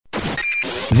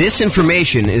This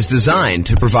information is designed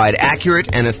to provide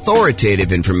accurate and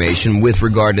authoritative information with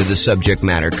regard to the subject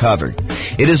matter covered.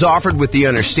 It is offered with the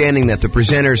understanding that the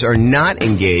presenters are not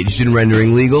engaged in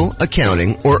rendering legal,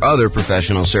 accounting, or other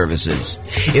professional services.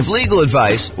 If legal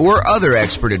advice or other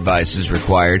expert advice is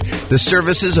required, the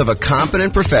services of a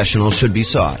competent professional should be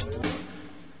sought.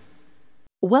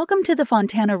 Welcome to the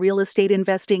Fontana Real Estate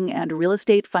Investing and Real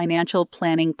Estate Financial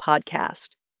Planning Podcast.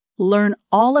 Learn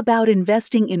all about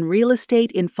investing in real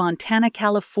estate in Fontana,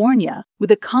 California, with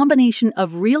a combination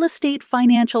of real estate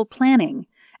financial planning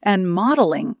and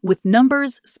modeling with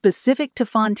numbers specific to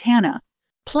Fontana,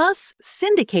 plus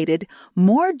syndicated,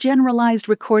 more generalized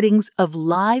recordings of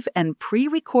live and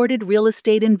pre-recorded real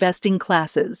estate investing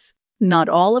classes, not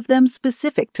all of them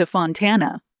specific to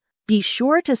Fontana. Be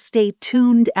sure to stay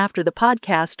tuned after the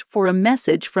podcast for a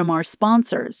message from our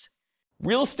sponsors.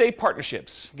 Real estate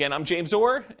partnerships. Again, I'm James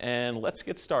Orr, and let's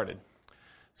get started.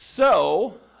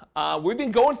 So, we've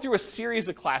been going through a series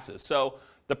of classes. So,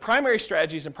 the primary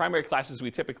strategies and primary classes we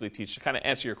typically teach, to kind of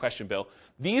answer your question, Bill,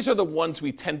 these are the ones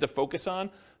we tend to focus on.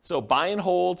 So, buy and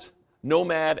hold,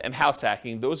 nomad, and house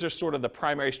hacking, those are sort of the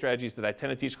primary strategies that I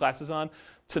tend to teach classes on.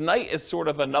 Tonight is sort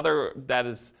of another that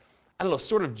is,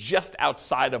 sort of just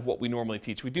outside of what we normally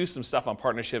teach. We do some stuff on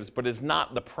partnerships, but it's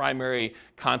not the primary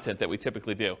content that we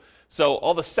typically do. So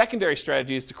all the secondary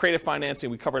strategies to creative financing,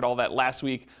 we covered all that last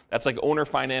week. That's like owner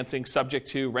financing, subject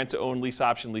to, rent to own, lease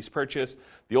option, lease purchase,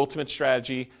 the ultimate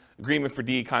strategy, agreement for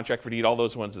deed, contract for deed, all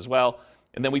those ones as well.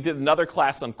 And then we did another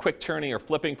class on quick turning or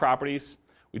flipping properties.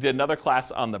 We did another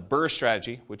class on the BRRRR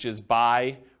strategy, which is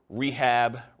buy,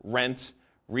 rehab, rent,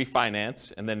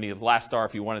 refinance, and then the last R,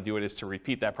 if you want to do it, is to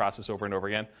repeat that process over and over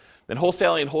again. Then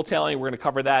wholesaling and wholetailing, we're going to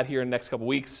cover that here in the next couple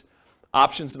weeks.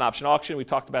 Options and option auction, we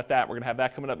talked about that. We're going to have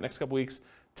that coming up next couple weeks.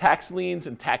 Tax liens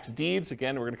and tax deeds,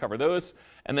 again, we're going to cover those.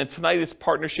 And then tonight is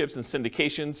partnerships and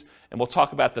syndications, and we'll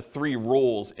talk about the three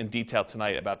roles in detail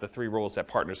tonight, about the three roles that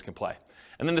partners can play.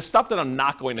 And then the stuff that I'm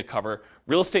not going to cover,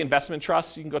 real estate investment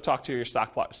trusts, you can go talk to your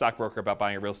stockbroker about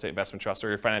buying a real estate investment trust or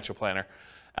your financial planner.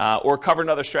 Or covering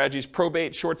other strategies,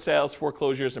 probate, short sales,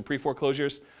 foreclosures, and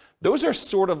pre-foreclosures. Those are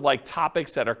sort of like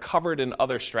topics that are covered in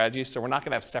other strategies, so we're not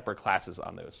going to have separate classes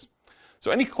on those. So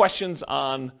any questions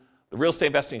on the real estate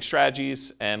investing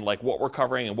strategies and like what we're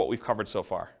covering and what we've covered so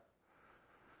far?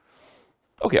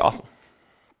 Okay, awesome.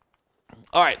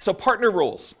 All right, so partner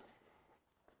rules.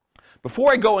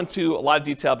 Before I go into a lot of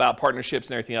detail about partnerships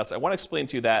and everything else, I want to explain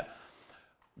to you that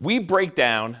we break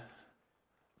down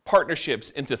partnerships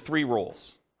into three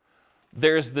roles.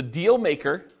 There's the deal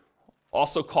maker,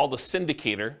 also called a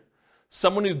syndicator,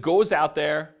 someone who goes out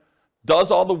there,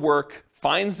 does all the work,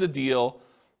 finds the deal,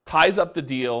 ties up the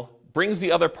deal, brings the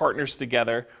other partners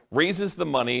together, raises the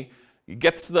money,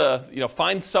 gets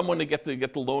finds someone to get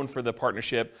the loan for the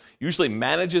partnership, usually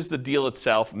manages the deal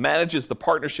itself, manages the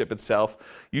partnership itself,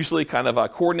 usually kind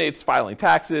of coordinates filing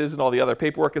taxes and all the other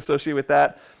paperwork associated with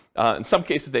that. In some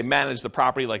cases, they manage the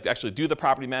property, like actually do the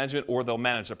property management, or they'll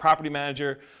manage the property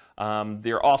manager.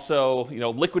 They're also,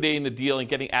 liquidating the deal and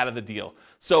getting out of the deal.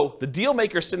 So the deal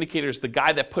maker syndicator is the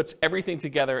guy that puts everything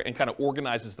together and kind of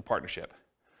organizes the partnership.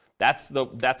 That's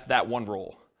that one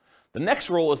role. The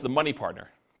next role is the money partner.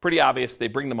 Pretty obvious, they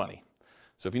bring the money.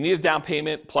 So if you need a down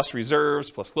payment, plus reserves,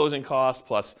 plus closing costs,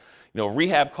 plus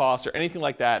rehab costs or anything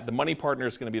like that, the money partner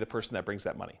is going to be the person that brings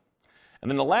that money. And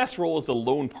then the last role is the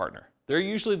loan partner. They're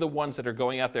usually the ones that are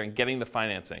going out there and getting the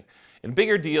financing. In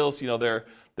bigger deals,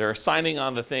 they're signing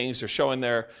on the things, they're showing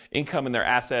their income and their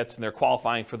assets, and they're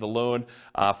qualifying for the loan.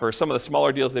 For some of the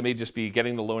smaller deals, they may just be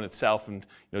getting the loan itself and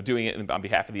doing it on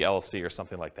behalf of the LLC or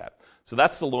something like that. So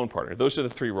that's the loan partner. Those are the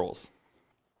three roles.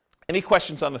 Any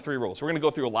questions on the three roles? We're going to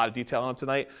go through a lot of detail on them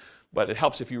tonight, but it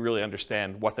helps if you really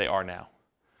understand what they are now.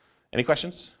 Any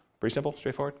questions? Pretty simple,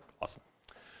 straightforward? Awesome.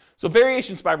 So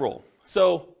variations by role.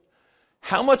 So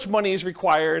how much money is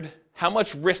required, how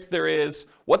much risk there is,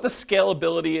 what the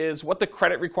scalability is, what the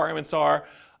credit requirements are,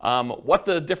 what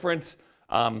the different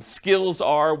skills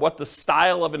are, what the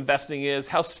style of investing is,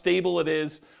 how stable it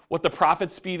is, what the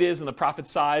profit speed is and the profit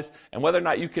size, and whether or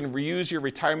not you can reuse your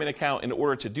retirement account in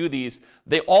order to do these,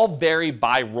 they all vary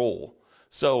by role.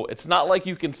 So it's not like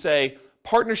you can say,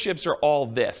 partnerships are all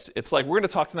this. It's like we're going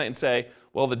to talk tonight and say,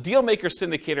 well, the deal maker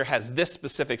syndicator has this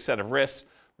specific set of risks,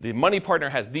 the money partner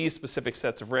has these specific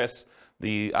sets of risks,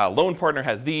 the loan partner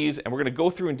has these, and we're going to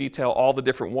go through in detail all the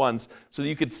different ones so that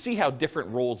you can see how different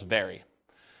roles vary.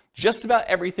 Just about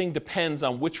everything depends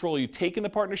on which role you take in the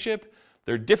partnership.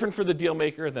 They're different for the deal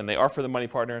maker than they are for the money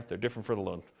partner. They're different for the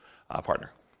loan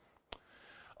partner.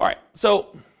 All right,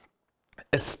 so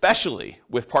especially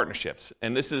with partnerships,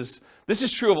 and this is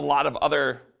true of a lot of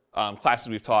other classes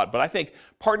we've taught, but I think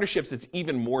partnerships is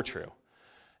even more true.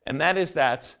 And that is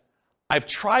that I've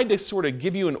tried to sort of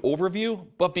give you an overview,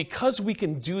 but because we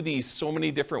can do these so many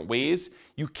different ways,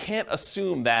 you can't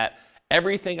assume that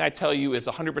everything I tell you is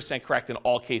 100% correct in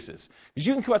all cases. Because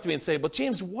you can come up to me and say, but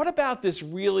James, what about this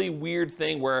really weird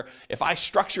thing where if I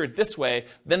structure it this way,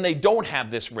 then they don't have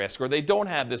this risk, or they don't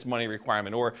have this money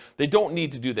requirement, or they don't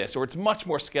need to do this, or it's much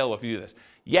more scalable if you do this.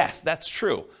 Yes, that's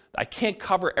true. I can't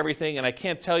cover everything, and I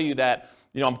can't tell you that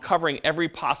I'm covering every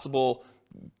possible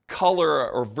color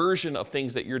or version of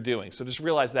things that you're doing. So just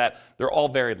realize that they're all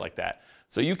varied like that.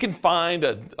 So you can find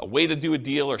a way to do a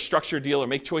deal or structure a deal or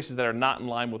make choices that are not in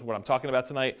line with what I'm talking about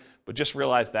tonight, but just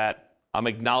realize that I'm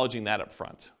acknowledging that up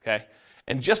front, okay?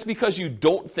 And just because you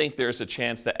don't think there's a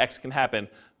chance that X can happen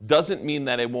doesn't mean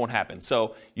that it won't happen.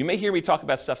 So you may hear me talk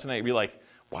about stuff tonight and be like,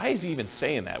 why is he even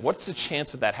saying that? What's the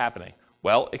chance of that happening?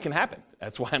 Well, it can happen.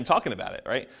 That's why I'm talking about it,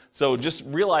 right? So just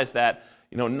realize that,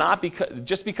 not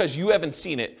just because you haven't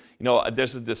seen it,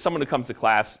 there's someone who comes to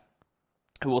class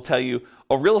who will tell you,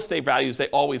 real estate values, they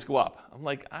always go up. I'm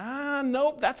like,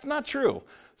 nope, that's not true.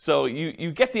 So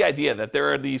you get the idea that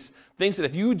there are these things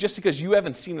that just because you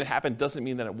haven't seen it happen doesn't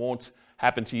mean that it won't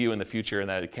happen to you in the future and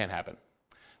that it can't happen.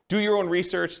 Do your own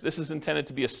research. This is intended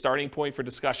to be a starting point for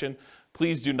discussion.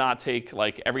 Please do not take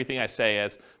everything I say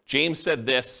as James said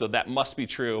this, so that must be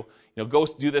true. Go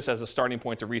do this as a starting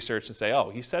point to research and say,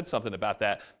 he said something about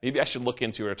that. Maybe I should look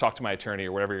into it or talk to my attorney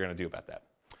or whatever you're going to do about that.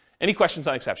 Any questions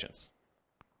on exceptions?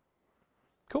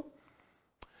 Cool.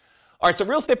 All right, so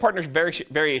real estate partnership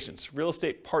variations. Real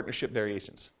estate partnership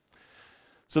variations.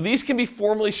 So these can be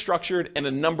formally structured in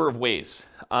a number of ways.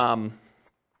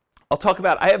 I'll talk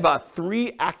about, I have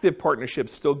 3 active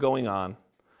partnerships still going on.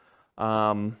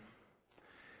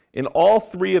 In all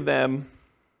 3 of them,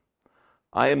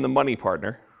 I am the money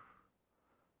partner.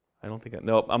 I'm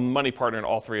a money partner in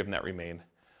all 3 of them that remain.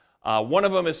 One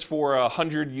of them is for a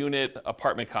 100-unit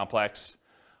apartment complex.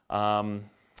 I'm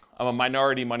a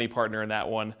minority money partner in that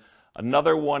one.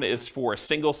 Another one is for a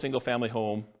single-family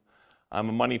home. I'm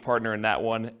a money partner in that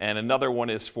one. And another one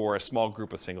is for a small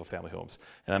group of single-family homes.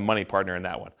 And I'm a money partner in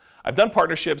that one. I've done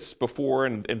partnerships before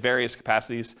in various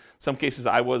capacities. Some cases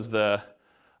I was the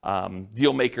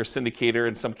deal maker syndicator.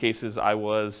 In some cases I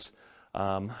was,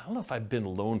 I don't know if I've been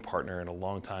loan partner in a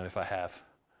long time, if I have.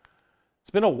 It's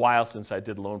been a while since I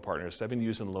did loan partners. I've been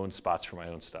using loan spots for my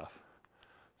own stuff.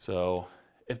 So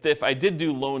if I did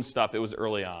do loan stuff, it was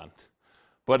early on.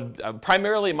 But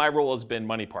primarily my role has been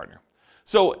money partner.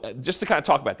 So just to kind of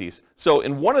talk about these. So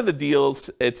in one of the deals,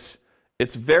 it's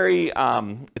a very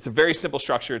simple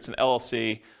structure. It's an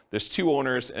LLC. There's 2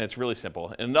 owners, and it's really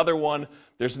simple. In another one,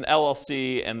 there's an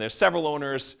LLC, and there's several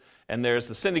owners, and there's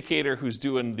the syndicator who's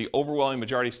doing the overwhelming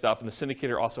majority stuff, and the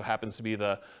syndicator also happens to be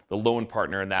the loan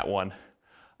partner in that one.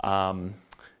 And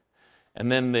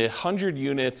then the 100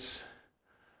 units,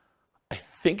 I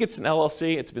think it's an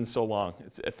LLC. It's been so long.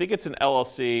 I think it's an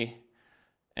LLC,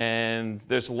 and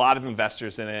there's a lot of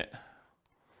investors in it.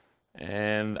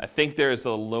 And I think there's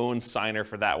a loan signer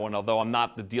for that one, although I'm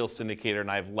not the deal syndicator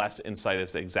and I have less insight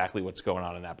as to exactly what's going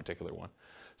on in that particular one.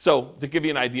 So to give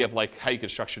you an idea of how you could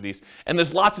structure these, and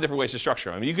there's lots of different ways to structure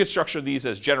them. I mean, you could structure these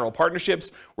as general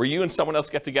partnerships where you and someone else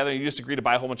get together and you just agree to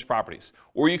buy a whole bunch of properties.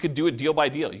 Or you could do it deal by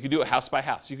deal. You could do it house by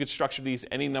house. You could structure these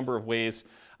any number of ways.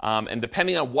 And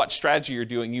depending on what strategy you're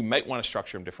doing, you might want to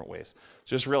structure them different ways.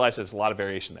 So just realize there's a lot of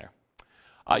variation there.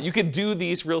 You could do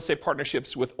these real estate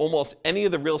partnerships with almost any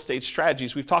of the real estate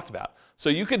strategies we've talked about. So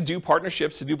you could do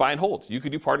partnerships to do buy and hold. You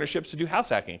could do partnerships to do house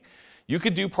hacking. You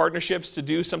could do partnerships to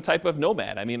do some type of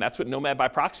nomad. I mean, that's what nomad by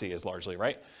proxy is largely,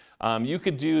 right? You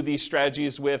could do these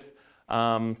strategies with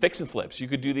fix and flips. You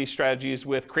could do these strategies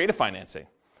with creative financing.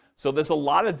 So there's a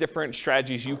lot of different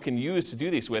strategies you can use to do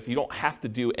these with. You don't have to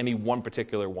do any one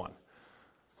particular one.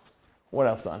 What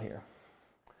else on here?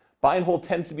 Buy and hold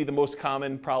tends to be the most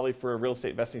common probably for real estate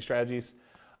investing strategies.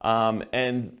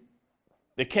 And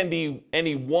it can be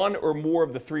any one or more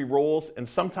of the 3 roles, and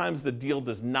sometimes the deal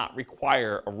does not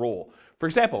require a role. For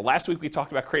example, last week we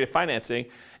talked about creative financing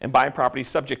and buying properties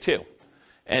subject to.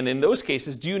 And in those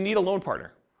cases, do you need a loan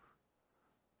partner?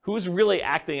 Who's really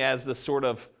acting as the sort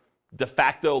of de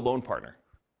facto loan partner?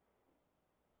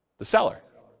 The seller.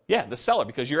 Yeah, the seller,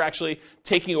 because you're actually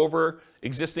taking over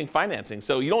existing financing.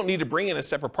 So you don't need to bring in a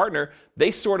separate partner.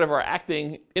 They sort of are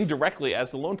acting indirectly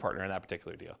as the loan partner in that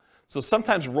particular deal. So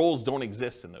sometimes roles don't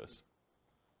exist in those.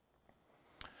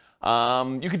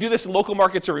 You could do this in local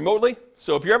markets or remotely.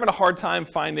 So if you're having a hard time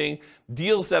finding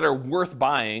deals that are worth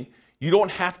buying, you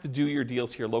don't have to do your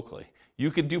deals here locally.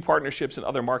 You could do partnerships in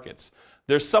other markets.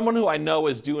 There's someone who I know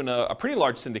is doing a pretty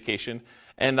large syndication,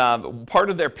 and part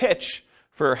of their pitch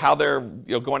for how they're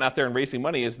going out there and raising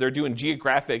money is they're doing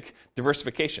geographic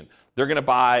diversification. They're going to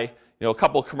buy a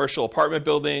couple of commercial apartment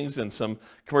buildings and some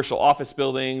commercial office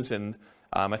buildings, and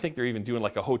I think they're even doing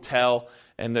like a hotel,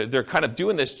 and they're kind of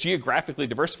doing this geographically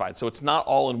diversified, so it's not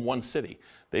all in one city.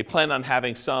 They plan on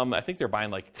having some, I think they're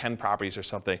buying like 10 properties or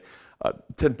something,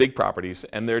 10 big properties,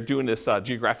 and they're doing this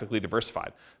geographically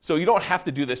diversified. So you don't have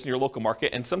to do this in your local market,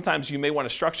 and sometimes you may want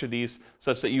to structure these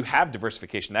such that you have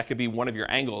diversification. That could be one of your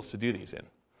angles to do these in.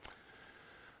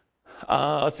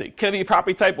 Let's see, can it be a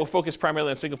property type? We'll focus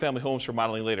primarily on single-family homes for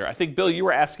modeling later. I think, Bill, you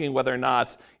were asking whether or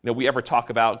not we ever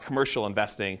talk about commercial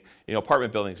investing,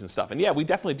 apartment buildings and stuff. And yeah, we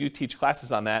definitely do teach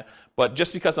classes on that. But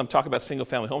just because I'm talking about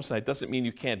single-family homes tonight doesn't mean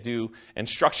you can't do and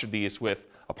structure these with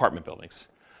apartment buildings.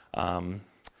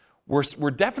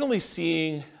 We're definitely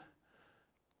seeing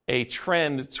a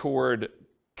trend toward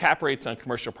cap rates on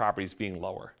commercial properties being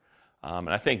lower. And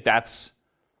I think that's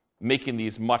making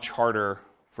these much harder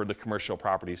for the commercial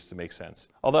properties to make sense.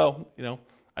 Although,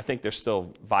 I think they're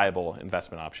still viable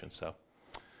investment options. So,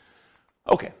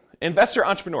 okay, investor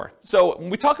entrepreneur. So when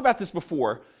we talk about this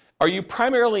before, are you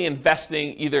primarily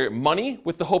investing either money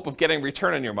with the hope of getting a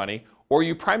return on your money, or are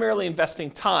you primarily investing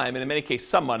time, and in many cases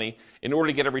some money, in order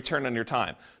to get a return on your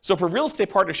time? So for real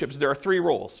estate partnerships, there are 3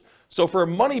 roles. So for a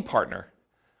money partner,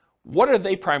 what are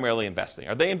they primarily investing?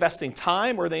 Are they investing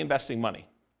time, or are they investing money?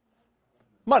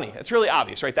 Money. It's really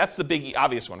obvious, right? That's the big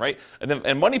obvious one, right?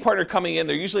 And money partner coming in,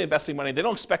 they're usually investing money. They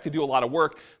don't expect to do a lot of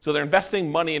work, so they're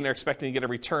investing money and they're expecting to get a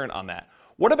return on that.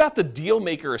 What about the deal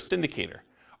maker or syndicator?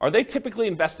 Are they typically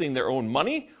investing their own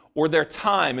money or their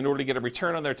time in order to get a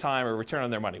return on their time or a return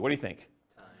on their money? What do you think?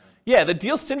 Time. Yeah, the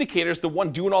deal syndicator is the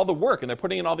one doing all the work and they're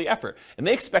putting in all the effort. And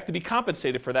they expect to be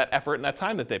compensated for that effort and that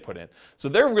time that they put in. So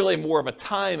they're really more of a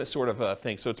time sort of a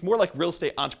thing. So it's more like real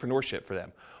estate entrepreneurship for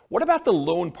them. What about the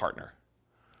loan partner?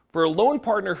 For a loan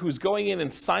partner who's going in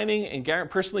and signing and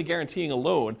personally guaranteeing a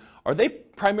loan, are they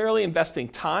primarily investing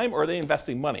time or are they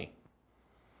investing money?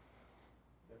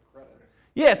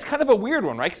 Yeah, it's kind of a weird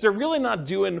one, right? Because they're really not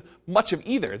doing much of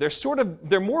either.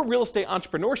 They're more real estate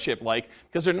entrepreneurship-like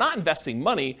because they're not investing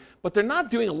money, but they're not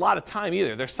doing a lot of time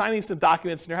either. They're signing some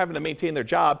documents and they're having to maintain their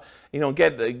job,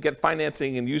 get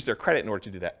financing and use their credit in order to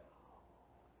do that.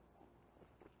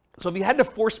 So if you had to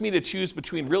force me to choose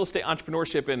between real estate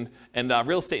entrepreneurship and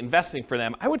real estate investing for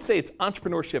them, I would say it's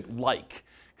entrepreneurship-like,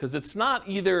 because it's not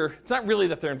really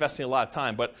that they're investing a lot of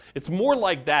time, but it's more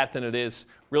like that than it is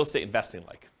real estate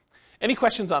investing-like. Any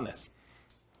questions on this?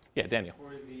 Yeah, Daniel.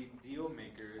 For the deal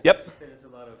makers, yep. You said it's a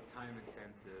lot of time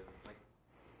intensive. And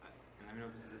I don't know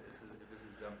if this is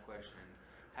a dumb question.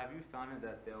 Have you found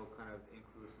that they'll kind of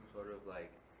include some sort of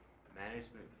like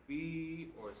management fee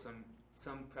or some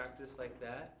practice like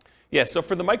that? Yeah, so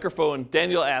for the microphone,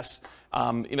 Daniel asks,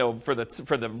 for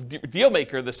the deal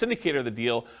maker, the syndicator of the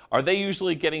deal, are they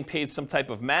usually getting paid some type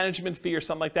of management fee or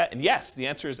something like that? And yes, the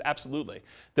answer is absolutely.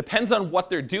 Depends on what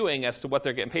they're doing as to what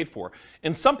they're getting paid for.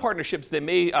 In some partnerships, they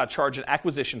may charge an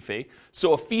acquisition fee,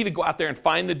 so a fee to go out there and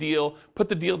find the deal, put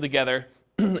the deal together,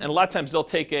 and a lot of times they'll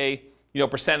take a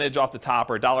percentage off the top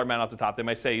or a dollar amount off the top. They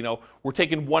might say, we're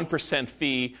taking 1%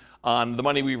 fee on the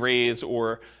money we raise,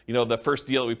 or the first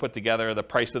deal that we put together, the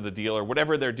price of the deal, or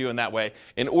whatever they're doing that way,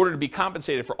 in order to be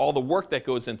compensated for all the work that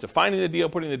goes into finding the deal,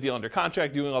 putting the deal under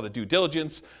contract, doing all the due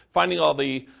diligence, finding all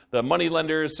the money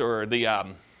lenders or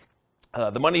the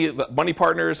money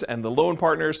partners and the loan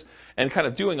partners, and kind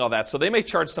of doing all that. So they may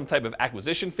charge some type of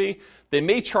acquisition fee. They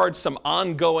may charge some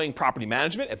ongoing property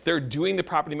management. If they're doing the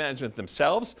property management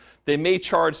themselves, they may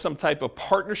charge some type of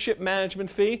partnership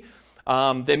management fee.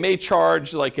 They may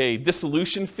charge like a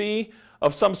dissolution fee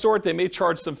of some sort. They may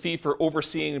charge some fee for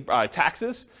overseeing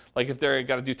taxes, like if they're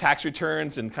got to do tax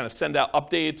returns and kind of send out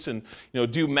updates and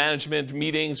do management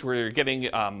meetings where you're getting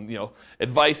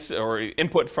advice or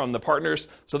input from the partners.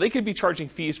 So they could be charging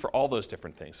fees for all those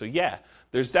different things. So yeah,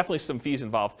 there's definitely some fees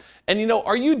involved. And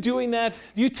are you doing that?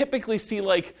 Do you typically see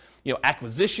like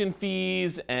acquisition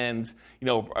fees and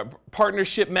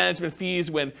partnership management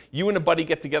fees when you and a buddy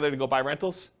get together to go buy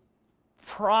rentals?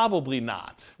 Probably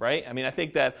not, right? I mean, I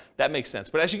think that makes sense.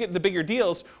 But as you get into bigger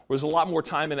deals, where there's a lot more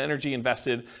time and energy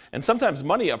invested, and sometimes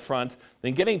money up front,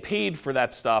 then getting paid for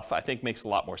that stuff, I think, makes a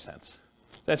lot more sense.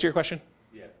 Does that answer your question?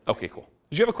 Yeah. Okay, cool.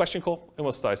 Did you have a question, Cole?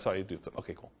 I saw you do something.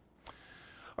 Okay, cool. All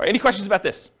right, any questions about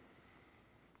this?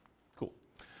 Cool.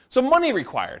 So money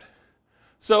required.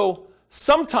 So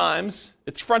sometimes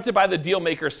it's fronted by the deal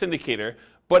maker or syndicator,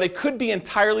 but it could be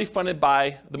entirely funded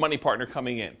by the money partner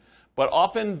coming in. But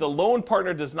often the loan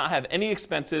partner does not have any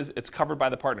expenses. It's covered by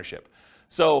the partnership.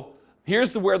 So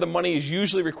here's where the money is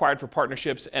usually required for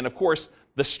partnerships. And of course,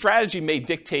 the strategy may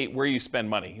dictate where you spend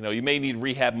money. You may need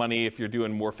rehab money if you're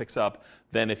doing more fix-up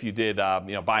than if you did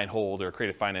buy and hold or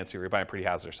creative financing or you're buying pretty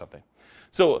houses or something.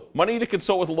 So money to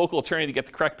consult with a local attorney to get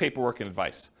the correct paperwork and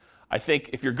advice. I think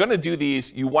if you're going to do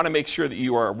these, you want to make sure that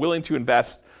you are willing to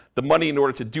invest the money in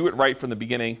order to do it right from the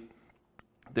beginning.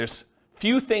 There's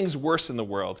few things worse in the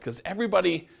world because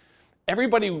everybody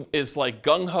is like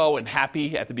gung-ho and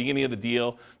happy at the beginning of the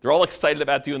deal. They're all excited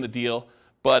about doing the deal,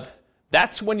 but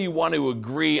that's when you want to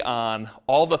agree on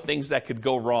all the things that could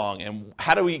go wrong and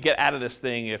how do we get out of this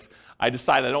thing if I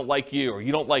decide I don't like you or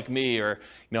you don't like me, or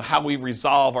how we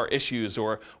resolve our issues,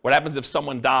 or what happens if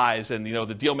someone dies and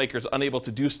the deal maker is unable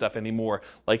to do stuff anymore.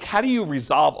 Like, how do you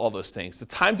resolve all those things? The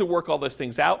time to work all those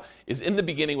things out is in the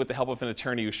beginning with the help of an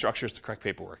attorney who structures the correct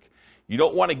paperwork. You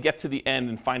don't want to get to the end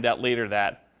and find out later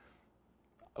that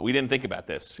we didn't think about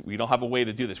this. We don't have a way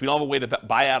to do this. We don't have a way to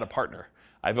buy out a partner.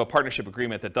 I have a partnership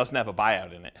agreement that doesn't have a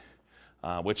buyout in it,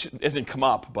 which isn't come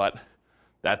up, but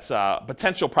that's a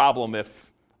potential problem if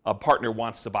a partner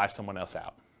wants to buy someone else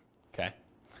out, okay?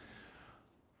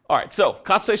 All right, so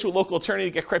consultation with local attorney to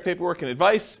get correct paperwork and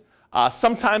advice.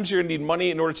 Sometimes you're gonna need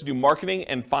money in order to do marketing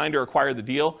and find or acquire the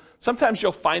deal. Sometimes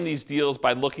you'll find these deals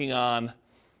by looking on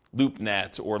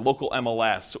LoopNet or local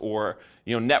MLS or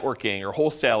networking or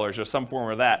wholesalers or some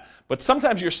form of that. But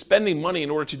sometimes you're spending money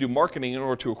in order to do marketing in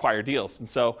order to acquire deals. And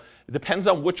so it depends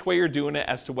on which way you're doing it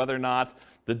as to whether or not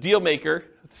the deal maker,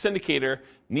 the syndicator,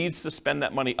 needs to spend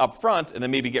that money up front and then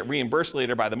maybe get reimbursed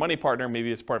later by the money partner.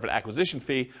 Maybe it's part of an acquisition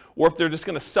fee, or if they're just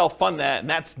going to self-fund that and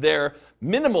that's their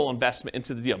minimal investment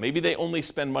into the deal. Maybe they only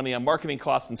spend money on marketing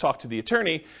costs and talk to the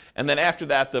attorney, and then after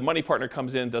that, the money partner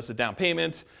comes in, does the down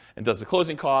payment, and does the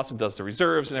closing costs, and does the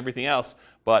reserves and everything else.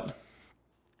 But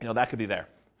that could be there.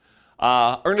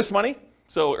 Earnest money.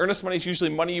 So earnest money is usually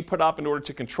money you put up in order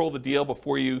to control the deal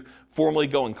before you formally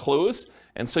go and close.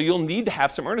 And so you'll need to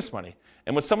have some earnest money.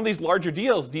 And with some of these larger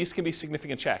deals, these can be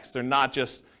significant checks. They're not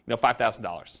just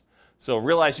 $5,000. So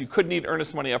realize you could need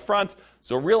earnest money up front.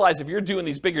 So realize if you're doing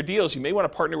these bigger deals, you may want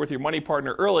to partner with your money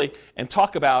partner early and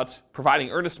talk about providing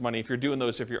earnest money if you're doing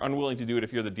those, if you're unwilling to do it,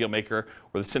 if you're the deal maker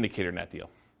or the syndicator in that deal.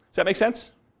 Does that make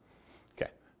sense?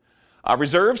 Okay.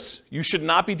 Reserves, you should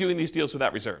not be doing these deals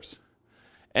without reserves.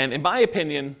 And in my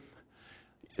opinion,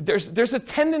 there's a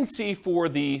tendency for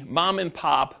the mom and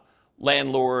pop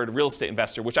landlord, real estate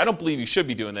investor, which I don't believe you should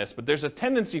be doing this, but there's a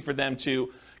tendency for them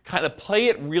to kind of play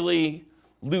it really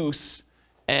loose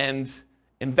and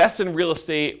invest in real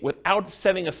estate without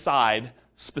setting aside,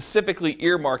 specifically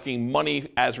earmarking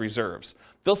money as reserves.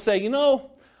 They'll say,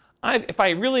 if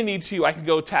I really need to, I can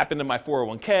go tap into my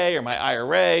 401k or my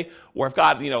IRA, or I've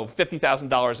got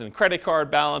 $50,000 in credit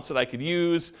card balance that I could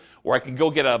use, or I can go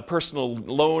get a personal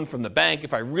loan from the bank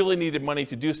if I really needed money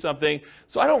to do something.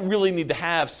 So I don't really need to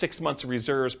have 6 months of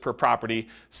reserves per property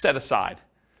set aside.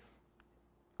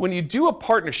 When you do a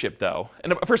partnership though,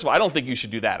 and first of all, I don't think you should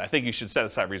do that. I think you should set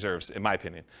aside reserves, in my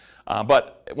opinion.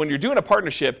 But when you're doing a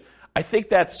partnership, I think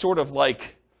that's sort of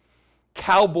like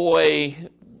cowboy,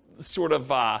 sort of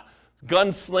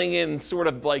gunslinging, sort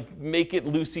of like make it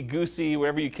loosey-goosey,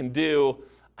 whatever you can do.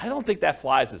 I don't think that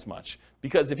flies as much.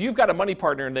 Because if you've got a money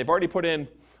partner and they've already put in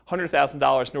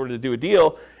 $100,000 in order to do a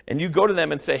deal, and you go to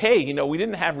them and say, hey, we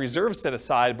didn't have reserves set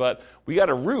aside, but we got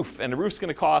a roof, and the roof's going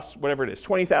to cost whatever it is,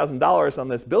 $20,000 on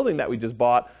this building that we just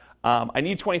bought. I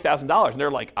need $20,000. And they're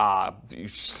like, I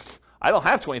don't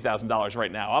have $20,000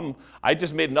 right now. I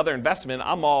just made another investment.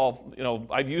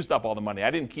 I've used up all the money.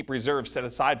 I didn't keep reserves set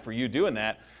aside for you doing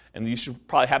that. And you should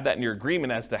probably have that in your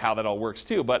agreement as to how that all works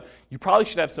too. But you probably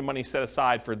should have some money set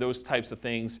aside for those types of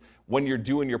things when you're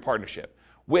doing your partnership.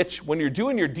 Which, when you're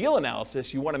doing your deal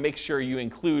analysis, you want to make sure you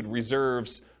include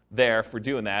reserves there for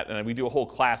doing that. And we do a whole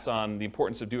class on the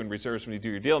importance of doing reserves when you do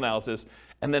your deal analysis.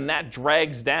 And then that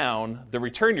drags down the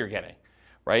return you're getting,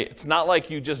 right? It's not like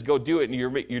you just go do it and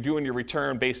you're doing your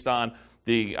return based on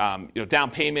the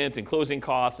down payment and closing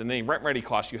costs and any rent-ready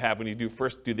costs you have when you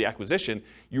first do the acquisition.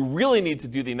 You really need to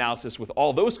do the analysis with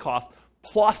all those costs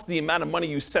plus the amount of money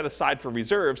you set aside for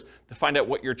reserves to find out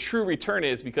what your true return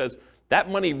is, because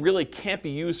that money really can't be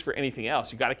used for anything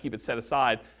else. You got to keep it set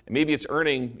aside, and maybe it's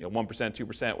earning 1%,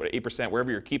 2%, 8%,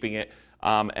 wherever you're keeping it,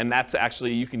 and that's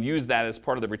actually, you can use that as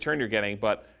part of the return you're getting,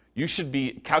 but you should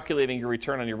be calculating your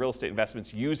return on your real estate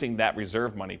investments using that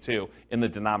reserve money too in the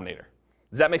denominator.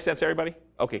 Does that make sense to everybody?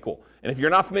 Okay, cool. And if you're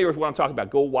not familiar with what I'm talking about,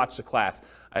 go watch the class.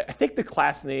 I think the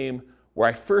class name where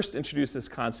I first introduced this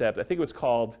concept, I think it was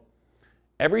called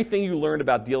Everything You Learned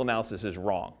About Deal Analysis is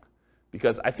Wrong.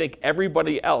 Because I think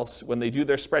everybody else, when they do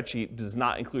their spreadsheet, does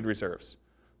not include reserves.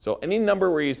 So any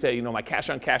number where you say, my cash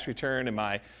on cash return and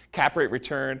my cap rate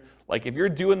return, like if you're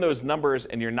doing those numbers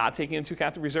and you're not taking into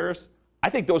account the reserves, I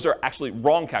think those are actually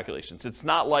wrong calculations. It's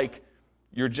not like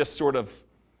you're just sort of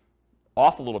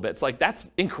off a little bit. It's like that's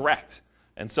incorrect.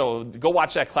 And so go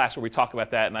watch that class where we talk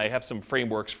about that, and I have some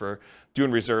frameworks for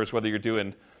doing reserves, whether you're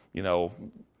doing,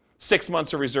 6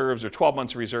 months of reserves or 12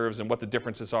 months of reserves, and what the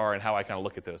differences are and how I kind of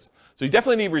look at those. So you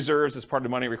definitely need reserves as part of the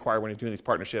money required when you're doing these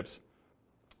partnerships.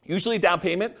 Usually down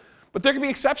payment, but there can be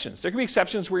exceptions. There can be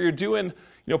exceptions where you're doing,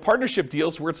 partnership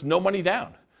deals where it's no money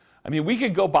down. I mean, we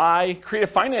could go buy creative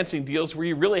financing deals where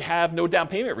you really have no down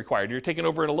payment required. You're taking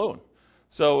over in a loan.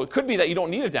 So it could be that you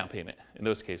don't need a down payment in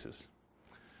those cases.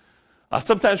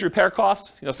 Sometimes repair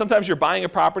costs. Sometimes you're buying a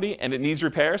property and it needs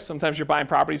repairs. Sometimes you're buying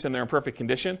properties and they're in perfect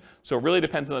condition. So it really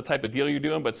depends on the type of deal you're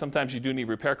doing, but sometimes you do need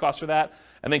repair costs for that.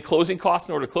 And then closing costs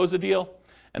in order to close the deal.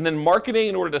 And then marketing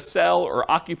in order to sell or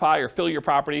occupy or fill your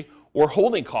property, or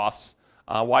holding costs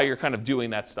while you're kind of doing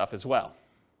that stuff as well.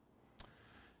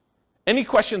 Any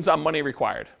questions on money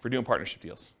required for doing partnership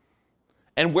deals?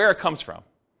 And where it comes from?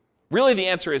 Really the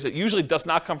answer is it usually does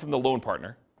not come from the loan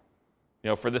partner,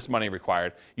 for this money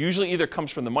required. Usually either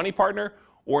comes from the money partner,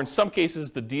 or in some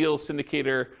cases the deal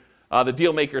syndicator, the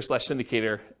deal maker /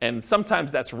 syndicator, and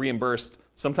sometimes that's reimbursed,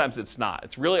 sometimes it's not.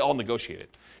 It's really all negotiated.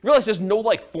 You realize there's no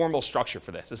formal structure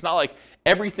for this. It's not like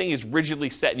everything is rigidly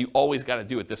set and you always got to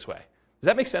do it this way. Does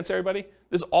that make sense, everybody?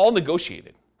 This is all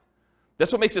negotiated.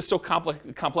 That's what makes it so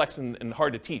complex and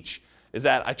hard to teach, is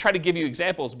that I try to give you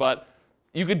examples, but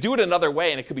you could do it another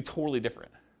way and it could be totally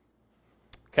different.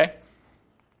 Okay?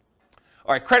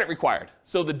 All right, credit required.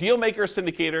 So the deal maker or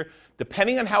syndicator,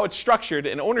 depending on how it's structured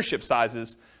and ownership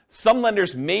sizes, some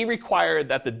lenders may require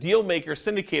that the deal maker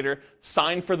syndicator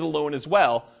sign for the loan as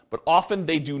well, but often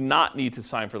they do not need to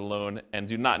sign for the loan and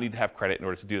do not need to have credit in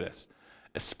order to do this,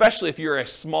 especially if you're a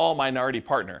small minority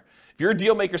partner. If you're a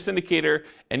deal maker syndicator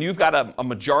and you've got a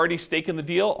majority stake in the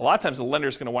deal, a lot of times the lender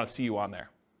is going to want to see you on there,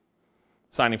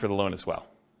 signing for the loan as well.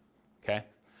 Okay?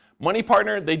 Money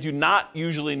partner, they do not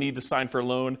usually need to sign for a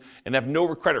loan and have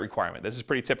no credit requirement. This is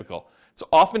pretty typical. It's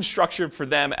often structured for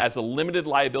them as a limited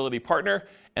liability partner,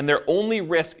 and their only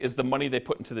risk is the money they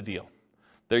put into the deal.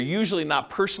 They're usually not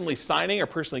personally signing or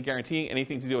personally guaranteeing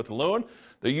anything to do with the loan.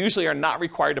 They usually are not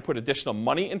required to put additional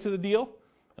money into the deal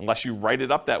unless you write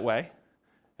it up that way.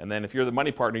 And then if you're the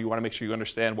money partner, you want to make sure you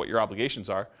understand what your obligations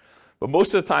are. But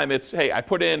most of the time it's, hey, I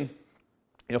put in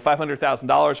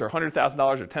 $500,000 or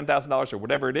 $100,000 or $10,000 or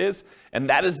whatever it is, and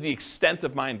that is the extent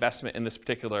of my investment in this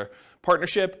particular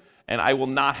partnership, and I will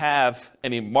not have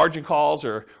any margin calls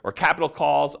or capital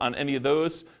calls on any of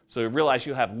those. So realize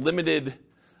you have limited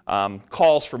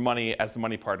calls for money as the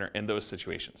money partner in those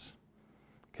situations.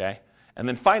 Okay? And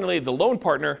then finally, the loan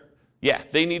partner,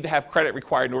 they need to have credit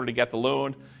required in order to get the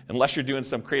loan, unless you're doing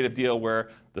some creative deal where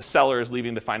the seller is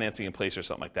leaving the financing in place or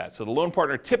something like that. So the loan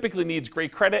partner typically needs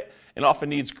great credit and often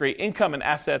needs great income and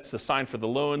assets to sign for the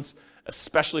loans,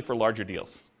 especially for larger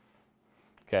deals.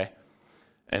 Okay?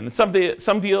 And in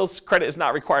some deals, credit is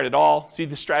not required at all. See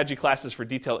the strategy classes for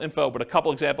detailed info, but a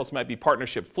couple examples might be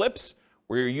partnership flips,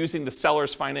 where you're using the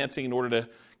seller's financing in order to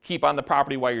keep on the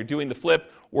property while you're doing the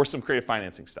flip, or some creative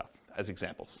financing stuff as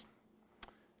examples.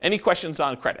 Any questions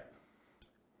on credit?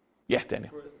 Yeah,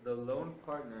 Daniel. For the loan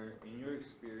partner, in your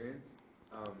experience,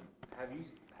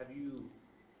 have you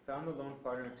found the loan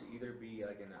partner to either be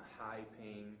like in a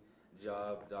high-paying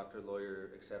job, doctor, lawyer,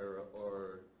 etc.,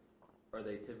 or are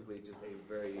they typically just a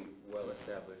very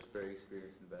well-established, very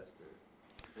experienced investor?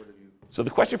 What have you? So the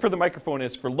question for the microphone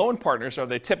is, for loan partners, are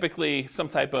they typically some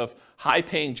type of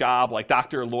high-paying job like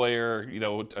doctor, lawyer,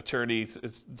 attorney,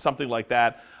 something like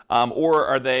that, or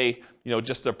are they,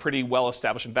 just a pretty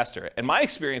well-established investor? And my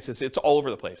experience is it's all over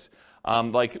the place.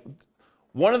 Like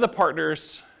one of the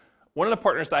partners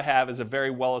I have is a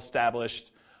very well-established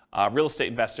real estate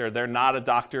investor. They're not a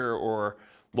doctor or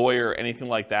lawyer or anything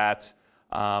like that.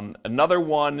 Another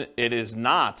one, it is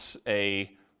not a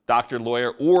doctor,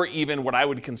 lawyer, or even what I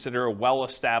would consider a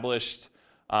well-established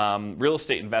real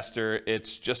estate investor.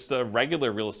 It's just a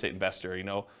regular real estate investor,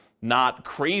 not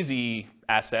crazy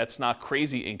assets, not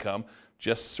crazy income,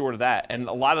 just sort of that. And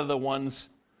a lot of the ones,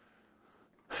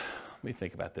 let me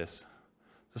think about this.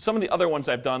 So some of the other ones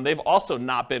I've done, they've also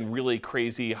not been really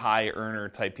crazy high earner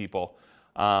type people.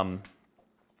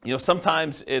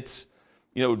 Sometimes it's,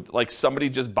 like somebody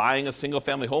just buying a single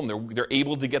family home. They're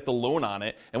able to get the loan on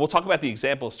it. And we'll talk about the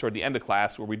examples toward the end of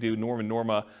class where we do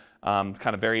Norma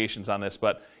kind of variations on this.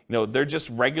 But, they're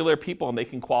just regular people and they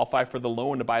can qualify for the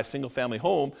loan to buy a single family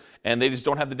home, and they just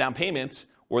don't have the down payment,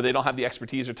 or they don't have the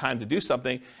expertise or time to do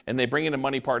something, and they bring in a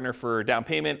money partner for down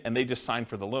payment and they just sign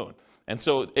for the loan. And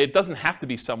so it doesn't have to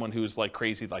be someone who's like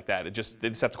crazy like that. They just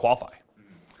have to qualify.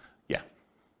 Yeah.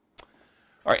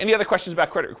 All right, any other questions about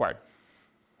credit required?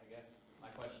 I guess my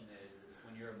question is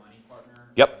when you're a money partner,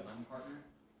 Yep. or a loan partner,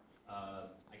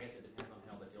 I guess it depends on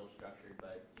how the deal's structured,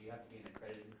 but do you have to be an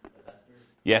accredited investor?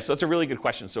 Yeah, so that's a really good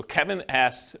question. So Kevin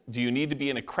asked, do you need to be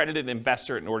an accredited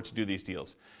investor in order to do these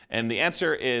deals? And the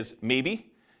answer is maybe.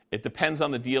 It depends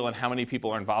on the deal and how many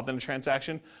people are involved in the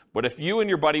transaction. But if you and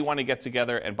your buddy want to get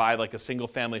together and buy like a single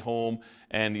family home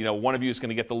and one of you is going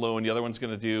to get the loan, the other one's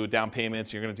going to do down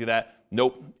payments, you're going to do that,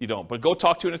 nope, you don't. But go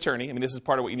talk to an attorney. I mean, this is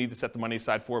part of what you need to set the money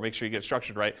aside for, make sure you get it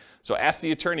structured right. So ask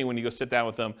the attorney when you go sit down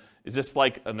with them, is this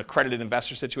like an accredited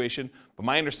investor situation? But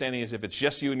my understanding is if it's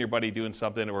just you and your buddy doing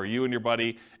something, or you and your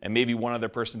buddy and maybe one other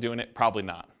person doing it, probably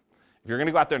not. If you're going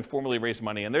to go out there and formally raise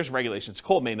money, and there's regulations,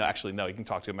 Cole may actually know, you can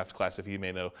talk to him after class if he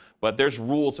may know, but there's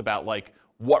rules about like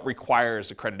what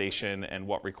requires accreditation and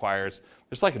what requires,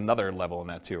 there's like another level in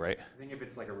that too, right? I think if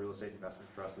it's like a real estate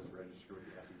investment trust that's registered with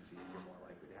the SEC, you're more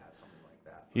likely to have something like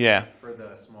that. Yeah. For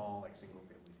the small, like single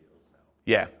family deals, no.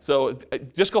 Yeah, so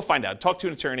just go find out. Talk to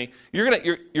an attorney.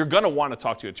 You're gonna want to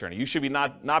talk to an attorney. You should be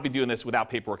not be doing this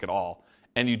without paperwork at all.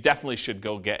 And you definitely should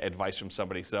go get advice from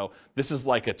somebody. So this is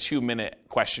like a 2-minute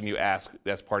question you ask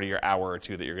that's part of your hour or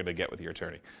two that you're going to get with your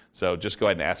attorney. So just go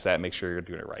ahead and ask that and make sure you're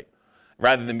doing it right,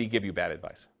 rather than me give you bad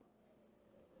advice.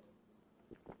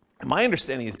 And my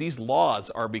understanding is these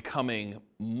laws are becoming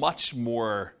much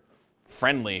more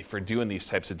friendly for doing these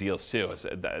types of deals too.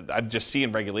 I'm just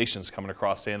seeing regulations coming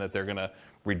across saying that they're going to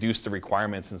reduce the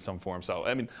requirements in some form. So,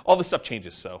 I mean, all this stuff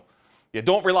changes. So, yeah,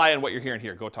 don't rely on what you're hearing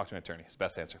here. Go talk to an attorney. It's the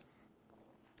best answer.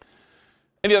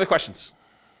 Any other questions?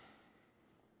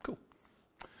 Cool.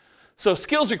 So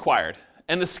skills required.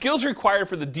 And the skills required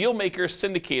for the deal maker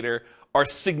syndicator are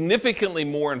significantly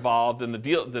more involved than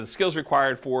the skills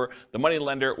required for the money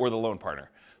lender or the loan partner.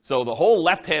 So the whole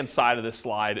left-hand side of this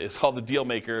slide is all the deal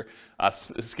maker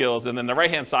skills, and then the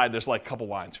right-hand side, there's like a couple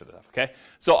lines for that, okay?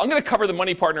 So I'm gonna cover the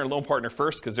money partner and loan partner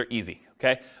first because they're easy,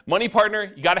 okay? Money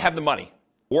partner, you gotta have the money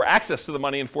or access to the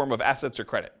money in form of assets or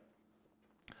credit.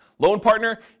 Loan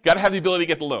partner, you got to have the ability to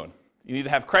get the loan. You need to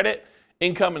have credit,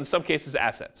 income, and in some cases,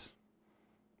 assets.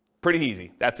 Pretty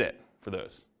easy. That's it for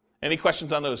those. Any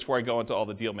questions on those before I go into all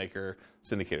the deal maker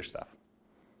syndicator stuff?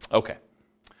 Okay.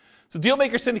 So deal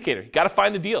maker syndicator, you got to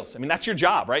find the deals. I mean, that's your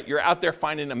job, right? You're out there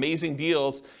finding amazing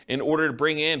deals in order to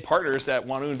bring in partners that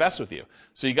want to invest with you.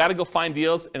 So you got to go find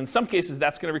deals, and in some cases,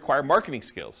 that's going to require marketing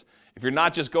skills. If you're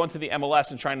not just going to the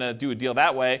MLS and trying to do a deal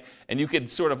that way, and you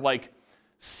could sort of like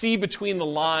see between the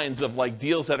lines of like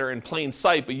deals that are in plain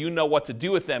sight, but you know what to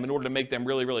do with them in order to make them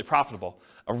really, really profitable.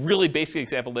 A really basic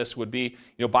example of this would be,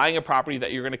 buying a property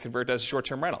that you're going to convert as a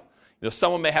short-term rental.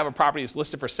 Someone may have a property that's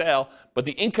listed for sale, but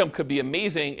the income could be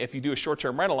amazing if you do a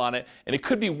short-term rental on it, and it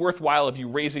could be worthwhile if you're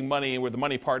raising money with a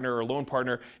money partner or a loan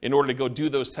partner in order to go do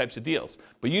those types of deals.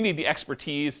 But you need the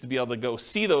expertise to be able to go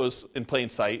see those in plain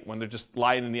sight when they're just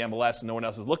lying in the MLS and no one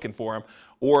else is looking for them,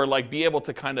 or like be able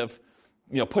to kind of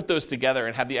put those together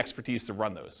and have the expertise to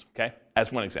run those, okay?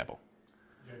 As one example.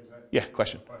 James, Yeah,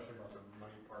 question. Question about the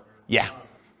money partner. Yeah.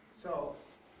 So,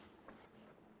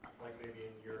 like maybe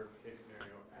in your case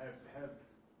scenario,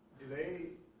 do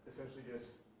they essentially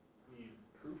just need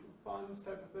proof of funds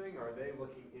type of thing, or are they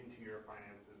looking into your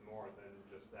finances more than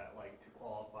just that, like to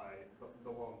qualify, the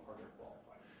loan partner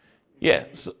qualify? Yeah,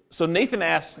 so Nathan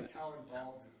asked, Like how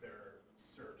involved is their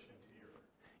search into your...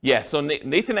 yeah, so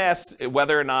Nathan asked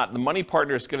whether or not the money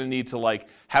partner is going to need to like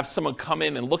have someone come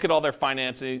in and look at all their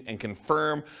financing and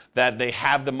confirm that they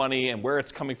have the money and where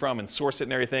it's coming from and source it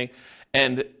and everything.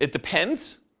 And it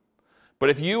depends. But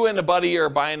if you and a buddy are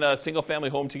buying a single family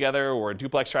home together or a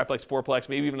duplex, triplex, fourplex,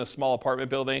 maybe even a small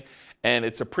apartment building, and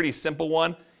it's a pretty simple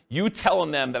one, you telling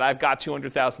them that I've got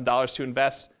 $200,000 to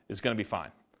invest is going to be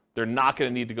fine. They're not going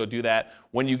to need to go do that.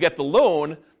 When you get the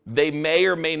loan, they may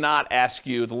or may not ask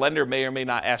you, the lender may or may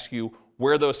not ask you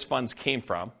where those funds came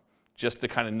from, just to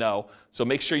kind of know. So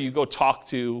make sure you go talk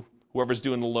to whoever's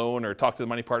doing the loan or talk to the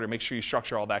money partner, make sure you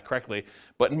structure all that correctly.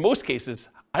 But in most cases,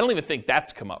 I don't even think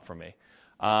that's come up for me.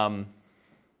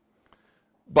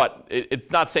 But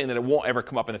it's not saying that it won't ever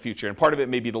come up in the future. And part of it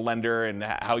may be the lender and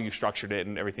how you structured it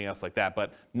and everything else like that.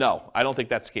 But no, I don't think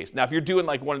that's the case. Now, if you're doing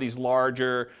like one of these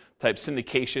larger type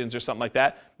syndications or something like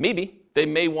that, maybe they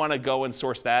may want to go and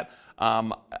source that.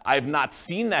 I've not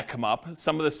seen that come up.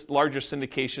 Some of the larger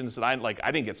syndications that I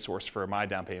didn't get sourced for my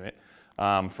down payment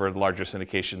for the larger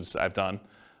syndications I've done.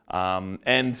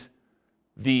 And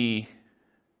the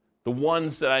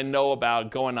ones that I know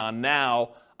about going on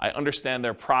now, I understand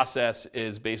their process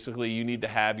is basically you need to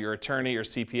have your attorney or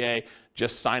CPA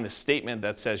just sign a statement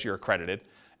that says you're accredited.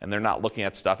 and they're not looking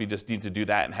at stuff. You just need to do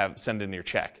that and send in your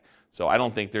check. So I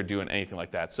don't think they're doing anything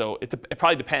like that. So it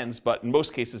probably depends, but in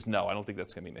most cases, no, I don't think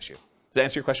that's going to be an issue. Does that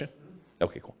answer your question?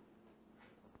 Okay, cool.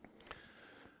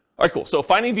 All right, cool. So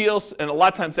finding deals, and a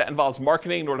lot of times that involves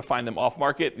marketing in order to find them off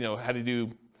market, how to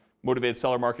do motivated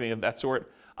seller marketing of that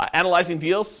sort. Analyzing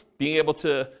deals, being able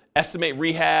to estimate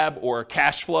rehab or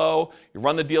cash flow, you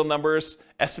run the deal numbers,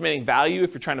 estimating value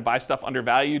if you're trying to buy stuff under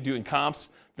value, doing comps,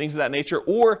 things of that nature.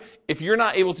 Or if you're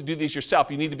not able to do these yourself,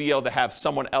 you need to be able to have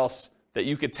someone else that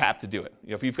you could tap to do it.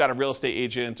 If you've got a real estate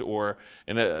agent or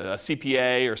a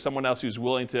CPA or someone else who's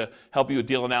willing to help you with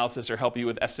deal analysis or help you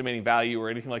with estimating value or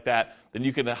anything like that, then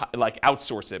you can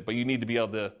outsource it. But you need to be able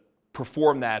to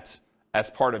perform that as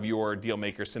part of your deal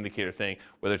maker syndicator thing,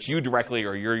 whether it's you directly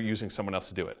or you're using someone else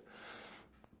to do it.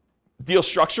 Deal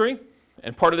structuring,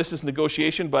 and part of this is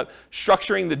negotiation, but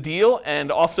structuring the deal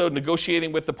and also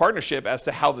negotiating with the partnership as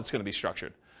to how that's going to be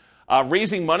structured.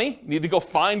 Raising money, you need to go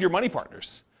find your money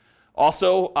partners.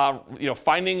 Also,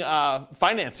 finding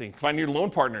financing, finding your loan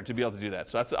partner to be able to do that.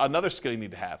 So that's another skill you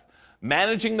need to have.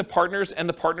 Managing the partners and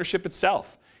the partnership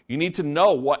itself. You need to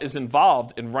know what is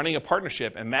involved in running a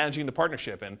partnership and managing the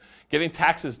partnership and getting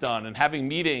taxes done and having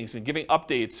meetings and giving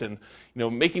updates and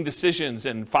making decisions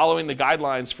and following the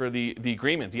guidelines for the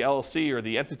agreement, the LLC or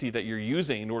the entity that you're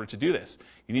using in order to do this.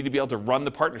 You need to be able to run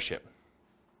the partnership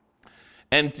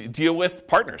and deal with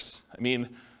partners. I mean,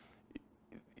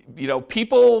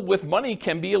 people with money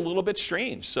can be a little bit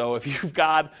strange. So if you've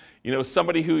got,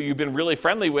 somebody who you've been really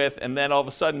friendly with, and then all of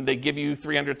a sudden they give you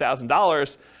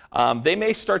 $300,000, they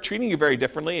may start treating you very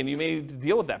differently, and you may need to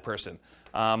deal with that person.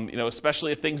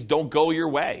 Especially if things don't go your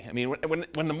way. I mean,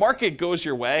 when the market goes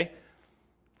your way,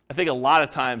 I think a lot of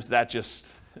times that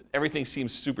just everything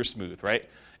seems super smooth, right?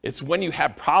 It's when you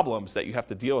have problems that you have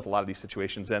to deal with a lot of these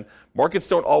situations, and markets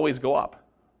don't always go up.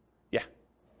 Yeah.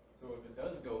 So if it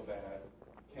does go bad,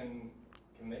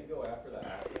 can they go after the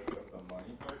assets of the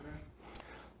money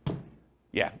partner?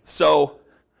 Yeah, so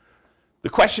the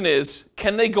question is,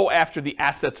 can they go after the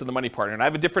assets of the money partner? And I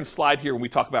have a different slide here when we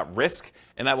talk about risk,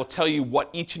 and I will tell you what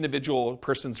each individual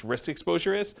person's risk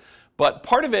exposure is. But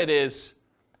part of it is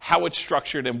how it's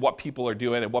structured and what people are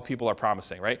doing and what people are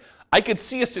promising, right? I could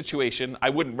see a situation, I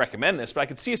wouldn't recommend this, but I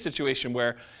could see a situation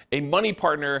where a money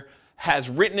partner has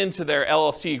written into their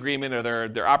LLC agreement or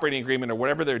their operating agreement or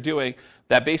whatever they're doing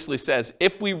that basically says,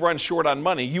 if we run short on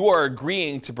money, you are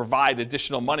agreeing to provide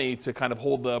additional money to kind of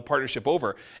hold the partnership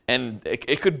over. And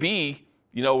it could be,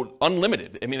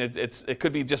 unlimited. I mean, it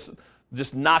could be just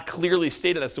not clearly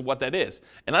stated as to what that is.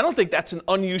 And I don't think that's an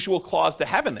unusual clause to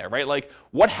have in there, right? Like,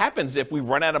 what happens if we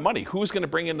run out of money? Who's going to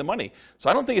bring in the money? So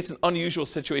I don't think it's an unusual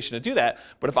situation to do that.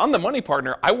 But if I'm the money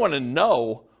partner, I want to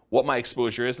know what my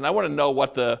exposure is, and I want to know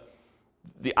what the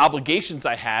obligations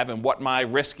I have and what my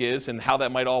risk is and how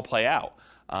that might all play out.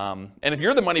 And if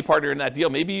you're the money partner in that deal,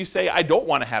 maybe you say, I don't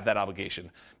want to have that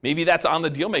obligation. Maybe that's on the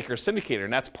deal maker syndicator,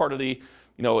 and that's part of the,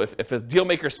 if a deal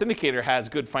maker syndicator has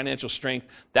good financial strength,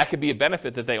 that could be a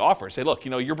benefit that they offer. Say, look,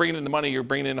 you're bringing in the money, you're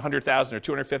bringing in $100,000 or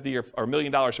 $250,000 or $1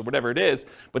 million or whatever it is,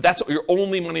 but that's your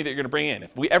only money that you're going to bring in.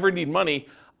 If we ever need money,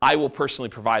 I will personally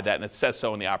provide that, and it says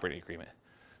so in the operating agreement.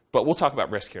 But we'll talk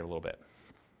about risk here in a little bit.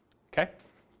 Okay?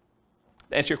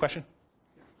 Answer your question?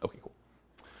 Okay, cool.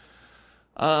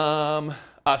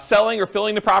 Selling or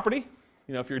filling the property,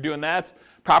 if you're doing that.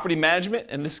 Property management,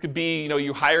 and this could be,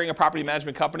 you hiring a property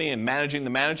management company and managing the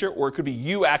manager, or it could be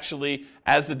you actually,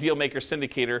 as the deal maker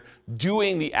syndicator,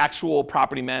 doing the actual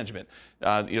property management.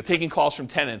 Taking calls from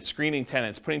tenants, screening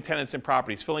tenants, putting tenants in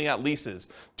properties, filling out leases,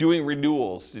 doing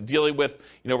renewals, dealing with,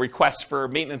 requests for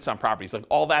maintenance on properties. Like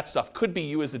all that stuff could be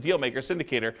you as the deal maker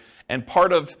syndicator, and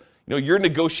part of your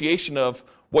negotiation of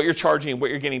what you're charging and what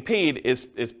you're getting paid is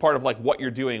part of like what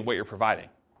you're doing, what you're providing.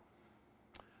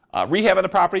 Rehab on the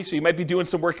property, so you might be doing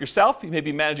some work yourself, you may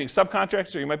be managing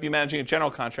subcontractors, or you might be managing a general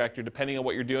contractor depending on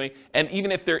what you're doing, and even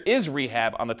if there is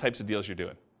rehab on the types of deals you're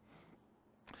doing.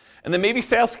 And then maybe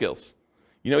sales skills.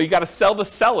 You got to sell the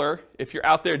seller if you're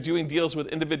out there doing deals with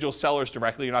individual sellers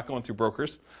directly, you're not going through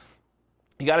brokers.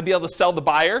 You got to be able to sell the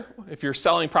buyer if you're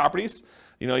selling properties.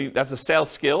 That's a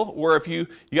sales skill. Or if you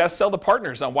got to sell the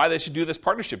partners on why they should do this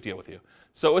partnership deal with you.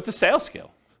 So it's a sales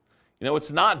skill.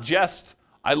 It's not just,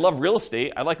 I love real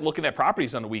estate, I like looking at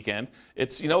properties on the weekend.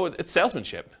 It's, it's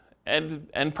salesmanship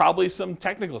and probably some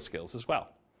technical skills as well.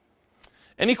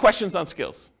 Any questions on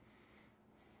skills?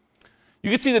 You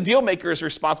can see the deal maker is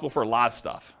responsible for a lot of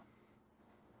stuff.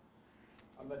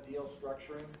 On the deal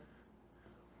structuring,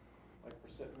 like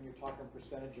when you're talking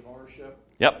percentage of ownership.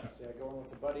 Yep. Say I go in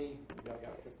with a buddy, I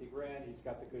got 50 grand, he's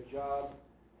got the good job.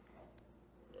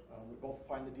 We both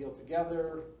find the deal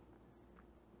together.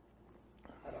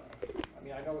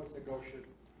 I know it's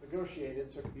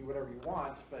negotiated, so it can be whatever you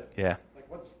want, but Yeah. like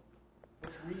what's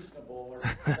reasonable or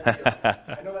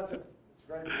I know it's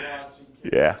very broad, so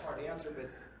it's hard to answer,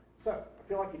 but I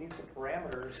feel like you need some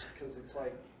parameters because it's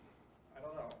like, I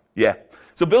don't know. Yeah.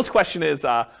 So Bill's question is,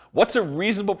 what's a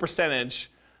reasonable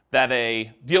percentage that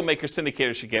a deal maker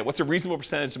syndicator should get? What's a reasonable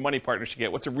percentage the money partner should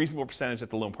get? What's a reasonable percentage that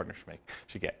the loan partner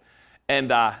should get?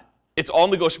 And it's all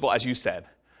negotiable, as you said.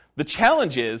 The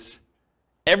challenge is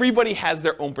everybody has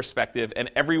their own perspective,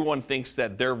 and everyone thinks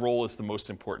that their role is the most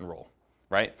important role,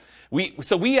 right?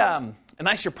 And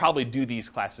I should probably do these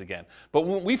classes again. But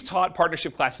when we've taught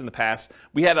partnership classes in the past,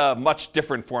 we had a much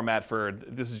different format for,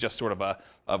 this is just sort of a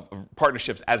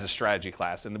partnerships as a strategy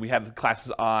class. And we had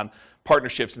classes on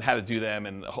partnerships and how to do them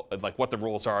and like what the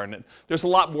rules are. And there's a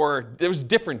lot more, there was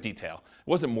different detail. It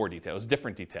wasn't more detail, it was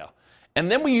different detail. And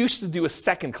then we used to do a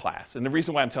second class. And the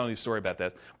reason why I'm telling you a story about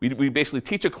that, we basically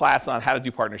teach a class on how to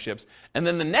do partnerships. And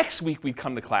then the next week we'd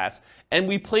come to class and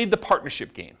we played the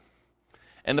partnership game.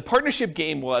 And the partnership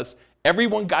game was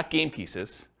everyone got game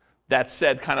pieces that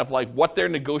said kind of like what their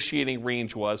negotiating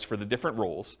range was for the different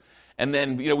roles. And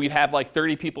then we'd have like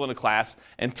 30 people in a class,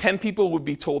 and 10 people would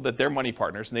be told that they're money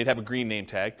partners, and they'd have a green name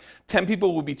tag. 10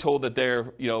 people would be told that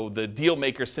they're the deal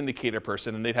maker syndicator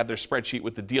person, and they'd have their spreadsheet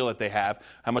with the deal that they have,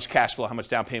 how much cash flow, how much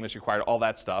down payments required, all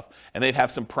that stuff. And they'd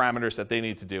have some parameters that they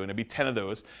need to do, and it'd be 10 of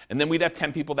those. And then we'd have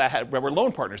 10 people that were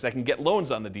loan partners that can get loans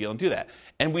on the deal and do that.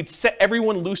 And we'd set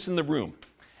everyone loose in the room.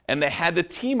 And they had to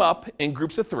team up in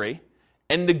groups of 3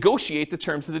 and negotiate the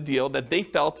terms of the deal that they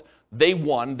felt they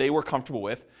won, they were comfortable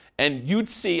with. And you'd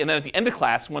see, and then at the end of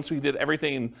class, once we did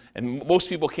everything and most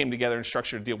people came together and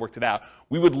structured a deal, worked it out,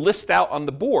 we would list out on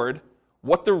the board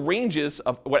what the ranges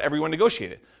of what everyone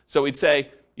negotiated. So we'd say,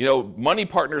 money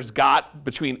partners got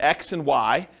between X and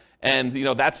Y, and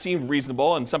that seemed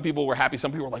reasonable, and some people were happy.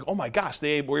 Some people were like, oh my gosh,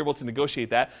 they were able to negotiate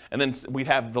that. And then we'd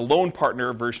have the loan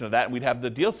partner version of that, and we'd have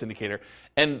the deal syndicator.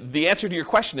 And the answer to your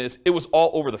question is, it was all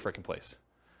over the frickin' place.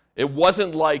 It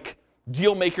wasn't like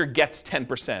deal maker gets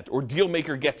 10%, or deal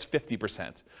maker gets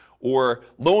 50%, or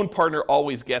loan partner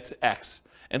always gets X.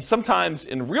 And sometimes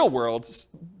in real world,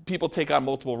 people take on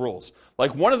multiple roles.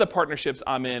 Like one of the partnerships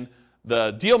I'm in,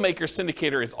 the deal maker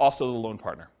syndicator is also the loan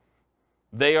partner.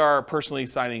 They are personally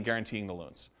signing and guaranteeing the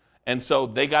loans. And so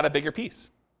they got a bigger piece,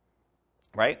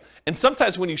 right? And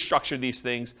sometimes when you structure these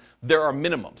things, there are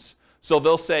minimums. So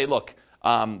they'll say, look,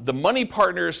 the money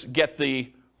partners get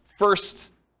the first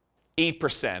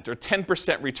 8% or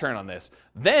 10% return on this.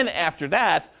 Then after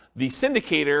that, the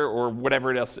syndicator or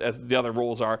whatever else as the other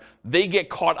roles are, they get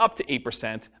caught up to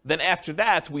 8%. Then after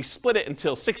that, we split it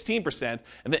until 16%.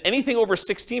 And then anything over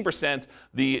 16%,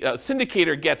 the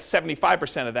syndicator gets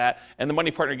 75% of that, and the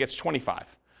money partner gets 25%.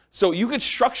 So you could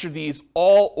structure these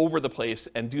all over the place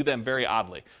and do them very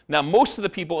oddly. Now, most of the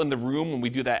people in the room, when we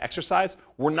do that exercise,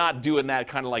 we're not doing that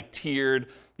kind of like tiered,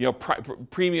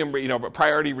 premium,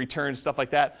 priority returns, stuff like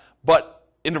that. But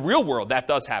in the real world, that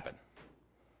does happen.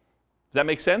 Does that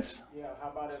make sense? Yeah, how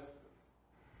about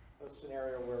if a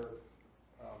scenario where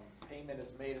payment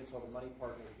is made until the money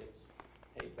partner gets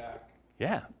paid back?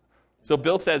 Yeah. So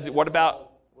Bill says, what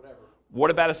about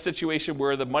a situation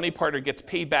where the money partner gets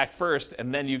paid back first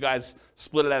and then you guys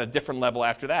split it at a different level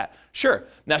after that? Sure.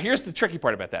 Now here's the tricky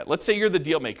part about that. Let's say you're the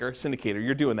deal maker, syndicator,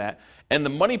 you're doing that, and the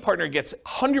money partner gets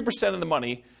 100% of the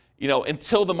money,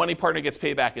 until the money partner gets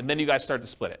paid back, and then you guys start to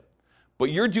split it.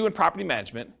 But you're doing property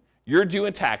management, you're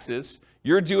doing taxes,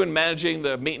 you're doing managing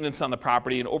the maintenance on the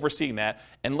property and overseeing that,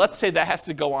 and let's say that has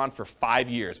to go on for 5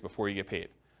 years before you get paid.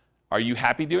 Are you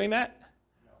happy doing that?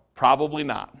 No. Probably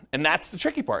not. And that's the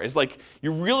tricky part, is like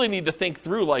you really need to think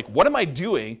through, like, what am I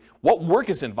doing? What work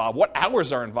is involved? What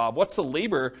hours are involved? What's the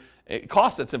labor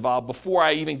cost that's involved before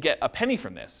I even get a penny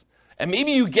from this? And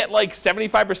maybe you get like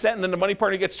 75% and then the money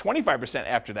partner gets 25%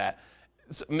 after that.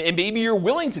 And maybe you're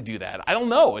willing to do that. I don't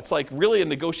know. It's like really a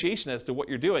negotiation as to what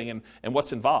you're doing and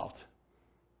what's involved.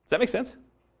 Does that make sense?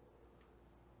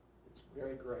 It's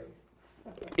very gray.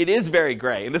 It is very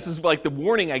gray. And this is like the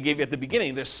warning I gave you at the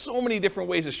beginning. There's so many different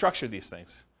ways to structure these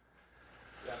things.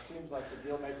 Yeah, it seems like the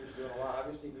deal maker's doing a lot.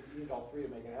 Obviously, you need all 3 to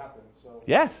make it happen. So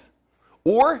yes.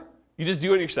 Or you just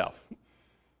do it yourself.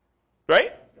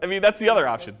 Right? I mean, that's the other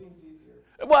option. That seems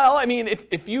easier. Well, I mean,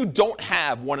 if you don't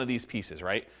have one of these pieces,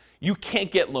 right? You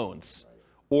can't get loans,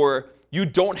 or you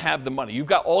don't have the money. You've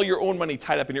got all your own money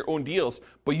tied up in your own deals,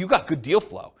 but you got good deal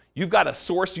flow. You've got a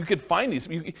source. You could find these.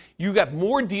 You got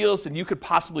more deals than you could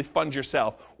possibly fund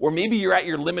yourself. Or maybe you're at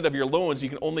your limit of your loans. You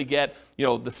can only get,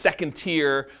 the second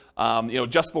tier,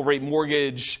 adjustable rate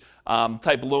mortgage,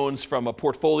 type loans from a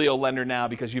portfolio lender now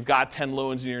because you've got 10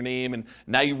 loans in your name, and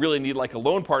now you really need like a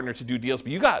loan partner to do deals,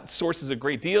 but you got sources of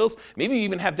great deals. Maybe you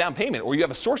even have down payment, or you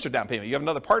have a source of down payment. You have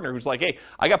another partner who's like, hey,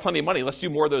 I got plenty of money, let's do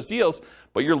more of those deals,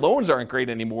 but your loans aren't great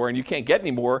anymore and you can't get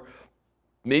any more.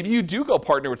 Maybe you do go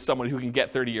partner with someone who can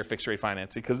get 30-year fixed rate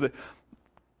financing because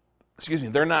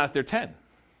they're not at their 10. Does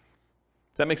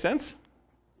that make sense?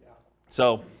 Yeah.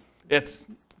 So it's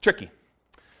tricky.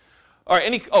 All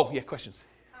right, questions?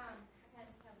 I just have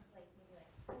like maybe like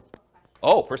personal questions.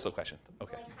 Oh, personal question.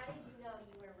 Okay. Like, how did you know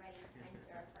you were ready to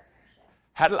enter a partnership?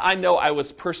 How did I know I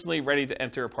was personally ready to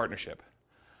enter a partnership?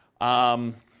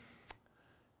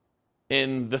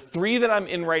 In the 3 that I'm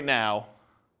in right now,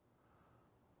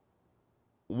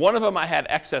 one of them I had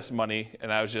excess money,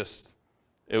 and I was just,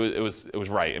 it was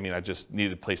right. I mean, I just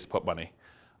needed a place to put money.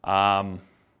 Another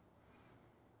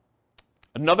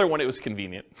one, it was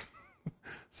convenient.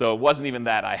 So it wasn't even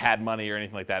that I had money or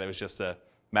anything like that. It was just a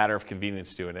matter of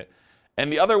convenience doing it. And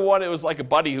the other one, it was like a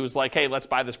buddy who was like, hey, let's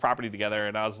buy this property together.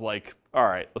 And I was like, all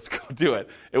right, let's go do it.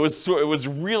 It was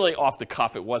really off the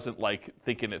cuff. It wasn't like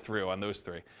thinking it through on those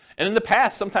 3. And in the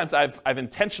past, sometimes I've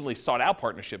intentionally sought out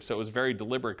partnerships. So it was very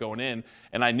deliberate going in,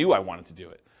 and I knew I wanted to do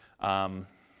it.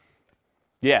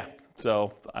 Yeah,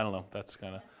 so I don't know. That's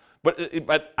kind of, but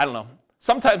I don't know.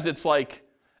 Sometimes it's like,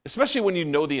 especially when you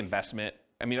know the investment.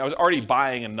 I mean, I was already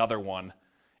buying another one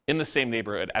in the same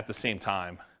neighborhood at the same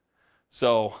time.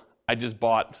 So I just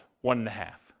bought 1.5,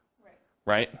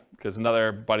 right? Because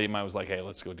another buddy of mine was like, hey,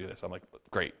 let's go do this. I'm like,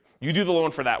 great. You do the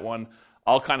loan for that one.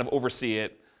 I'll kind of oversee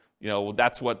it. You know,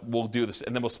 that's what we'll do this,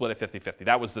 and then we'll split it 50-50.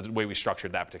 That was the way we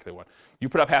structured that particular one. You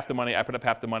put up half the money, I put up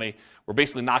half the money. We're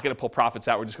basically not going to pull profits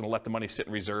out. We're just going to let the money sit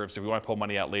in reserves. If we want to pull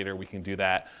money out later, we can do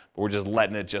that. But we're just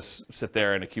letting it just sit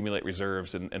there and accumulate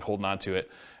reserves and holding on to it.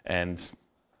 And,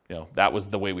 you know, that was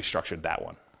the way we structured that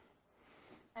one.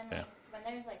 And Yeah. like,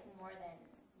 when there's like more than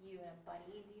you and a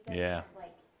buddy, do you guys have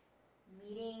like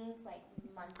meetings, like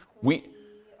monthly?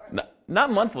 Not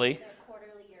monthly. Or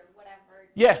quarterly or whatever?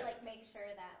 Yeah. To, like, make sure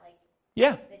that like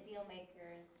Yeah. the deal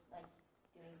makers like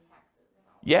doing taxes and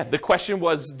all. Yeah, the question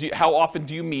was, how often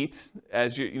do you meet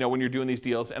as you know when you're doing these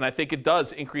deals? And I think it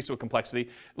does increase with complexity.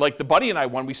 Like the buddy and I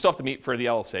one, we still have to meet for the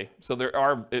LLC. So there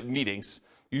are meetings,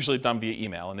 usually done via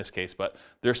email in this case, but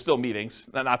there's still meetings.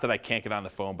 Not that I can't get on the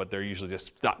phone, but they're usually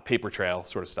just paper trail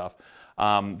sort of stuff.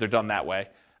 They're done that way.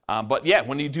 But yeah,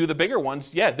 when you do the bigger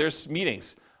ones, yeah, there's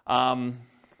meetings. The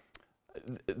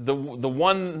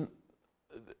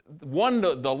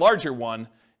larger one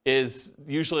is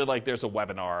usually like there's a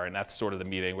webinar, and that's sort of the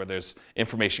meeting where there's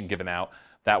information given out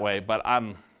that way. But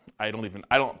I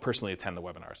don't personally attend the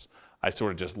webinars. I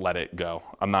sort of just let it go.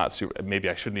 I'm not super, maybe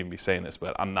I shouldn't even be saying this,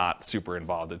 but I'm not super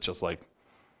involved. It's just like,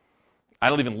 I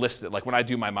don't even list it. Like when I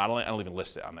do my modeling, I don't even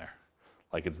list it on there.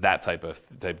 Like it's that type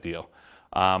deal.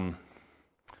 And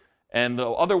the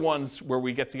other ones where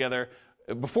we get together,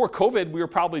 before COVID, we were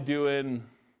probably doing,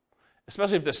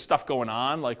 especially if there's stuff going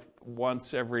on, like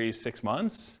once every 6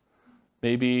 months,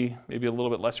 maybe a little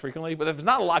bit less frequently. But if there's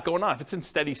not a lot going on, if it's in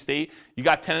steady state, you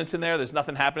got tenants in there, there's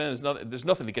nothing happening, there's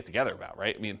nothing to get together about,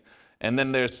 right? I mean, and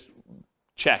then there's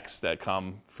checks that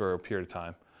come for a period of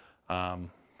time.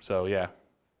 So yeah.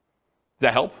 Does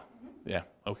that help? Yeah,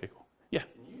 okay, cool. Yeah.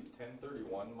 Can you use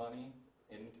 1031 money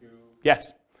into?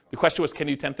 Yes. The question was, can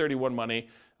you 1031 money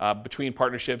between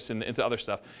partnerships and into other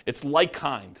stuff? It's like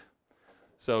kind.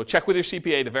 So check with your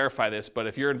CPA to verify this, but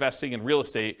if you're investing in real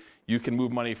estate, you can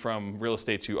move money from real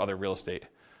estate to other real estate.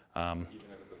 Even if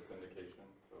it's a syndication?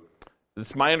 So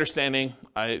It's my understanding,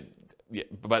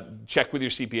 but check with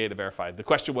your CPA to verify. The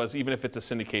question was, even if it's a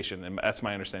syndication, and that's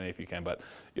my understanding if you can, but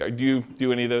do you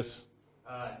do any of those?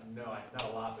 No, not a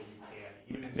lot, but you can,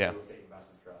 even into Yeah. real estate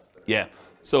investment trusts. Yeah.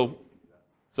 So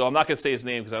I'm not going to say his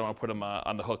name because I don't want to put him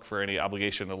on the hook for any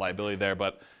obligation or liability there,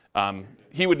 but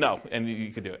he would know, and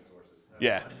you could do it.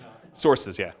 Yeah.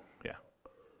 Sources, yeah. Yeah.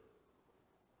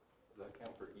 does that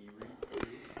count for e-REITs too?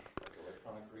 Like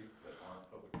electronic REITs that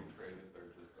aren't publicly traded, they're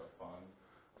just a fund,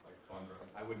 like fund or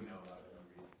I wouldn't know about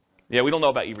e-REITs. Yeah, we don't know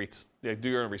about e-REITs. Yeah, do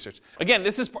your own research. Again,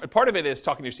 this is part of it is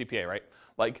talking to your CPA, right?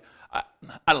 Like, I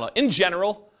don't know. In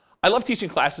general, I love teaching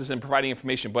classes and providing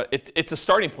information, but it's a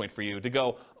starting point for you to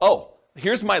go, oh,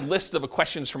 here's my list of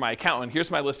questions for my accountant. Here's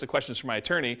my list of questions for my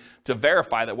attorney to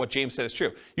verify that what James said is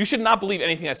true. You should not believe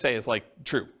anything I say is like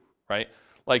true, right?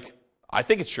 Like, I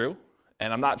think it's true,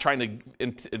 and I'm not trying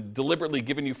to deliberately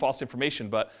giving you false information,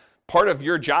 but part of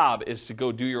your job is to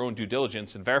go do your own due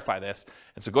diligence and verify this.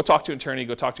 And so go talk to an attorney,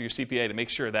 go talk to your CPA to make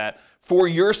sure that for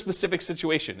your specific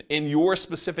situation, in your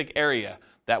specific area,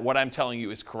 that what I'm telling you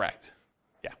is correct.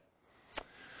 Yeah.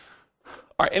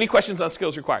 All right, any questions on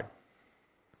skills required?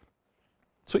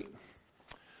 Sweet.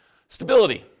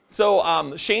 Stability.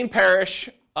 So Shane Parrish,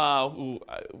 who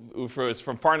was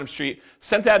from Farnham Street,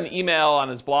 sent out an email on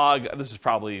his blog. This is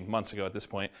probably months ago at this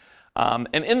point. And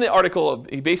in the article,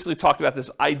 he basically talked about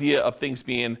this idea of things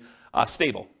being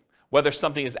stable, whether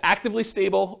something is actively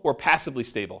stable or passively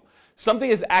stable.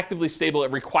 Something is actively stable,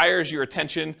 it requires your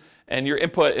attention and your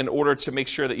input in order to make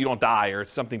sure that you don't die or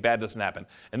something bad doesn't happen.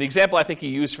 And the example I think he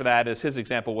used for that is his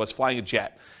example was flying a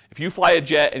jet. If you fly a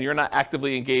jet and you're not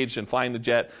actively engaged in flying the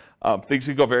jet, things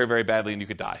could go very, very badly and you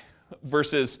could die.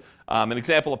 Versus an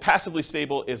example of passively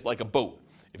stable is like a boat.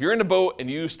 If you're in a boat and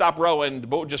you stop rowing, the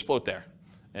boat will just float there.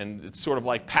 And it's sort of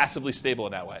like passively stable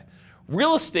in that way.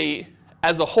 Real estate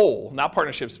as a whole, not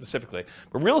partnerships specifically,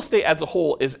 but real estate as a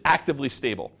whole is actively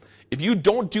stable. If you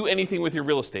don't do anything with your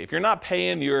real estate, if you're not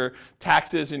paying your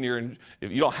taxes and you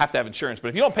don't have to have insurance, but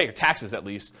if you don't pay your taxes at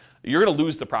least, you're going to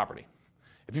lose the property.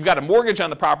 If you've got a mortgage on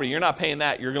the property, you're not paying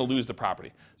that, you're going to lose the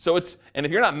property. And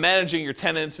if you're not managing your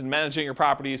tenants and managing your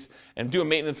properties and doing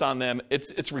maintenance on them,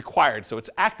 it's required. So it's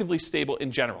actively stable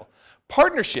in general.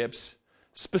 Partnerships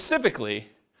specifically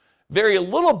vary a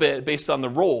little bit based on the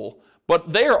role,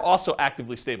 but they are also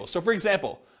actively stable. So for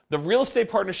example, the real estate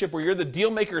partnership where you're the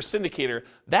deal maker or syndicator,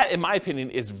 that in my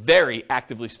opinion is very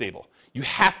actively stable. You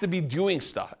have to be doing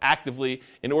stuff actively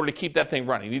in order to keep that thing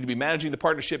running. You need to be managing the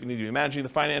partnership, you need to be managing the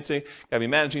financing, you got to be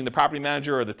managing the property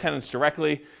manager or the tenants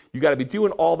directly. You got to be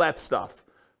doing all that stuff.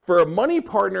 For a money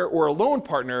partner or a loan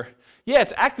partner, yeah,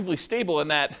 it's actively stable in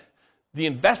that the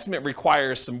investment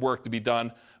requires some work to be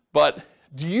done, but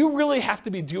do you really have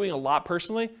to be doing a lot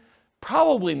personally?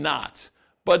 Probably not.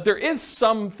 But there is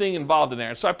something involved in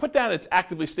there. So I put down it's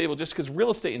actively stable just because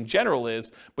real estate in general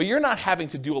is, but you're not having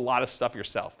to do a lot of stuff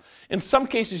yourself. In some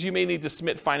cases, you may need to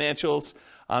submit financials,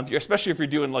 especially if you're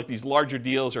doing like these larger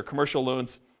deals or commercial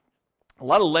loans. A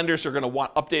lot of lenders are going to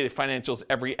want updated financials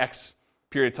every X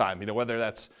period of time, whether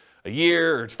that's a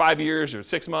year or 5 years or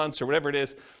 6 months or whatever it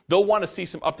is. They'll want to see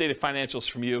some updated financials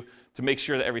from you to make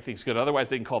sure that everything's good. Otherwise,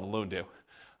 they can call the loan due.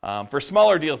 For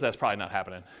smaller deals, that's probably not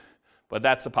happening. But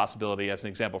that's a possibility as an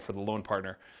example for the loan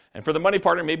partner. And for the money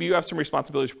partner, maybe you have some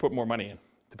responsibilities to put more money in.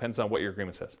 Depends on what your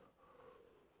agreement says.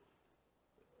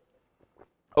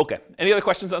 Okay, any other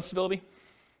questions on stability?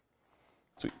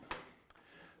 Sweet.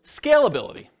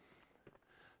 Scalability.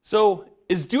 So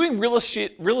is doing real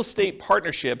estate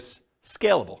partnerships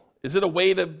scalable? Is it a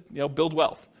way to build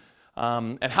wealth?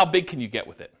 And how big can you get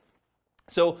with it?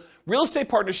 So real estate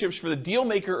partnerships for the deal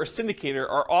maker or syndicator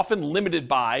are often limited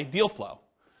by deal flow.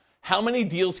 How many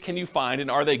deals can you find,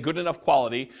 and are they good enough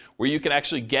quality where you can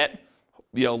actually get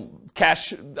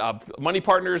cash, money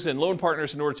partners and loan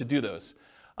partners in order to do those?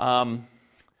 And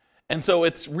so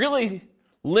it's really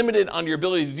limited on your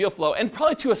ability to deal flow, and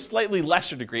probably to a slightly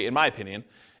lesser degree, in my opinion,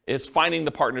 is finding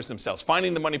the partners themselves,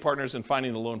 finding the money partners and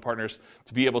finding the loan partners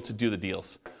to be able to do the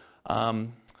deals.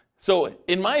 So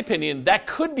in my opinion, that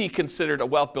could be considered a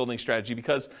wealth building strategy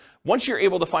because once you're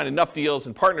able to find enough deals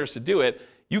and partners to do it,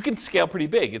 you can scale pretty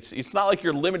big. It's not like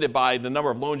you're limited by the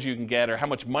number of loans you can get or how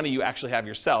much money you actually have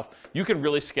yourself. You can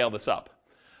really scale this up.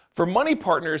 For money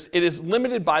partners, it is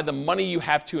limited by the money you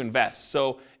have to invest.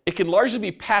 So it can largely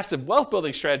be passive wealth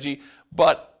building strategy,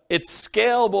 but it's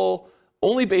scalable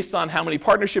only based on how many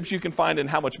partnerships you can find and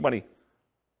how much money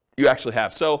you actually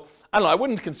have. So I don't know, I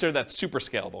wouldn't consider that super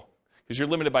scalable because you're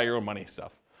limited by your own money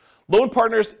stuff. Loan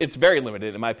partners, it's very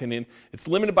limited in my opinion. It's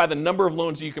limited by the number of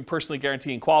loans you can personally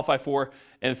guarantee and qualify for,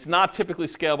 and it's not typically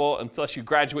scalable unless you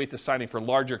graduate to signing for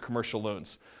larger commercial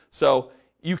loans. So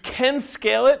you can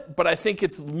scale it, but I think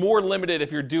it's more limited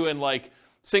if you're doing like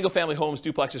single family homes,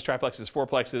 duplexes, triplexes,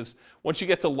 fourplexes. Once you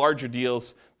get to larger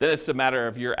deals, then it's a matter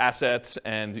of your assets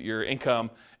and your income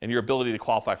and your ability to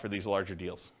qualify for these larger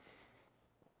deals.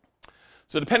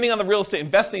 So depending on the real estate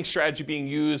investing strategy being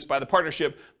used by the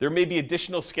partnership, there may be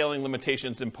additional scaling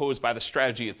limitations imposed by the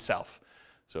strategy itself.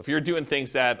 So if you're doing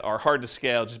things that are hard to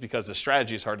scale just because the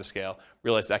strategy is hard to scale,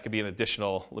 realize that could be an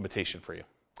additional limitation for you.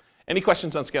 Any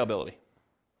questions on scalability?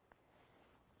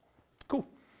 Cool.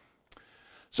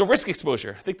 So risk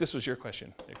exposure. I think this was your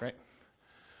question, Nick, right?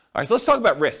 All right, so let's talk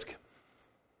about risk.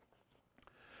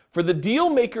 For the deal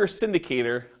maker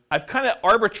syndicator, I've kind of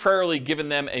arbitrarily given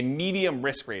them a medium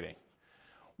risk rating.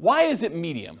 Why is it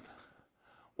medium?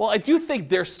 Well, I do think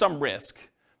there's some risk,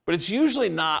 but it's usually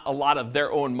not a lot of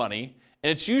their own money,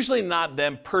 and it's usually not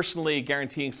them personally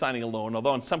guaranteeing signing a loan,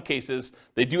 although in some cases,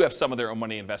 they do have some of their own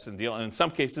money invested in the deal, and in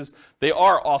some cases, they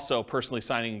are also personally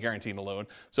signing and guaranteeing the loan.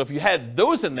 So if you had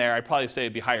those in there, I'd probably say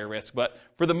it'd be higher risk, but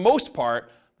for the most part,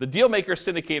 the deal maker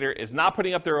syndicator is not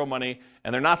putting up their own money,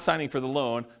 and they're not signing for the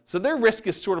loan, so their risk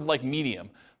is sort of like medium.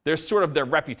 There's sort of their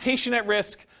reputation at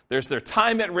risk, there's their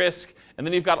time at risk, and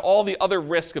then you've got all the other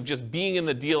risk of just being in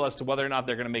the deal as to whether or not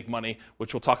they're going to make money,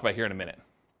 which we'll talk about here in a minute.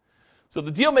 So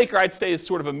the deal maker, I'd say, is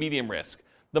sort of a medium risk.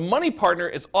 The money partner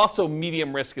is also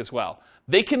medium risk as well.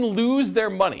 They can lose their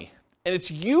money, and it's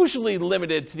usually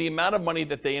limited to the amount of money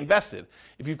that they invested.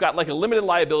 If you've got like a limited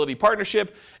liability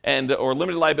partnership or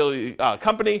limited liability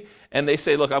company, and they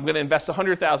say, look, I'm going to invest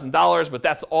 $100,000, but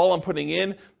that's all I'm putting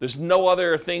in. There's no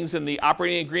other things in the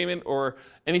operating agreement or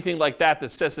anything like that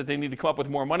that says that they need to come up with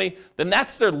more money, then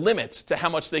that's their limit to how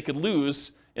much they could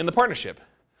lose in the partnership.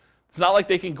 It's not like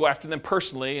they can go after them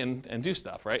personally and do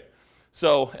stuff, right?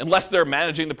 So unless they're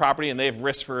managing the property and they have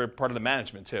risk for part of the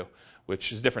management too,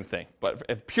 which is a different thing. But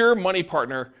a pure money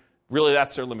partner, really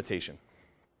that's their limitation.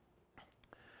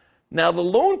 Now the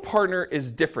loan partner is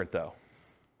different though.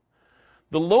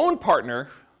 The loan partner,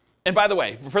 and by the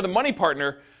way, for the money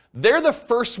partner, they're the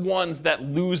first ones that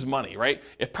lose money, right?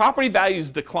 If property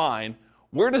values decline,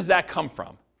 where does that come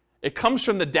from? It comes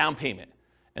from the down payment.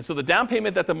 And so the down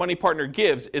payment that the money partner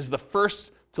gives is the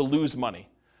first to lose money.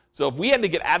 So if we had to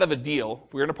get out of a deal,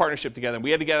 if we were in a partnership together and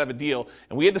we had to get out of a deal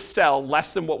and we had to sell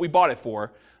less than what we bought it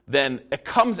for, then it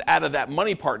comes out of that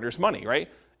money partner's money, right?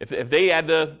 If we had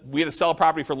to sell a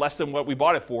property for less than what we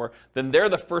bought it for, then they're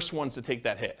the first ones to take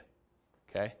that hit,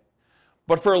 okay?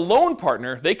 But for a loan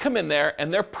partner, they come in there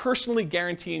and they're personally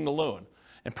guaranteeing the loan.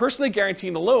 And personally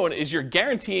guaranteeing the loan is you're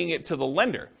guaranteeing it to the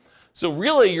lender. So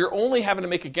really, you're only having to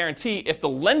make a guarantee if the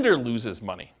lender loses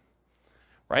money.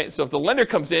 Right? So if the lender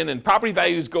comes in and property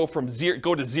values go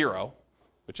to zero,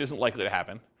 which isn't likely to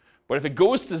happen, but if it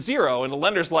goes to zero and the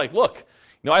lender's like, look,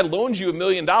 I loaned you $1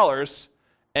 million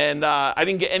and I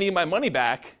didn't get any of my money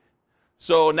back,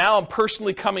 so now I'm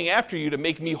personally coming after you to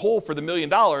make me whole for the $1 million,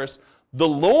 the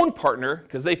loan partner,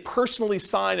 because they personally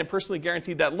signed and personally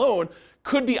guaranteed that loan,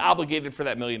 could be obligated for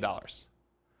that $1 million.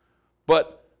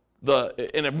 But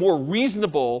in a more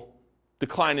reasonable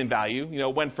decline in value,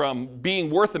 went from being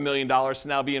worth $1 million to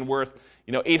now being worth,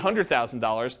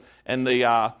 $800,000, and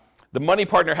the money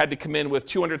partner had to come in with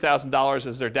 $200,000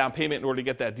 as their down payment in order to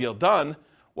get that deal done.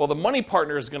 Well, the money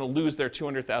partner is going to lose their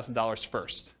 $200,000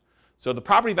 first. So the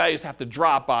property values have to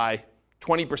drop by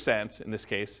 20% in this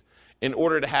case in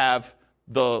order to have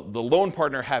the loan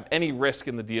partner have any risk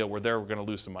in the deal where they're going to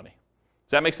lose some money.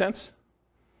 Does that make sense?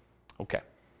 Okay.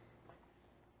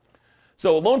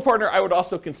 So a loan partner I would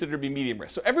also consider to be medium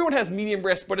risk. So everyone has medium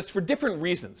risk, but it's for different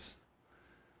reasons.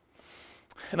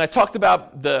 And I talked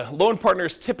about the loan partner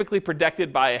is typically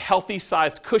protected by a healthy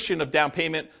size cushion of down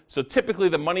payment. So typically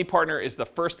the money partner is the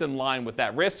first in line with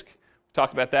that risk. We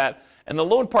talked about that. And the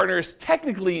loan partner is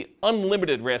technically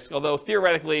unlimited risk, although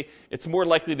theoretically it's more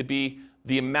likely to be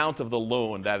the amount of the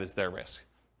loan that is their risk.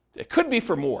 It could be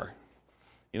for more.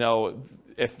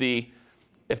 If the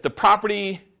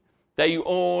property that you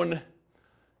own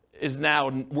is now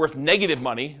worth negative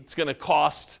money, it's going to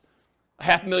cost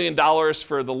 $500,000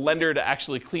 for the lender to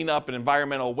actually clean up an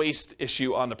environmental waste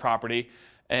issue on the property,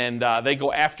 and they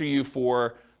go after you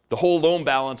for the whole loan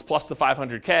balance plus the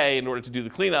 $500K in order to do the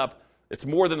cleanup. It's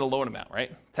more than the loan amount,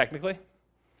 right? Technically.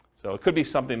 So it could be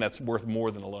something that's worth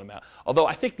more than the loan amount. Although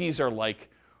I think these are like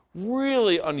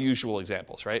really unusual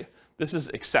examples, right? This is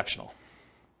exceptional.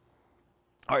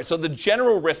 All right, so the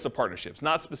general risks of partnerships,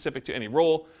 not specific to any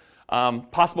role.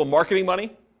 Possible marketing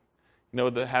money,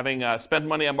 having spent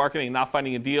money on marketing, not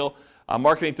finding a deal,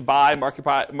 marketing to buy,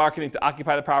 marketing to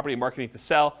occupy the property, marketing to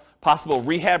sell. Possible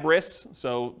rehab risks,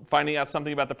 so finding out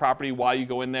something about the property while you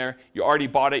go in there. You already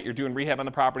bought it, you're doing rehab on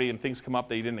the property, and things come up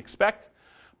that you didn't expect.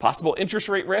 Possible interest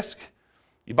rate risk.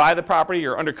 You buy the property,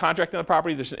 you're under contract on the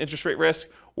property, there's an interest rate risk,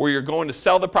 or you're going to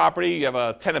sell the property, you have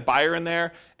a tenant buyer in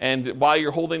there, and while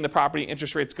you're holding the property,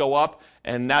 interest rates go up,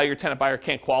 and now your tenant buyer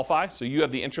can't qualify, so you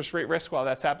have the interest rate risk while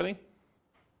that's happening.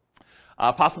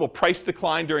 Possible price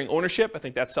decline during ownership, I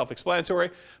think that's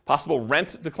self-explanatory. Possible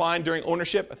rent decline during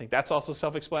ownership, I think that's also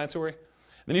self-explanatory.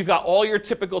 Then you've got all your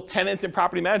typical tenant and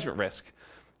property management risk.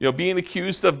 Being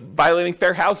accused of violating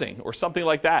fair housing or something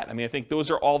like that. I think those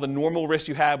are all the normal risks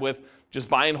you have with just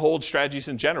buy and hold strategies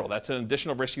in general. That's an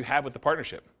additional risk you have with the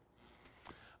partnership.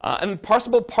 And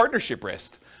possible partnership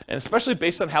risk, and especially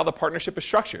based on how the partnership is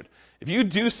structured. If you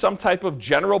do some type of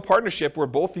general partnership where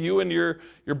both you and your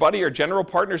buddy are general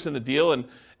partners in the deal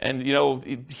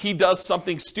and he does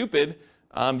something stupid,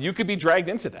 you could be dragged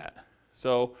into that.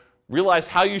 So realize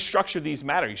how you structure these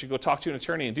matter. You should go talk to an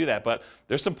attorney and do that, but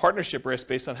there's some partnership risk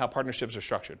based on how partnerships are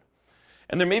structured.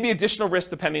 And there may be additional risk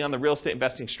depending on the real estate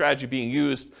investing strategy being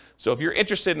used. So if you're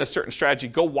interested in a certain strategy,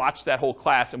 go watch that whole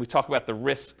class and we talk about the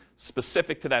risks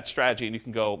specific to that strategy and you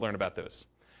can go learn about those.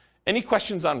 Any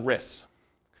questions on risks?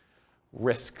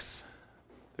 Risks.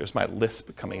 There's my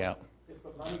lisp coming out. If the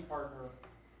money partner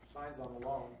signs on the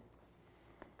loan,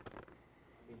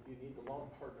 I mean, do you need the loan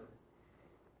partner?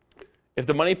 If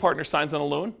the money partner signs on a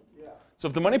loan? Yeah. So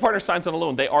if the money partner signs on a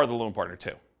loan, they are the loan partner too.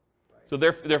 Right. So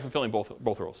they're fulfilling both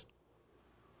rules.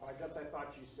 Well, I guess I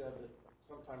thought you said that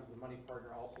sometimes the money partner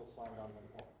also signed on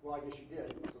the loan. Well, I guess you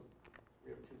did. So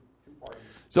we have two parties.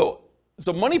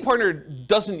 So money partner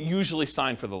doesn't usually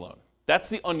sign for the loan. That's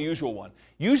the unusual one.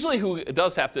 Usually who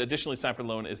does have to additionally sign for the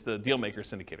loan is the deal maker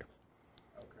syndicator.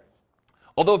 Okay.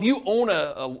 Although if you own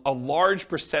a large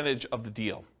percentage of the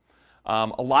deal,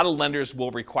 a lot of lenders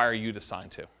will require you to sign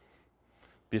too,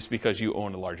 just because you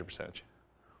own a larger percentage.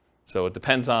 So it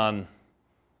depends on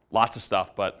lots of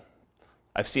stuff, but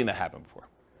I've seen that happen before.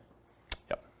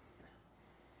 Yep.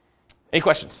 Any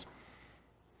questions?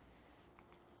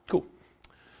 Cool.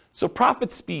 So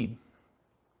profit speed.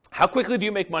 How quickly do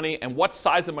you make money, and what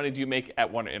size of money do you make at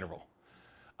one interval?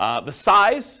 The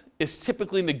size is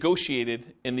typically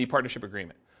negotiated in the partnership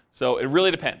agreement. So it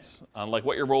really depends on like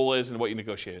what your role is and what you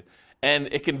negotiated. And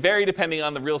it can vary depending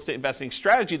on the real estate investing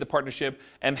strategy of the partnership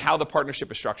and how the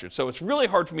partnership is structured. So it's really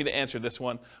hard for me to answer this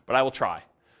one, but I will try.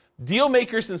 Deal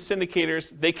makers and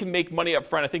syndicators, they can make money up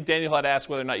front. I think Daniel had asked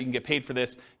whether or not you can get paid for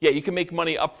this. Yeah, you can make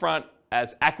money up front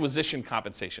as acquisition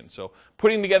compensation. So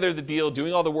putting together the deal,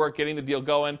 doing all the work, getting the deal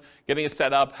going, getting it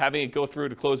set up, having it go through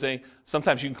to closing.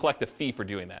 Sometimes you can collect a fee for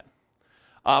doing that.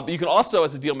 But you can also,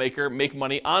 as a deal maker, make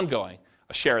money ongoing.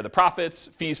 A share of the profits,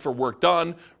 fees for work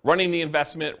done, running the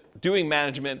investment, doing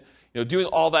management, doing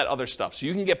all that other stuff. So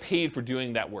you can get paid for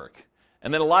doing that work.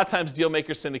 And then a lot of times deal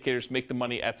makers, syndicators make the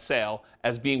money at sale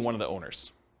as being one of the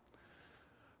owners.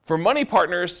 For money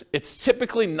partners, it's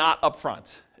typically not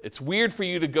upfront. It's weird for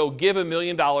you to go give $1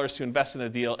 million to invest in a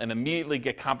deal and immediately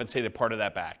get compensated part of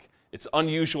that back. It's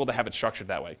unusual to have it structured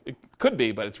that way. It could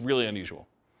be, but it's really unusual.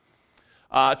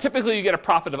 Typically, you get a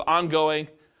profit of ongoing,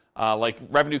 like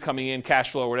revenue coming in, cash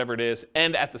flow, whatever it is,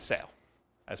 and at the sale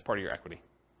as part of your equity.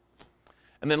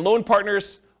 And then loan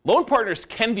partners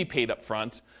can be paid up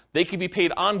front. They can be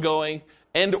paid ongoing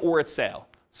and or at sale.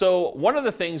 So one of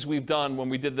the things we've done when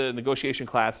we did the negotiation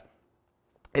class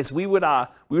is we would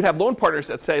have loan partners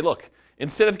that say, look,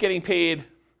 instead of getting paid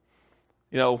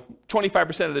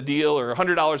 25% of the deal or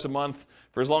 $100 a month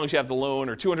for as long as you have the loan,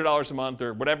 or $200 a month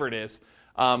or whatever it is,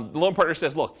 the loan partner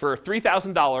says, look, for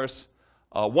 $3,000,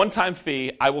 one-time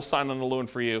fee, I will sign on the loan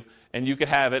for you, and you could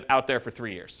have it out there for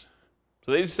 3 years.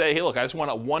 So they just say, hey, look, I just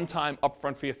want a one-time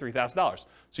upfront fee of $3,000. So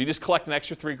you just collect an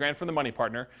extra $3,000 from the money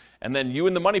partner, and then you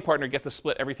and the money partner get to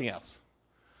split everything else.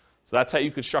 So that's how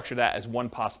you could structure that as one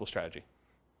possible strategy.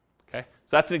 Okay?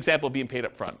 So that's an example of being paid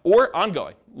up front. Or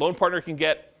ongoing. Loan partner can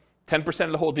get 10%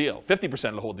 of the whole deal, 50%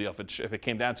 of the whole deal if it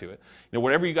came down to it.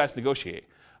 Whatever you guys negotiate.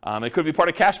 It could be part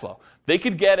of cash flow. They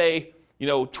could get a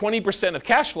 20% of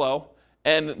cash flow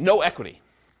and no equity.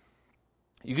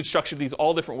 You could structure these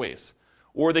all different ways.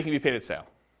 Or they can be paid at sale.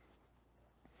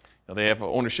 They have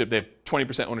ownership, they have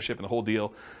 20% ownership in the whole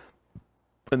deal,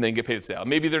 and then get paid at sale.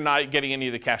 Maybe they're not getting any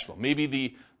of the cash flow.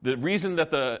 Maybe the reason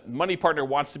that the money partner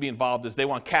wants to be involved is they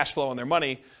want cash flow on their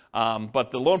money,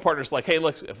 but the loan partner's like, hey,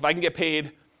 look, if I can get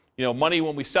paid money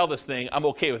when we sell this thing, I'm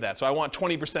okay with that. So I want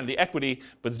 20% of the equity,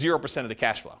 but 0% of the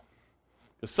cash flow.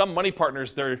 Because some money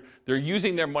partners, they're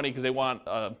using their money because they want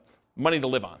money to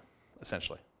live on,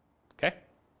 essentially. Okay?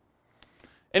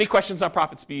 Any questions on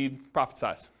profit speed, profit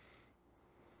size?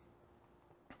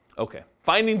 Okay,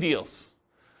 finding deals.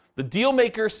 The deal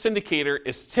maker syndicator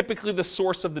is typically the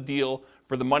source of the deal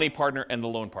for the money partner and the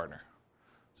loan partner.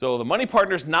 So the money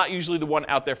partner is not usually the one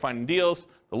out there finding deals.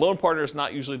 The loan partner is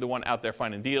not usually the one out there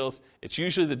finding deals. It's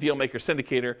usually the deal maker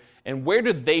syndicator. And where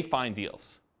do they find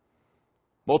deals?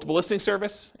 Multiple listing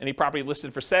service, any property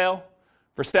listed for sale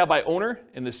by owner,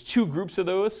 and there's two groups of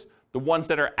those. The ones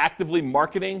that are actively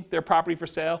marketing their property for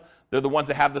sale, they're the ones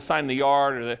that have the sign in the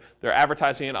yard, or they're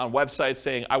advertising it on websites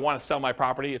saying, I want to sell my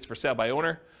property, it's for sale by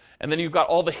owner. And then you've got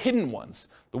all the hidden ones,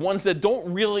 the ones that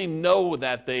don't really know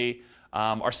that they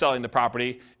are selling the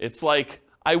property. It's like,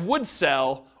 I would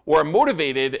sell, or I'm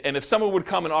motivated, and if someone would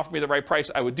come and offer me the right price,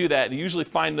 I would do that. And you usually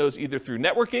find those either through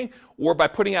networking or by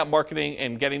putting out marketing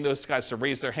and getting those guys to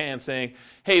raise their hand saying,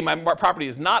 hey, my property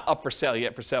is not up for sale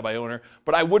yet, for sale by owner,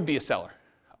 but I would be a seller.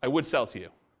 I would sell to you.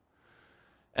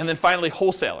 And then finally,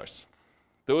 wholesalers.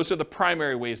 Those are the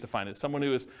primary ways to find it. Someone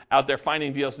who is out there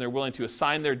finding deals and they're willing to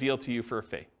assign their deal to you for a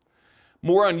fee.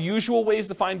 More unusual ways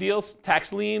to find deals: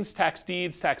 tax liens, tax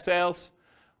deeds, tax sales,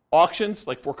 auctions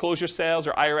like foreclosure sales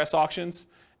or IRS auctions,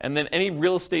 and then any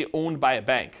real estate owned by a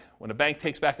bank. When a bank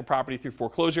takes back a property through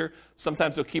foreclosure,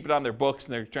 sometimes they'll keep it on their books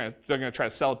and they're going to try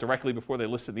to sell it directly before they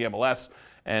list it in the MLS,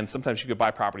 and sometimes you could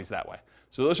buy properties that way.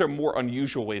 So those are more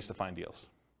unusual ways to find deals.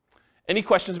 Any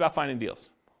questions about finding deals?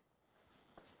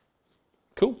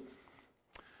 Cool.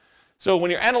 So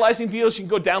when you're analyzing deals, you can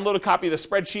go download a copy of the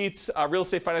spreadsheets,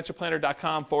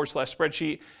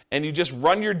 realestatefinancialplanner.com/spreadsheet, and you just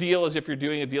run your deal as if you're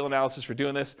doing a deal analysis for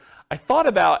doing this. I thought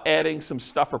about adding some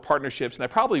stuff for partnerships, and I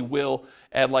probably will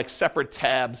add like separate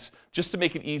tabs just to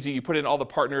make it easy. You put in all the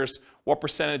partners, what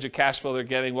percentage of cash flow they're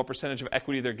getting, what percentage of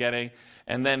equity they're getting,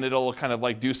 and then it'll kind of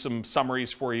like do some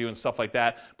summaries for you and stuff like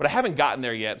that. But I haven't gotten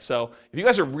there yet. So if you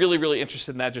guys are really, really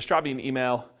interested in that, just drop me an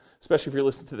email, especially if you're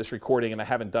listening to this recording and I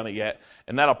haven't done it yet,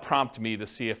 and that'll prompt me to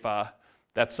see if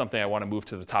that's something I want to move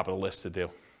to the top of the list to do.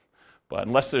 But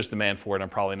unless there's demand for it, I'm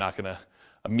probably not going to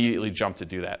immediately jump to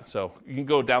do that. So you can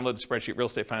go download the spreadsheet,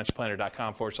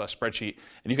 realestatefinancialplanner.com/spreadsheet,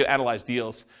 and you can analyze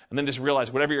deals, and then just realize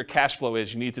whatever your cash flow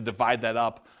is, you need to divide that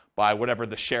up by whatever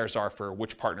the shares are for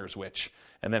which partner is which,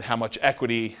 and then how much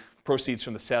equity proceeds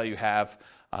from the sale you have,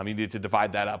 you need to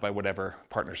divide that up by whatever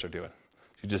partners are doing.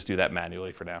 You just do that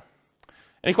manually for now.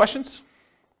 Any questions?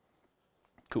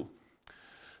 Cool.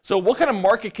 So what kind of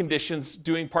market conditions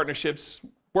doing partnerships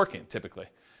work in typically?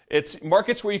 It's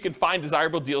markets where you can find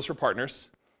desirable deals for partners,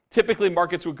 typically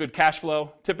markets with good cash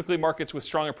flow, typically markets with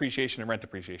strong appreciation and rent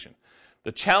appreciation.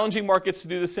 The challenging markets to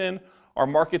do this in are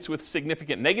markets with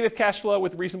significant negative cash flow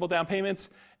with reasonable down payments,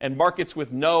 and markets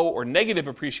with no or negative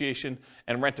appreciation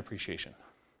and rent appreciation.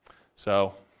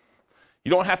 So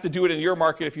you don't have to do it in your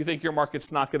market. If you think your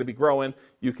market's not going to be growing,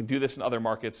 you can do this in other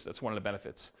markets. That's one of the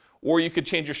benefits. Or you could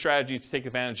change your strategy to take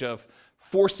advantage of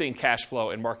forcing cash flow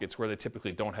in markets where they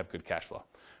typically don't have good cash flow.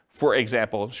 For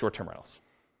example, short-term rentals.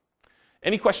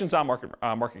 Any questions on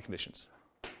market conditions?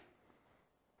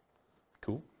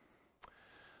 Cool.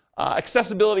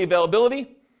 Accessibility,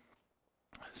 availability.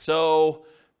 So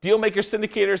deal maker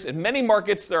syndicators. In many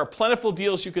markets, there are plentiful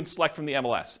deals you can select from the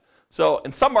MLS. So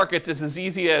in some markets, it's as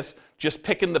easy as just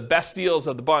picking the best deals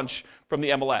of the bunch from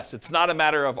the MLS. It's not a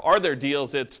matter of are there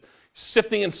deals, it's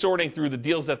sifting and sorting through the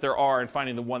deals that there are and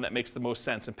finding the one that makes the most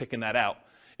sense and picking that out.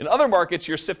 In other markets,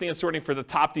 you're sifting and sorting for the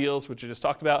top deals, which I just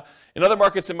talked about. In other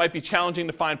markets, it might be challenging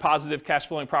to find positive cash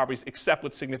flowing properties except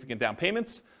with significant down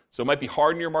payments. So it might be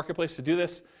hard in your marketplace to do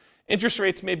this. Interest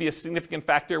rates may be a significant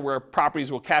factor where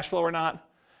properties will cash flow or not.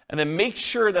 And then make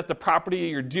sure that the property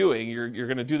you're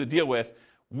going to do the deal with,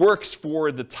 works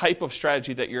for the type of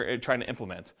strategy that you're trying to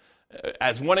implement.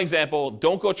 As one example,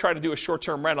 don't go try to do a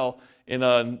short-term rental in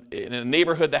a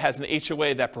neighborhood that has an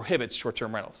HOA that prohibits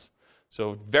short-term rentals.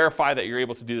 So verify that you're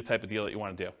able to do the type of deal that you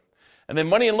want to do. And then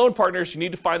money and loan partners, you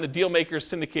need to find the deal makers,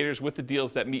 syndicators with the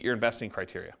deals that meet your investing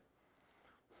criteria.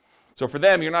 So for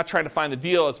them, you're not trying to find the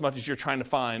deal as much as you're trying to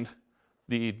find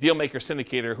the deal maker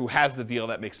syndicator who has the deal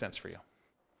that makes sense for you.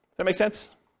 Does that make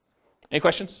sense? Any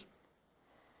questions?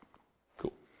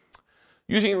 Cool.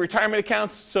 Using retirement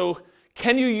accounts. So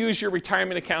can you use your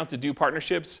retirement account to do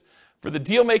partnerships? For the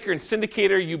deal maker and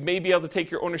syndicator, you may be able to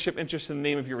take your ownership interest in the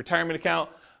name of your retirement account,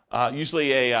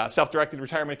 usually a self-directed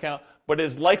retirement account, but it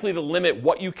is likely to limit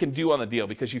what you can do on the deal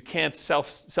because you can't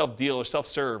self-deal or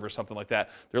self-serve or something like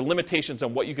that. There are limitations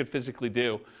on what you could physically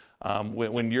do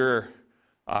when your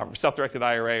self-directed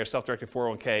IRA or self-directed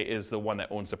 401k is the one that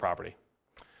owns the property.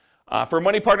 For a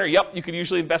money partner, yep, you could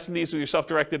usually invest in these with your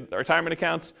self-directed retirement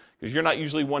accounts because you're not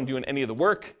usually one doing any of the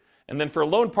work. And then for a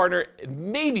loan partner,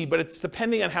 maybe, but it's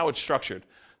depending on how it's structured.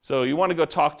 So you want to go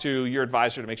talk to your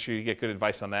advisor to make sure you get good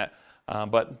advice on that.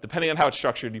 But depending on how it's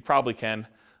structured, you probably can,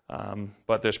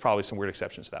 but there's probably some weird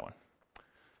exceptions to that one.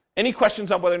 Any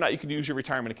questions on whether or not you can use your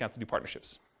retirement account to do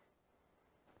partnerships?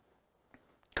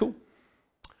 Cool.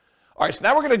 All right, so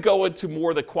now we're going to go into more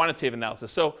of the quantitative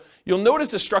analysis. So you'll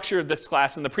notice the structure of this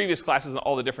class and the previous classes and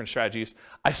all the different strategies.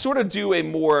 I sort of do a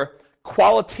more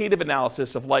qualitative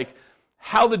analysis of like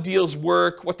how the deals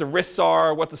work, what the risks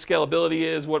are, what the scalability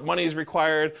is, what money is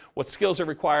required, what skills are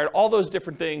required, all those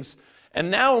different things. And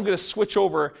now I'm going to switch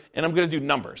over and I'm going to do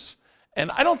numbers.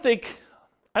 And I don't think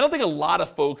a lot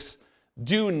of folks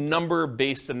do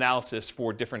number-based analysis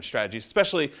for different strategies,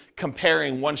 especially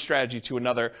comparing one strategy to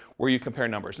another where you compare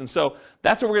numbers. And so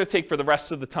that's what we're going to take for the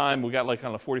rest of the time. We got like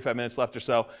 45 minutes left or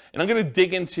so. And I'm going to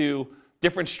dig into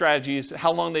different strategies,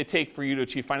 how long they take for you to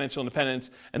achieve financial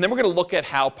independence. And then we're going to look at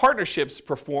how partnerships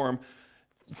perform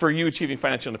for you achieving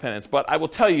financial independence. But I will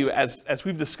tell you, as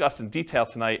we've discussed in detail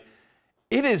tonight,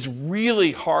 it is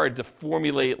really hard to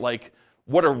formulate like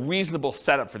what a reasonable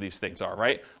setup for these things are,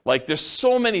 right? Like there's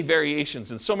so many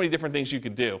variations and so many different things you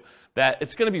can do that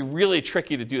it's going to be really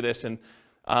tricky to do this. And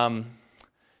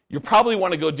you probably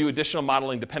want to go do additional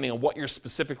modeling depending on what you're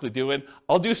specifically doing.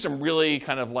 I'll do some really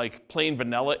kind of like plain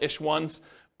vanilla-ish ones,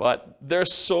 but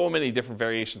there's so many different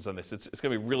variations on this. It's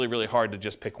going to be really, really hard to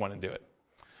just pick one and do it.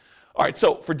 All right,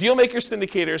 so for deal makers,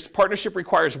 syndicators, partnership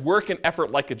requires work and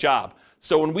effort like a job.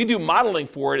 So when we do modeling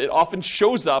for it, it often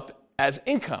shows up as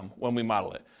income when we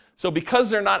model it. So because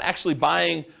they're not actually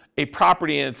buying a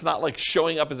property and it's not like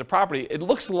showing up as a property, it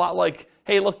looks a lot like,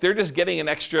 hey, look, they're just getting an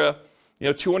extra,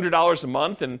 $200 a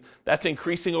month, and that's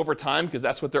increasing over time because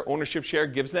that's what their ownership share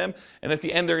gives them. And at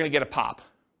the end, they're going to get a pop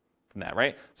from that,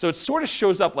 right? So it sort of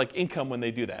shows up like income when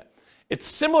they do that. It's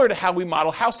similar to how we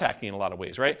model house hacking in a lot of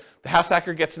ways, right? The house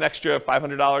hacker gets an extra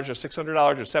 $500 or $600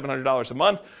 or $700 a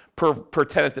month per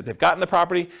tenant that they've got in the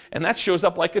property, and that shows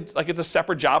up like it's a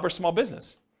separate job or small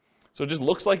business. So it just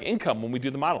looks like income when we do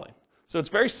the modeling. So it's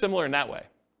very similar in that way.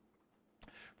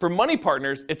 For money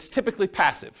partners, it's typically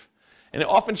passive, and it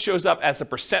often shows up as a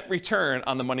percent return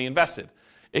on the money invested.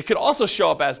 It could also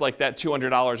show up as like that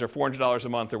 $200 or $400 a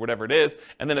month or whatever it is,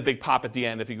 and then a big pop at the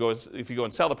end if you go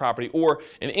and sell the property, or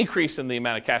an increase in the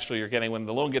amount of cash flow you're getting when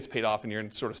the loan gets paid off and you're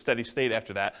in sort of steady state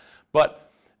after that. But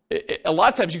a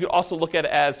lot of times you could also look at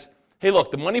it as, hey,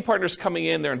 look, the money partner's coming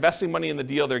in, they're investing money in the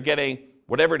deal, they're getting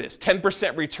whatever it is,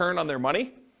 10% return on their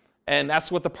money, and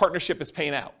that's what the partnership is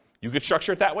paying out. You could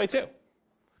structure it that way too.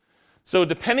 So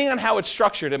depending on how it's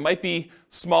structured, it might be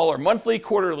smaller monthly,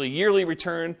 quarterly, yearly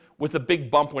return with a big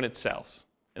bump when it sells.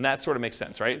 And that sort of makes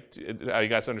sense, right? You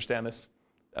guys understand this?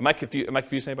 Am I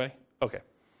confusing anybody? Okay.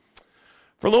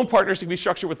 For loan partners, it can be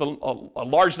structured with a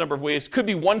large number of ways. It could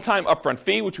be one-time upfront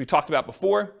fee, which we talked about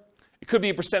before. It could be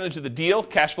a percentage of the deal,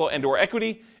 cash flow and or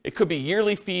equity. It could be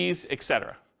yearly fees,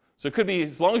 etc. So it could be,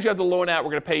 as long as you have the loan out,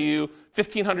 we're going to pay you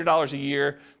 $1,500 a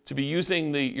year to be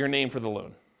using your name for the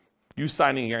loan. You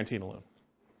signing and guaranteeing a loan.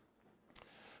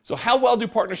 So how well do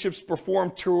partnerships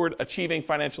perform toward achieving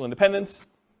financial independence?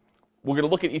 We're going to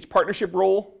look at each partnership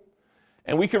role,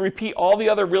 and we can repeat all the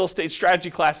other real estate strategy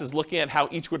classes looking at how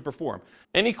each would perform.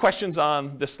 Any questions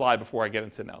on this slide before I get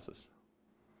into analysis?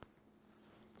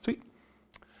 Sweet.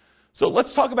 So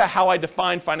let's talk about how I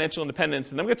define financial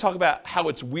independence, and then I'm going to talk about how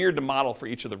it's weird to model for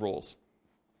each of the roles.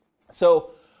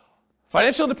 So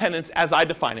financial independence, as I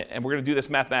define it, and we're going to do this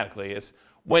mathematically, is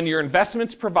when your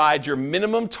investments provide your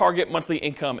minimum target monthly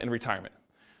income in retirement.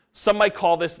 Some might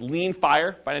call this lean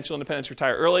FIRE, financial independence,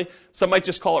 retire early. Some might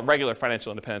just call it regular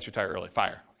financial independence, retire early,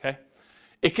 FIRE, okay?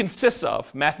 It consists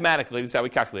of, mathematically, this is how we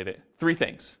calculate it, 3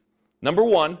 things. Number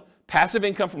 1, passive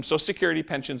income from Social Security,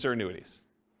 pensions, or annuities.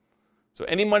 So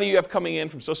any money you have coming in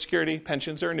from Social Security,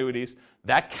 pensions, or annuities,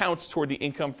 that counts toward the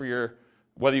income for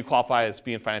whether you qualify as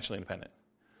being financially independent.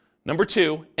 Number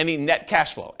 2, any net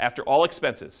cash flow after all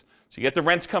expenses. So you get the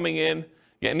rents coming in, you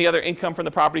get any other income from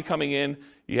the property coming in,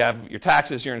 you have your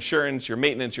taxes, your insurance, your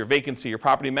maintenance, your vacancy, your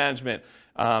property management,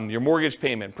 your mortgage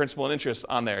payment, principal and interest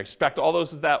on there. Expect all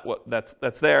those as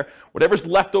that's there. Whatever's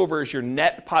left over is your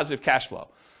net positive cash flow.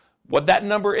 What that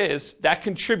number is, that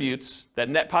contributes, that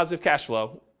net positive cash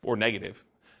flow, or negative,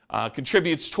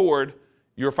 contributes toward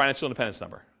your financial independence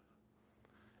number.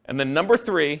 And then number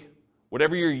 3,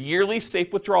 whatever your yearly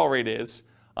safe withdrawal rate is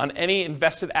on any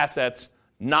invested assets,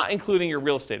 not including your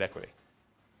real estate equity.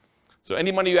 So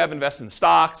any money you have invested in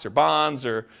stocks or bonds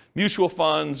or mutual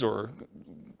funds or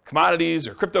commodities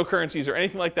or cryptocurrencies or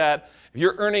anything like that, if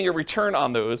you're earning a return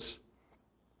on those,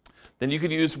 then you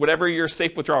could use whatever your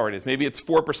safe withdrawal rate is. Maybe it's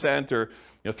 4% or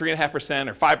 3.5%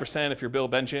 or 5% if you're Bill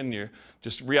Benjamin, you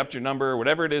just re-upped your number,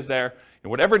 whatever it is there. And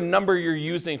whatever number you're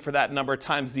using for that number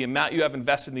times the amount you have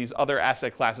invested in these other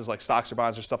asset classes like stocks or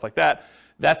bonds or stuff like that,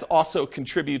 that also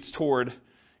contributes toward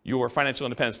your financial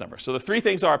independence number. So the 3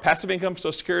 things are passive income,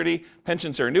 Social Security,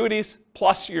 pensions or annuities,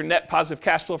 plus your net positive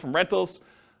cash flow from rentals,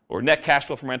 or net cash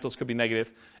flow from rentals could be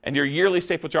negative, and your yearly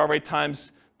safe withdrawal rate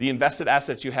times the invested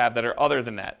assets you have that are other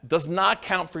than that. Does not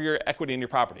count for your equity in your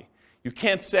property. You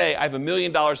can't say I have $1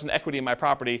 million in equity in my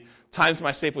property times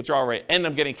my safe withdrawal rate and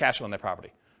I'm getting cash flow on that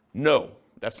property. No,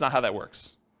 that's not how that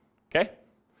works. Okay?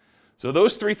 So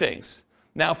those 3 things.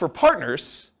 Now for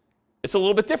partners, it's a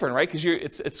little bit different, right? Because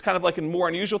it's kind of like a more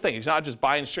unusual thing. You're not just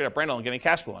buying straight up rental and getting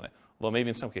cash flow on it. Although maybe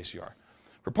in some cases you are.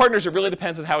 For partners, it really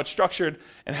depends on how it's structured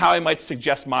and how I might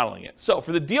suggest modeling it. So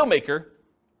for the deal maker,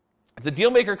 if the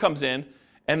deal maker comes in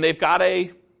and they've got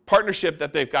a partnership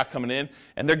that they've got coming in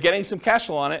and they're getting some cash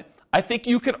flow on it, I think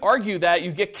you could argue that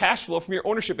you get cash flow from your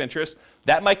ownership interest.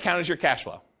 That might count as your cash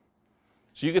flow.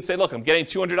 So you could say, look, I'm getting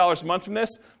 $200 a month from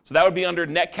this, so that would be under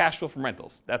net cash flow from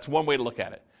rentals. That's one way to look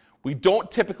at it. We don't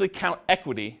typically count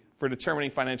equity for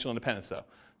determining financial independence, though.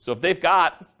 So if they've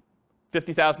got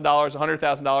 $50,000, $100,000,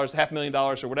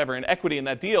 $500,000, or whatever in equity in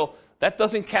that deal, that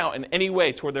doesn't count in any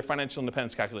way toward their financial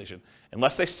independence calculation.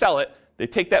 Unless they sell it, they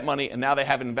take that money, and now they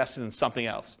have it invested in something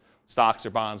else, stocks or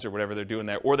bonds or whatever they're doing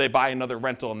there, or they buy another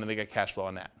rental, and then they get cash flow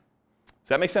on that. Does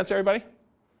that make sense, everybody?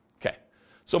 Okay.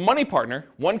 So money partner,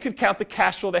 one could count the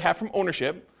cash flow they have from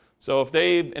ownership. So if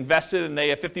they invested and they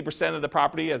have 50% of the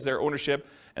property as their ownership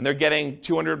and they're getting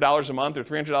 $200 a month or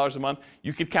 $300 a month,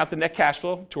 you could count the net cash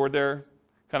flow toward their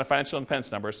kind of financial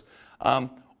independence numbers.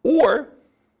 Or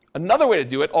another way to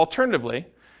do it, alternatively,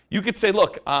 you could say,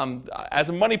 look, as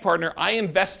a money partner, I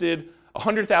invested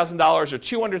 $100,000 or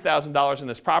 $200,000 in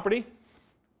this property,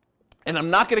 and I'm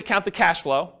not going to count the cash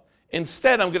flow.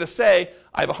 Instead, I'm going to say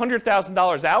I have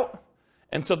 $100,000 out,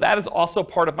 and so that is also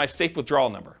part of my safe withdrawal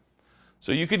number.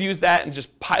 So you could use that and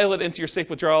just pile it into your safe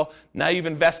withdrawal. Now you've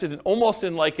invested in almost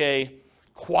in like a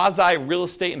quasi real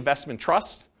estate investment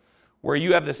trust where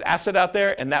you have this asset out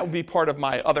there, and that would be part of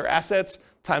my other assets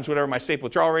times whatever my safe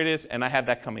withdrawal rate is, and I have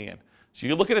that coming in. So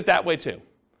you look at it that way too.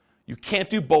 You can't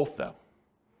do both though.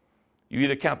 You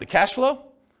either count the cash flow,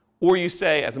 or you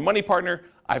say, as a money partner,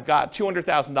 I've got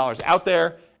 $200,000 out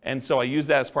there, and so I use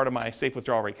that as part of my safe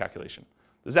withdrawal rate calculation.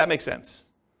 Does that make sense?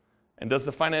 And does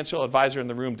the financial advisor in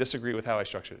the room disagree with how I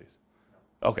structure these?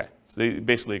 Okay, so he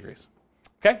basically agrees.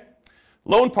 Okay?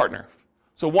 Loan partner.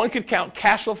 So one could count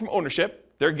cash flow from ownership.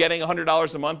 They're getting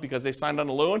 $100 a month because they signed on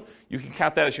a loan. You can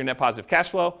count that as your net positive cash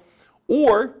flow.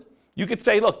 Or you could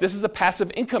say, look, this is a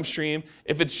passive income stream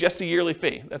if it's just a yearly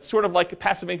fee. That's sort of like a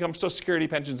passive income, Social Security,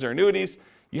 pensions, or annuities.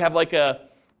 You have like a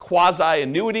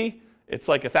quasi-annuity. It's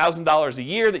like $1,000 a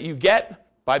year that you get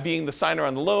by being the signer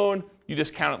on the loan. You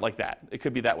just count it like that. It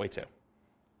could be that way too.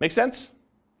 Make sense?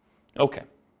 Okay.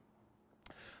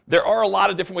 There are a lot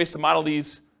of different ways to model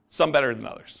these, some better than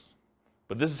others.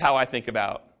 But this is how I think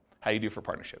about how you do for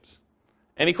partnerships.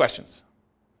 Any questions?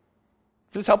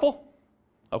 Is this helpful?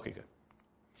 Okay, good.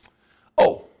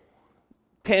 Oh,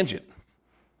 tangent.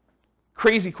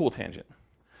 Crazy cool tangent.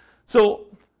 So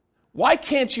why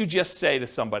can't you just say to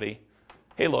somebody,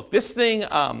 hey, look, this thing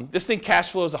cash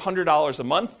flow is $100 a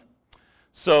month.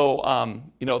 So,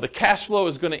 the cash flow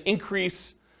is going to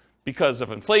increase because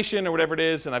of inflation or whatever it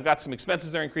is, and I've got some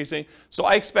expenses that are increasing. So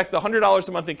I expect the $100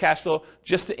 a month in cash flow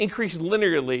just to increase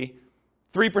linearly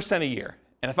 3% a year.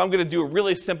 And if I'm going to do a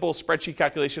really simple spreadsheet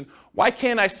calculation, why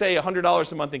can't I say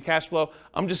 $100 a month in cash flow?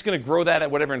 I'm just going to grow that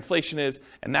at whatever inflation is,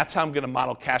 and that's how I'm going to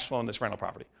model cash flow on this rental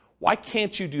property. Why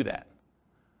can't you do that?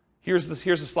 Here's the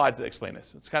slides that explain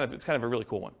this. It's kind of a really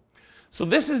cool one. So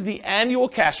this is the annual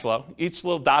cash flow, each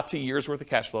little dot's a year's worth of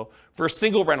cash flow, for a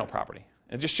single rental property.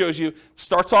 And it just shows you,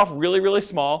 starts off really, really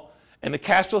small, and the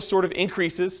cash flow sort of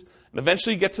increases, and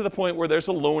eventually you get to the point where there's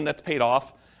a loan that's paid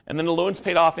off, and then the loan's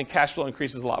paid off and cash flow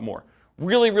increases a lot more.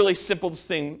 Really, really simple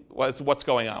thing was what's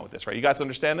going on with this, right? You guys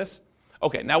understand this?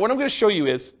 Okay, now what I'm going to show you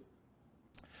is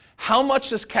how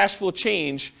much does cash flow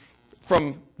change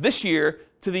from this year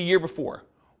to the year before?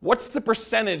 What's the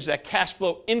percentage that cash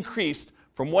flow increased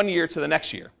from one year to the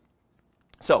next year?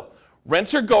 So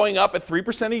rents are going up at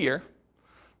 3% a year.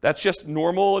 That's just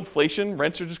normal inflation.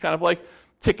 Rents are just kind of like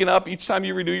ticking up. Each time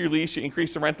you renew your lease, you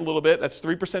increase the rent a little bit. That's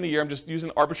 3% a year. I'm just using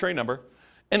an arbitrary number.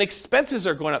 And expenses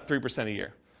are going up 3% a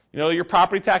year. Your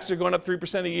property taxes are going up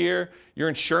 3% a year. Your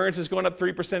insurance is going up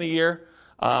 3% a year.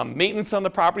 Maintenance on the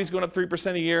property is going up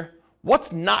 3% a year.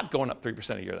 What's not going up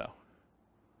 3% a year, though?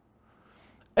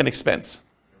 An expense.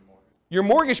 Your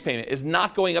mortgage payment is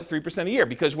not going up 3% a year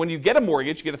because when you get a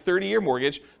mortgage, you get a 30-year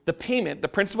mortgage, the payment, the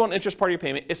principal and interest part of your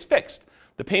payment is fixed.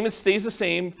 The payment stays the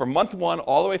same from month 1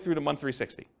 all the way through to month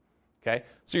 360. Okay?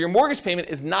 So your mortgage payment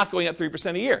is not going up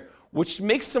 3% a year, which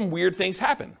makes some weird things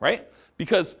happen, right?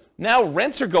 Because now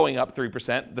rents are going up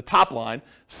 3%, the top line.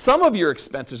 Some of your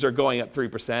expenses are going up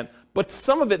 3%, but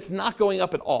some of it's not going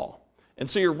up at all. And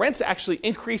so your rent's actually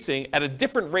increasing at a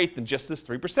different rate than just this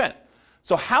 3%.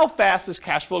 So how fast is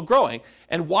cash flow growing?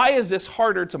 And why is this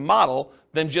harder to model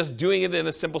than just doing it in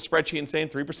a simple spreadsheet and saying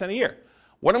 3% a year?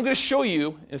 What I'm going to show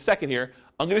you in a second here,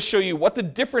 I'm going to show you what the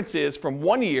difference is from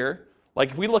one year, like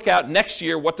if we look out next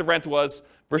year what the rent was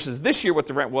versus this year what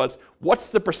the rent was, what's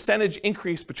the percentage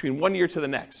increase between one year to the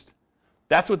next?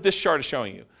 That's what this chart is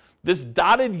showing you. This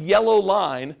dotted yellow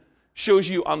line shows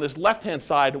you on this left-hand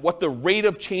side what the rate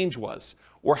of change was,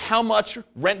 or how much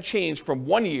rent changed from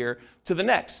one year to the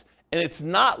next. And it's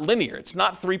not linear. It's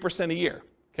not 3% a year.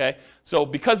 Okay? So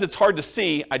because it's hard to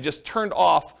see, I just turned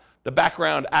off the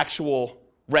background actual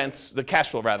rents, the cash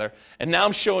flow rather, and now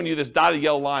I'm showing you this dotted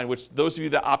yellow line, which those of you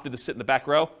that opted to sit in the back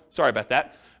row, sorry about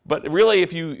that. But really,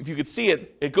 if you could see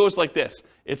it, it goes like this.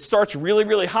 It starts really,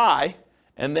 really high,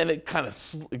 and then it kind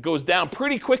of it goes down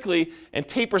pretty quickly and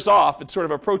tapers off. It sort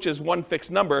of approaches one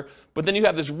fixed number, but then you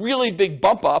have this really big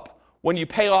bump up when you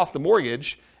pay off the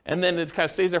mortgage, and then it kind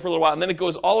of stays there for a little while, and then it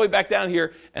goes all the way back down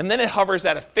here, and then it hovers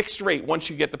at a fixed rate once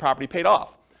you get the property paid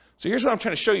off. So here's what I'm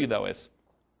trying to show you, though, is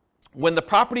when the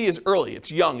property is early,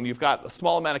 it's young, and you've got a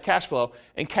small amount of cash flow,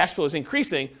 and cash flow is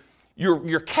increasing,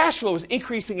 your cash flow is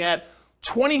increasing at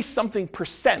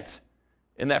 20-something%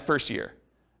 in that first year.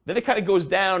 Then it kind of goes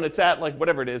down, it's at like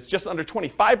whatever it is, just under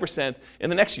 25% in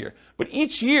the next year. But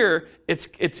each year, it's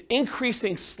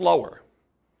increasing slower,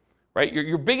 right?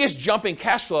 Your biggest jump in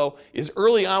cash flow is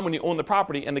early on when you own the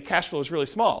property, and the cash flow is really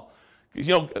small.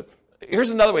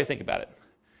 Here's another way to think about it.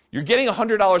 You're getting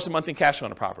 $100 a month in cash flow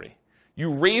on a property.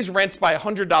 You raise rents by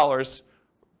 $100,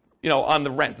 on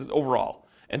the rent overall.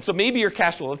 And so maybe your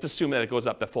cash flow, let's assume that it goes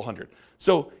up that full 100.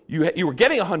 So you were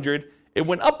getting 100, it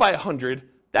went up by 100,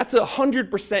 that's a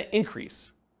 100%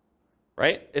 increase,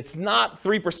 right? It's not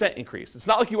 3% increase. It's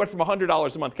not like you went from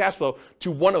 $100 a month cash flow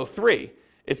to 103.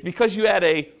 It's because you had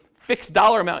a fixed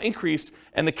dollar amount increase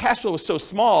and the cash flow was so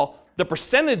small, the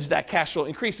percentage that cash flow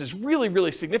increase is really,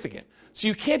 really significant. So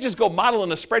you can't just go model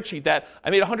in a spreadsheet that I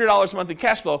made $100 a month in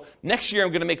cash flow, next year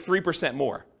I'm going to make 3%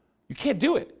 more. You can't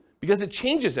do it because it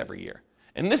changes every year.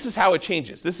 And this is how it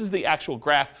changes. This is the actual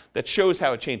graph that shows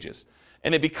how it changes.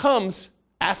 And it becomes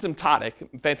asymptotic,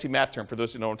 fancy math term for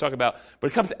those who know what I'm talking about, but it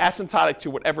becomes asymptotic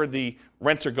to whatever the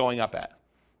rents are going up at,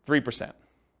 3%.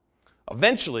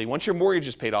 Eventually, once your mortgage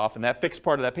is paid off and that fixed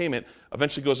part of that payment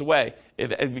eventually goes away,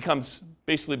 it becomes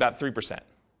basically about 3%.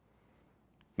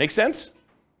 Make sense?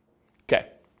 Okay.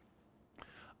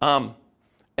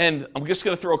 And I'm just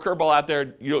going to throw a curveball out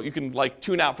there. You can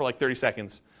tune out for 30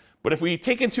 seconds. But if we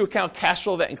take into account cash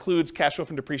flow that includes cash flow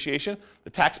from depreciation, the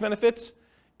tax benefits,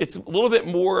 it's a little bit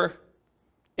more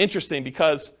interesting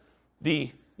because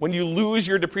when you lose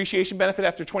your depreciation benefit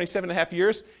after 27.5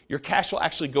 years, your cash flow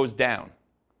actually goes down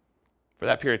for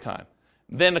that period of time.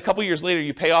 Then a couple years later,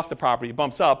 you pay off the property, it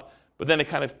bumps up, but then it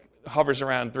kind of hovers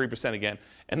around 3% again.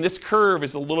 And this curve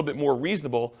is a little bit more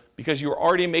reasonable because you were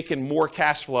already making more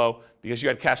cash flow because you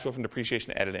had cash flow from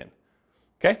depreciation added in.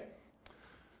 Okay?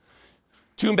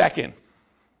 Tune back in.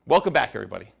 Welcome back,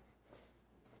 everybody.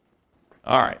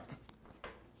 All right.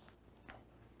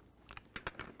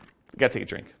 I gotta take a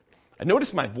drink. I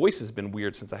noticed my voice has been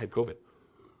weird since I had COVID.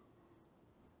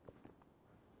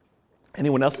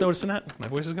 Anyone else noticing that? My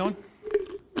voice is going?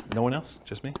 No one else?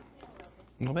 Just me?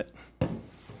 A little bit?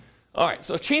 All right,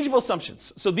 so changeable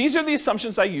assumptions. So these are the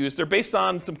assumptions I use. They're based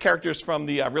on some characters from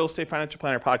the Real Estate Financial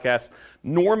Planner podcast,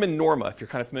 Norm and Norma, if you're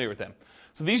kind of familiar with them.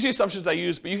 So these are the assumptions I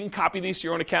use, but you can copy these to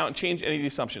your own account and change any of the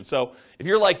assumptions. So if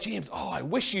you're like, James, I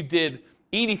wish you did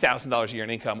 $80,000 a year in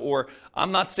income, or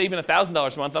I'm not saving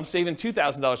 $1,000 a month, I'm saving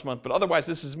 $2,000 a month, but otherwise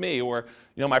this is me, or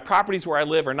my properties where I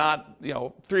live are not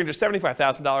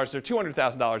 $375,000, they're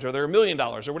 $200,000, or they're $1 million,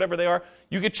 or whatever they are,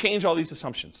 you could change all these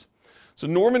assumptions. So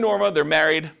Norm and Norma, they're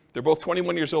married, they're both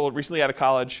 21 years old, recently out of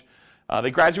college.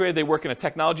 They graduated, they work in a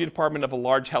technology department of a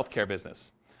large healthcare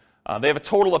business. They have a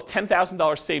total of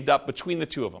 $10,000 saved up between the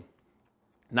two of them,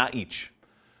 not each.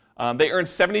 They earn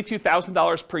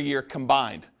 $72,000 per year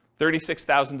combined.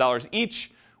 $36,000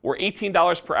 each, or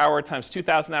 $18 per hour times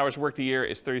 2,000 hours worked a year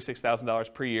is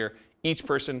 $36,000 per year. Each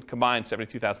person combined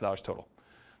 $72,000 total.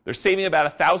 They're saving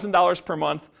about $1,000 per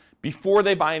month before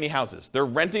they buy any houses. They're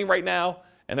renting right now,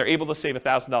 and they're able to save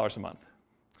 $1,000 a month.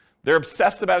 They're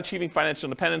obsessed about achieving financial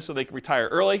independence so they can retire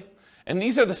early. And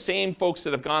these are the same folks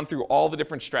that have gone through all the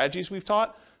different strategies we've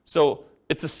taught. So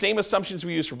it's the same assumptions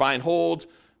we use for buy and hold,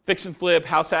 fix and flip,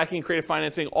 house hacking, creative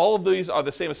financing. All of these are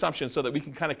the same assumptions so that we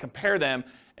can kind of compare them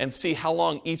and see how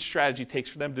long each strategy takes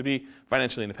for them to be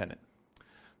financially independent.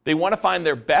 They want to find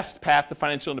their best path to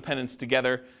financial independence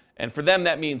together. And for them,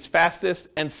 that means fastest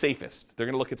and safest. They're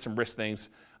going to look at some risk things.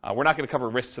 We're not going to cover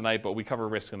risks tonight, but we cover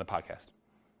risk in the podcast.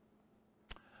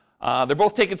 They're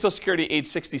both taking Social Security at age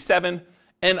 67.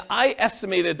 And I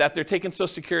estimated that they're taking Social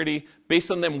Security based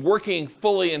on them working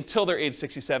fully until they're age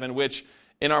 67, which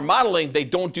in our modeling, they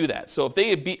don't do that. So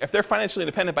if they're financially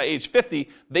independent by age 50,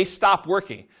 they stop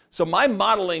working. So my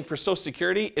modeling for Social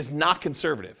Security is not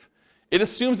conservative. It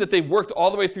assumes that they've worked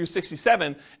all the way through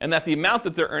 67 and that the amount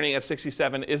that they're earning at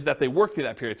 67 is that they worked through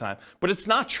that period of time. But it's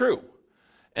not true.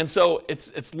 And so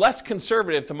it's less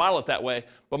conservative to model it that way.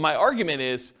 But my argument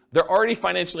is they're already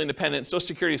financially independent. Social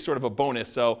Security is sort of a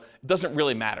bonus, so it doesn't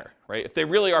really matter, right? If they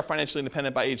really are financially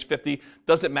independent by age 50,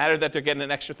 does it matter that they're getting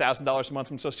an extra $1,000 a month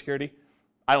from Social Security?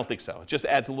 I don't think so. It just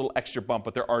adds a little extra bump,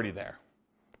 but they're already there.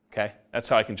 Okay? That's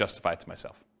how I can justify it to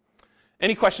myself.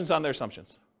 Any questions on their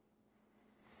assumptions?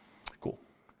 Cool.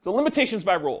 So limitations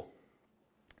by role.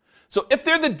 So if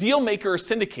they're the deal maker or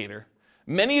syndicator,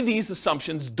 many of these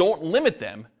assumptions don't limit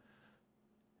them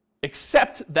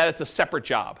except that it's a separate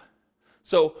job.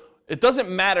 So it doesn't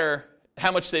matter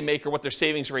how much they make or what their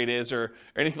savings rate is or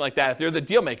anything like that. If they're the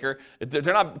deal maker, they're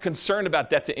not concerned about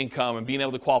debt to income and being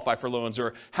able to qualify for loans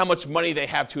or how much money they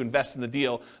have to invest in the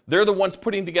deal. They're the ones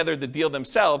putting together the deal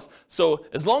themselves. So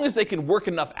as long as they can work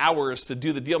enough hours to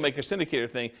do the deal maker syndicator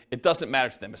thing, it doesn't matter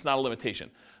to them. It's not a limitation.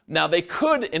 Now, they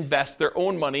could invest their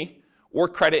own money or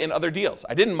credit in other deals.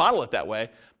 I didn't model it that way,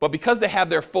 but because they have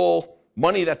their full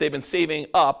money that they've been saving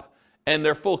up and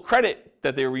their full credit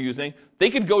that they were using, they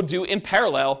could go do in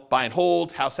parallel buy and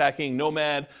hold, house hacking,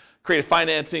 Nomad, creative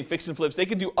financing, fix and flips. They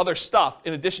could do other stuff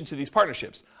in addition to these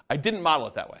partnerships. I didn't model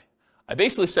it that way. I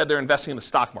basically said they're investing in the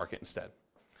stock market instead.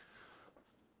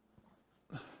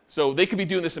 So they could be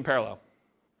doing this in parallel.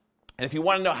 And if you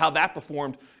want to know how that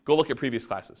performed, go look at previous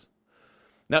classes.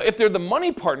 Now, if they're the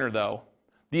money partner, though,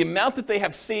 the amount that they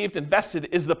have saved invested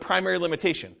is the primary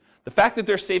limitation. The fact that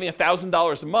they're saving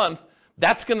 $1,000 a month,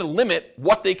 that's going to limit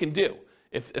what they can do.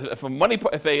 If a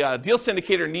deal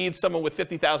syndicator needs someone with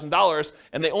 $50,000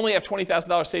 and they only have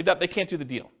 $20,000 saved up, they can't do the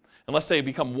deal unless they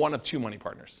become one of two money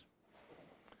partners.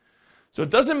 So it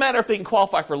doesn't matter if they can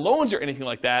qualify for loans or anything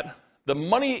like that. The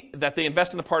money that they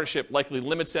invest in the partnership likely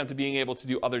limits them to being able to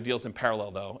do other deals in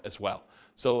parallel, though, as well.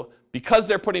 So because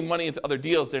they're putting money into other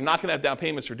deals, they're not going to have down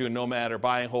payments for doing Nomad or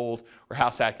buy and hold or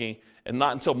house hacking, and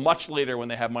not until much later when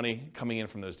they have money coming in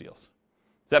from those deals.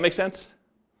 Does that make sense?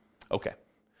 Okay.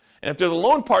 And if they're the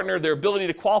loan partner, their ability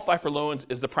to qualify for loans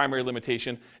is the primary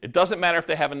limitation. It doesn't matter if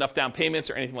they have enough down payments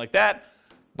or anything like that,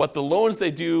 but the loans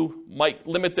they do might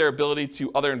limit their ability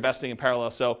to other investing in parallel.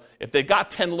 So if they've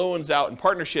got 10 loans out in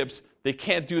partnerships, they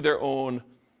can't do their own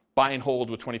buy and hold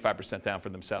with 25% down for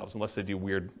themselves unless they do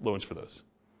weird loans for those.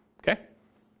 Okay?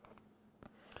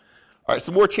 All right,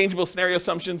 some more changeable scenario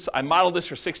assumptions. I modeled this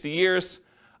for 60 years.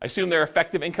 I assume their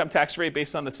effective income tax rate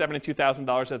based on the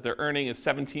 $72,000 that they're earning is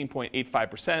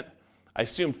 17.85%. I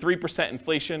assume 3%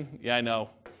 inflation. Yeah, I know.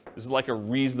 This is like a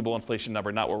reasonable inflation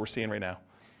number, not what we're seeing right now.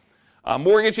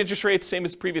 Mortgage interest rates, same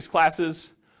as previous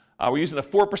classes. We're using a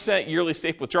 4% yearly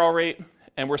safe withdrawal rate,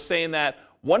 and we're saying that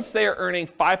once they are earning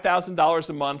 $5,000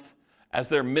 a month as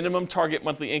their minimum target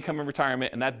monthly income in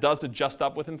retirement, and that does adjust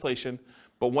up with inflation,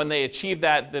 but when they achieve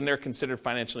that, then they're considered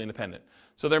financially independent.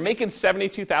 So they're making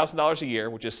 $72,000 a year,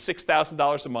 which is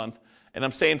 $6,000 a month, and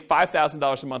I'm saying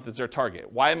 $5,000 a month is their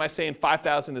target. Why am I saying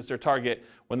 $5,000 is their target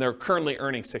when they're currently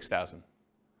earning $6,000?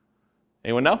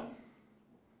 Anyone know?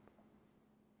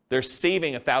 They're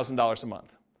saving $1,000 a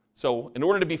month. So in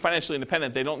order to be financially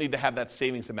independent, they don't need to have that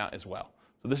savings amount as well.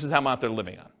 So this is how much they're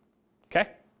living on. Okay?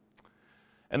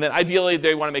 And then ideally,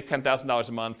 they want to make $10,000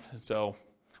 a month. So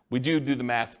we do the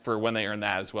math for when they earn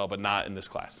that as well, but not in this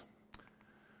class.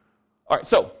 All right,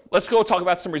 so let's go talk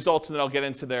about some results, and then I'll get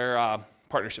into their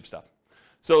partnership stuff.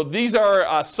 So these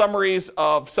are summaries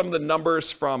of some of the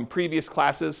numbers from previous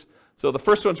classes. So the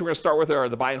first ones we're going to start with are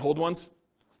the buy and hold ones.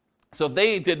 So if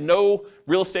they did no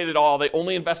real estate at all, they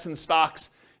only invest in stocks,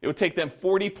 it would take them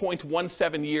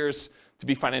 40.17 years to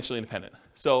be financially independent.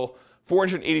 So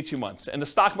 482 months. And the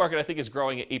stock market, I think, is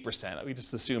growing at 8%. We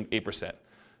just assumed 8%. Does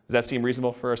that seem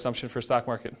reasonable for assumption for stock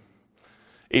market?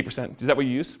 8%. Is that what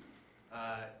you use?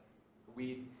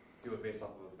 We do it based off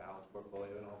of a balanced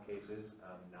portfolio in all cases,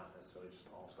 not necessarily just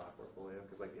an all-stock portfolio,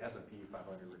 because like the S&P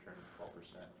 500 return is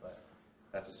 12%, but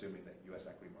that's assuming that U.S.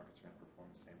 equity markets are going to perform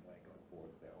the same way going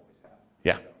forward that they always have.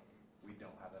 Yeah. So we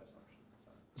don't have that assumption.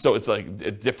 So it's like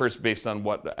it differs based on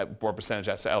what percentage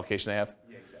asset allocation they have?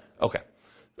 Yeah, exactly. Okay.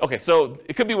 Okay, so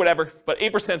it could be whatever, but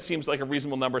 8% seems like a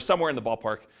reasonable number, somewhere in the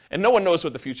ballpark. And no one knows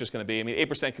what the future is going to be. I mean,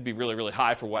 8% could be really, really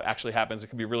high for what actually happens. It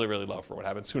could be really, really low for what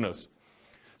happens. Who knows?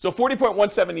 So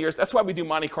 40.17 years, that's why we do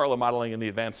Monte Carlo modeling in the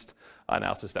advanced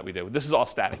analysis that we do. This is all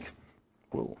static.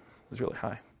 Whoa, it was really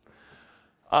high.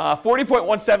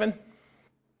 40.17.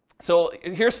 So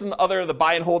here's some other the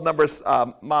buy and hold numbers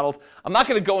modeled. I'm not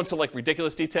going to go into like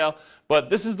ridiculous detail, but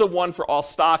this is the one for all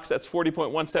stocks. That's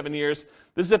 40.17 years.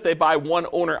 This is if they buy one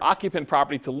owner-occupant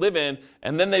property to live in,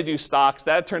 and then they do stocks.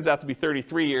 That turns out to be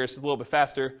 33 years, a little bit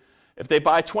faster. If they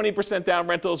buy 20% down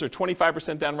rentals or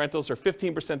 25% down rentals or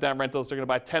 15% down rentals, they're going to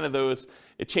buy 10 of those.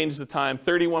 It changes the time.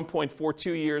 31.42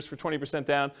 years for 20%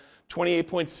 down,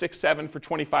 28.67 for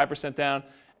 25% down,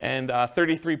 and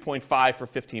 33.5 for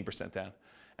 15% down.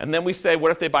 And then we say,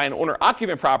 what if they buy an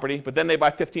owner-occupant property, but then they buy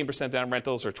 15% down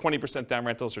rentals or 20% down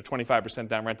rentals or 25%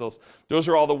 down rentals? Those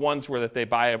are all the ones where that they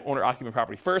buy an owner-occupant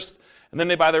property first, and then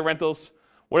they buy their rentals.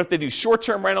 What if they do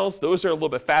short-term rentals? Those are a little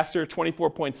bit faster,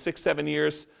 24.67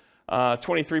 years,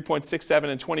 23.67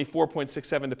 and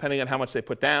 24.67, depending on how much they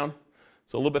put down.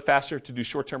 So a little bit faster to do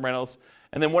short-term rentals.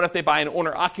 And then what if they buy an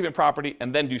owner-occupant property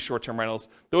and then do short-term rentals?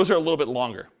 Those are a little bit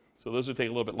longer. So those would take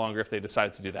a little bit longer if they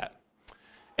decide to do that.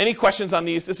 Any questions on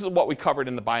these? This is what we covered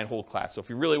in the buy and hold class. So if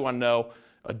you really want to know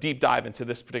a deep dive into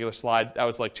this particular slide, that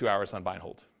was like 2 hours on buy and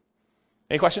hold.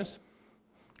 Any questions?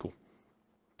 Cool.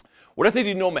 What if they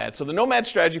do nomad? So the nomad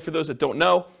strategy, for those that don't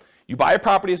know, you buy a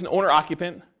property as an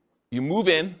owner-occupant, you move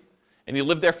in, and you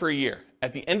live there for a year.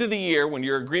 At the end of the year, when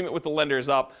your agreement with the lender is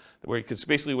up, because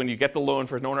basically when you get the loan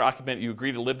for an owner-occupant, you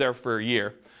agree to live there for a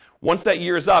year. Once that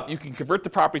year is up, you can convert the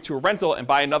property to a rental and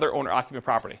buy another owner-occupant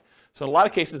property. So in a lot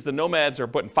of cases, the nomads are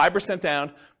putting 5%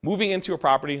 down, moving into a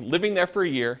property, living there for a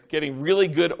year, getting really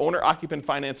good owner-occupant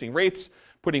financing rates,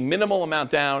 putting minimal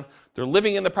amount down. They're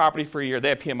living in the property for a year. They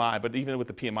have PMI, but even with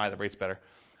the PMI, the rate's better.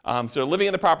 So they're living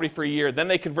in the property for a year, then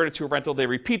they convert it to a rental. They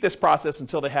repeat this process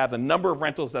until they have the number of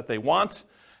rentals that they want,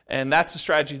 and that's the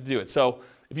strategy to do it. So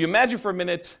if you imagine for a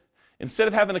minute, instead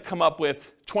of having to come up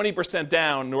with 20%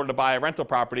 down in order to buy a rental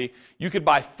property, you could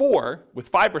buy 4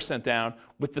 with 5% down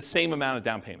with the same amount of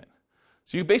down payment.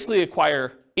 So you basically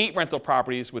acquire 8 rental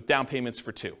properties with down payments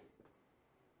for 2.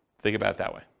 Think about it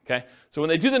that way, okay? So when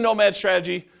they do the nomad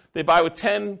strategy, they buy with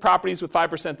 10 properties with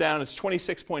 5% down. It's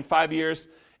 26.5 years.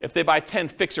 If they buy 10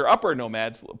 fixer-upper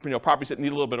nomads, properties that need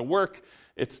a little bit of work,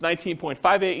 it's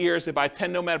 19.58 years. They buy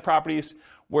 10 nomad properties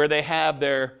where they have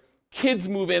their kids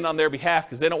move in on their behalf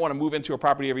because they don't want to move into a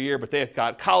property every year, but they've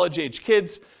got college-age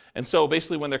kids. And so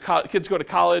basically when their kids go to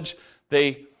college,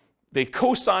 they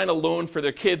co-sign a loan for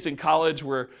their kids in college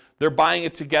where they're buying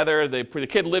it together. The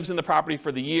kid lives in the property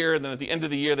for the year, and then at the end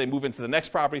of the year, they move into the next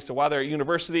property. So while they're at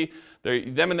university,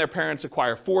 them and their parents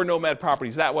acquire 4 nomad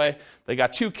properties that way. They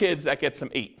got 2 kids, that gets them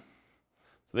 8.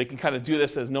 So they can kind of do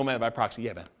this as nomad by proxy.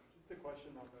 Yeah, Ben? Just a question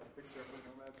on the fixer-upper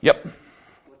nomad. Yep.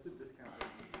 What's the discount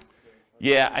rate?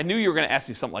 Yeah, I knew you were going to ask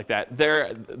me something like that.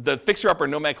 The fixer-upper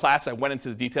nomad class, I went into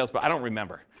the details, but I don't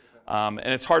remember. And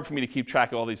it's hard for me to keep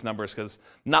track of all these numbers because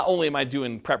not only am I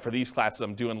doing prep for these classes,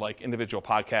 I'm doing like individual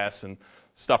podcasts and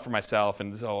stuff for myself.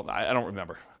 And so I don't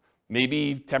remember.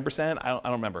 Maybe 10%? I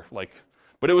don't remember.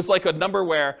 But it was like a number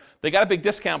where they got a big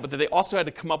discount, but then they also had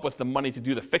to come up with the money to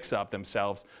do the fix-up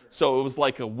themselves. So it was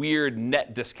like a weird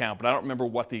net discount, but I don't remember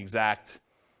what the exact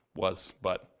was.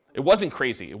 But it wasn't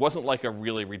crazy. It wasn't like a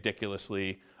really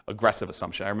ridiculously aggressive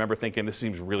assumption. I remember thinking this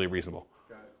seems really reasonable.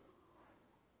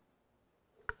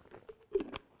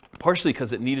 Partially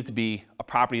because it needed to be a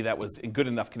property that was in good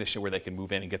enough condition where they could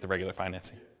move in and get the regular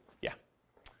financing. Yeah.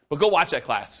 But go watch that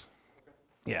class.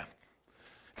 Yeah.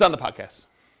 It's on the podcast.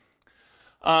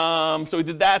 So we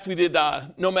did that. We did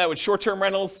nomad with short-term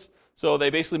rentals. So they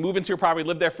basically move into a property,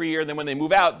 live there for a year, and then when they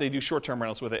move out, they do short-term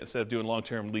rentals with it instead of doing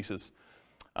long-term leases.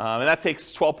 And that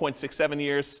takes 12.67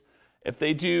 years. If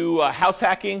they do house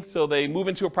hacking, so they move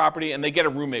into a property and they get a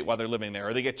roommate while they're living there,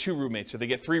 or they get 2 roommates, or they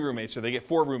get 3 roommates, or they get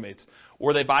 4 roommates,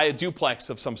 or they buy a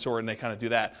duplex of some sort and they kind of do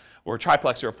that, or a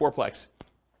triplex or a fourplex.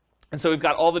 And so we've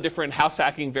got all the different house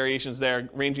hacking variations there,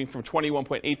 ranging from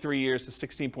 21.83 years to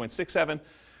 16.67.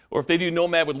 Or if they do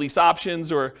nomad with lease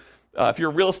options, or if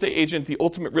you're a real estate agent, the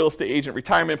ultimate real estate agent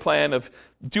retirement plan of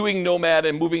doing nomad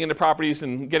and moving into properties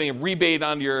and getting a rebate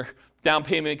on your down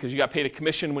payment because you got paid a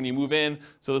commission when you move in.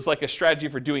 So there's like a strategy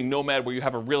for doing nomad where you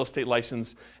have a real estate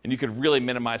license and you could really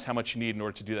minimize how much you need in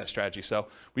order to do that strategy. So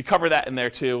we cover that in there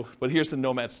too, but here's the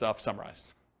nomad stuff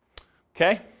summarized.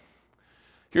 Okay?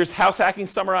 Here's house hacking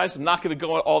summarized. I'm not going to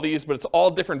go on all these, but it's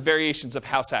all different variations of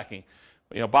house hacking.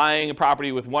 Buying a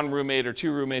property with 1 roommate or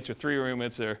 2 roommates or 3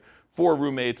 roommates or 4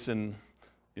 roommates and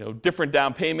different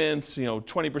down payments,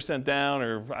 20% down,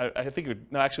 or I think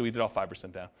actually we did all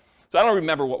 5% down. So I don't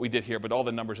remember what we did here, but all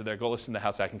the numbers are there. Go listen to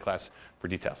house hacking class for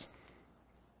details.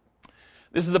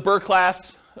 This is the BRRRR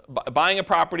class, buying a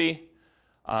property,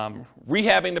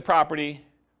 rehabbing the property,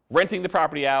 renting the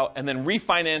property out, and then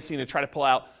refinancing to try to pull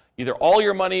out either all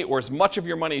your money or as much of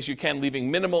your money as you can,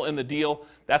 leaving minimal in the deal.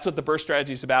 That's what the BRRRR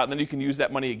strategy is about, and then you can use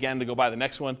that money again to go buy the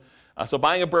next one. So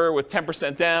buying a BRRRR with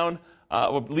 10% down,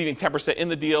 leaving 10% in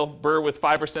the deal, BRRRR with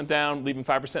 5% down, leaving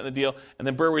 5% in the deal, and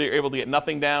then BRRRR where you're able to get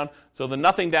nothing down. So the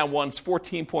nothing down one's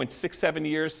 14.67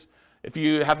 years. If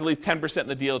you have to leave 10% in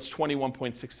the deal, it's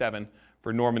 21.67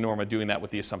 for Norma doing that with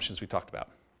the assumptions we talked about.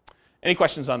 Any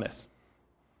questions on this?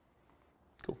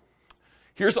 Cool.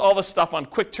 Here's all the stuff on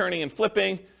quick turning and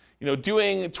flipping.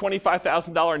 Doing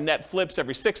 $25,000 net flips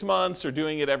every 6 months, or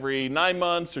doing it every 9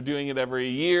 months, or doing it every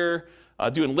year,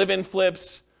 doing live-in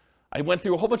flips. I went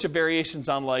through a whole bunch of variations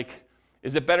on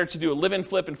is it better to do a live-in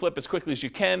flip and flip as quickly as you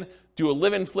can, do a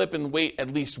live-in flip and wait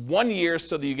at least 1 year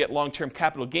so that you get long-term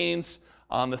capital gains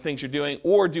on the things you're doing,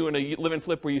 or doing a live and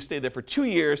flip where you stay there for 2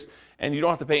 years and you don't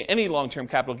have to pay any long-term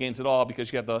capital gains at all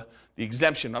because you have the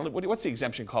exemption. What's the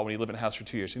exemption called when you live in a house for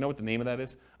 2 years? You know what the name of that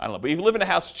is? I don't know. But if you live in a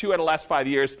house 2 out of the last 5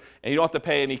 years and you don't have to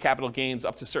pay any capital gains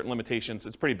up to certain limitations,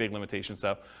 it's pretty big limitations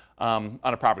though, on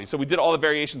a property. So we did all the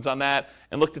variations on that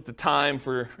and looked at the time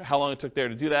for how long it took there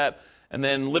to do that. And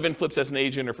then live in flips as an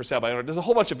agent or for sale by owner. There's a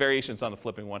whole bunch of variations on the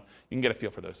flipping one. You can get a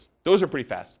feel for those. Those are pretty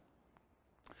fast.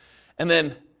 And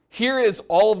then here is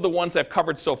all of the ones I've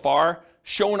covered so far,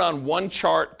 shown on one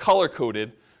chart,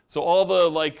 color-coded. So all the,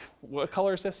 like, what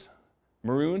color is this?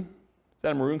 Maroon? Is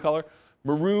that a maroon color?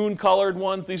 Maroon-colored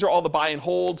ones, these are all the buy and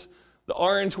hold. The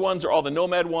orange ones are all the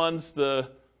Nomad ones. The,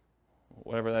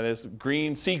 whatever that is,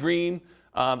 green, sea green.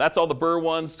 That's all the Burr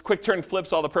ones. Quick turn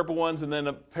flips, all the purple ones. And then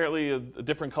apparently a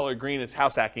different color green is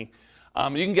house hacking.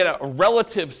 You can get a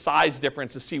relative size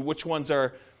difference to see which ones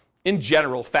are, in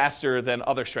general, faster than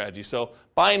other strategies. So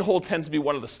buy and hold tends to be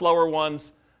one of the slower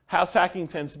ones. House hacking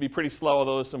tends to be pretty slow,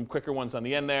 although there's some quicker ones on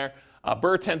the end there.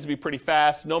 Burr tends to be pretty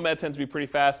fast. Nomad tends to be pretty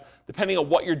fast. Depending on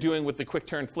what you're doing with the quick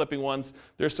turn flipping ones,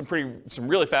 there's some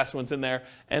really fast ones in there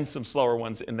and some slower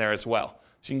ones in there as well.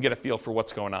 So you can get a feel for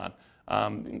what's going on.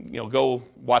 Go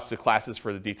watch the classes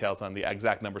for the details on the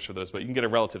exact numbers for those, but you can get a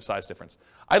relative size difference.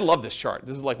 I love this chart.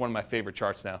 This is like one of my favorite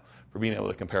charts now for being able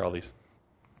to compare all these.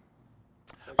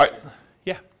 All right,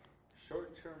 yeah.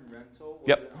 Short-term rental, was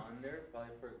Yep. it on there?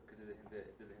 Probably because it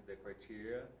doesn't hit the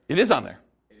criteria. It is on there.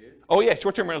 It is? Oh yeah,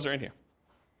 short-term rentals are in here.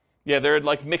 Yeah, they're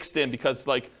like mixed in because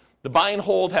like the buy and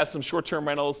hold has some short-term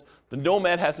rentals, the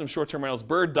Nomad has some short-term rentals,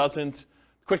 Burr doesn't,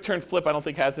 quick turn flip I don't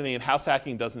think has any, and house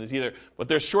hacking doesn't either. But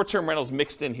there's short-term rentals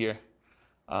mixed in here.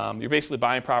 You're basically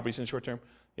buying properties in short-term.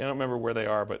 Yeah, I don't remember where they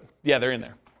are, but yeah, they're in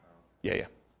there. Yeah.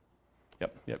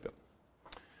 Yep.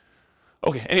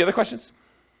 Okay, any other questions?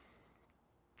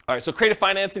 All right, so creative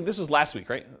financing, this was last week,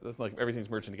 right? Like everything's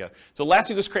merging together. So last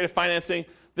week was creative financing.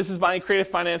 This is buying creative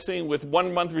financing with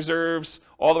 1 month reserves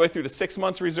all the way through to 6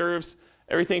 months reserves.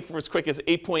 Everything from as quick as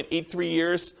 8.83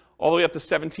 years all the way up to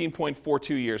 17.42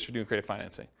 years for doing creative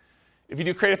financing. If you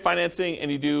do creative financing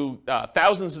and you do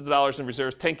thousands of dollars in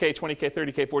reserves, 10K, 20K,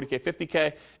 30K, 40K,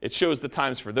 50K, it shows the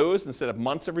times for those instead of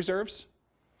months of reserves.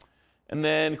 And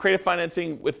then creative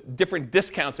financing with different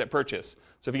discounts at purchase.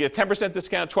 So if you get a 10%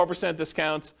 discount, 12%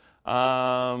 discount,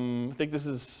 I think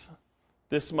this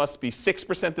must be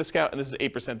 6% discount, and this is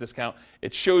 8% discount.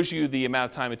 It shows you the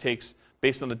amount of time it takes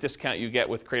based on the discount you get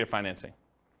with creative financing.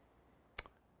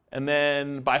 And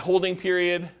then by holding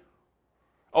period,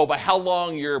 by how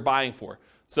long you're buying for.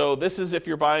 So this is if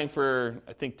you're buying for,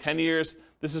 I think, 10 years.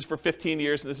 This is for 15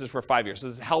 years, and this is for 5 years. So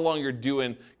this is how long you're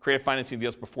doing creative financing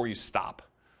deals before you stop.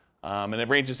 And it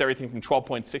ranges everything from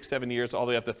 12.67 years all the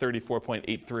way up to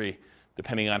 34.83,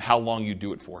 depending on how long you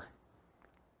do it for.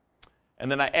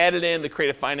 And then I added in the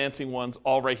creative financing ones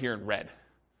all right here in red.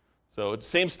 So it's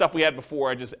the same stuff we had before,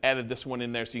 I just added this one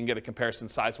in there so you can get a comparison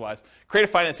size-wise.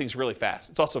 Creative financing is really fast.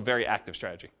 It's also a very active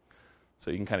strategy. So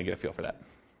you can kind of get a feel for that.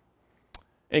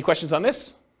 Any questions on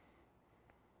this?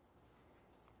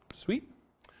 Sweet.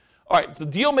 All right, so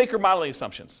deal maker modeling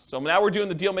assumptions. So now we're doing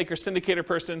the deal maker syndicator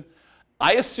person.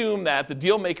 I assume that the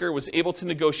deal maker was able to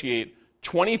negotiate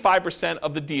 25%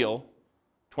 of the deal,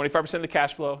 25% of the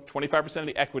cash flow, 25% of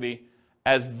the equity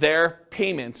as their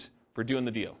payment for doing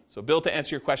the deal. So Bill, to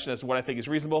answer your question as to what I think is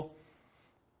reasonable,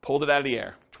 pulled it out of the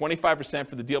air. 25%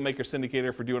 for the deal maker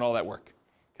syndicator for doing all that work.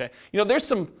 Okay? You know, there's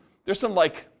some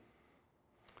like,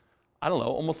 I don't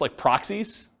know, almost like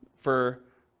proxies for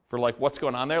like what's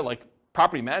going on there. Like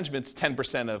property management's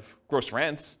 10% of gross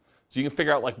rents. So you can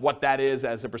figure out like what that is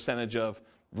as a percentage of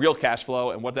real cash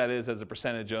flow and what that is as a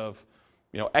percentage of,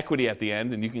 equity at the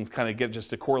end. And you can kind of get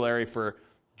just a corollary for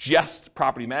just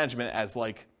property management as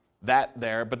like that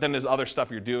there. But then there's other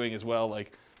stuff you're doing as well,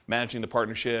 like managing the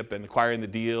partnership and acquiring the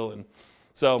deal. And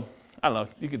so, I don't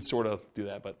know, you could sort of do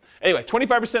that. But anyway,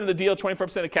 25% of the deal,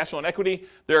 25% of cash flow and equity.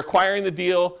 They're acquiring the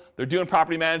deal. They're doing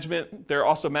property management. They're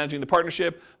also managing the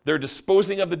partnership. They're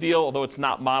disposing of the deal, although it's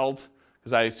not modeled,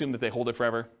 because I assume that they hold it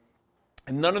forever.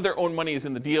 And none of their own money is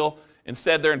in the deal.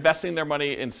 Instead, they're investing their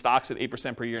money in stocks at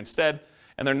 8% per year instead.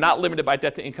 And they're not limited by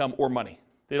debt to income or money.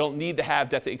 They don't need to have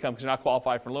debt to income because they're not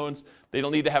qualified for loans. They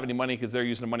don't need to have any money because they're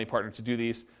using a money partner to do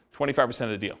these. 25% of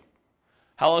the deal.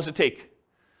 How long does it take?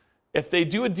 If they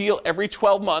do a deal every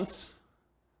 12 months,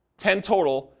 10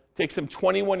 total, it takes them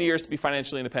 21 years to be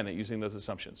financially independent using those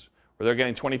assumptions, where they're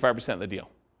getting 25% of the deal.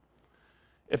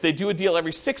 If they do a deal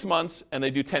every 6 months and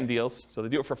they do 10 deals, so they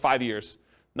do it for 5 years,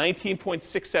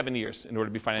 19.67 years in order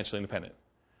to be financially independent.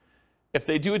 If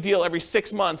they do a deal every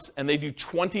 6 months and they do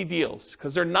 20 deals,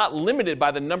 because they're not limited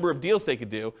by the number of deals they could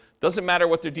do, doesn't matter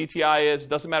what their DTI is,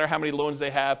 doesn't matter how many loans they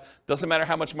have, doesn't matter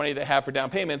how much money they have for down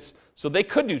payments, so they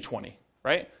could do 20,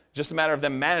 right? Just a matter of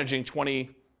them managing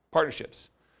 20 partnerships.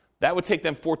 That would take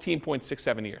them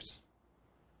 14.67 years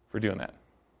for doing that,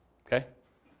 okay?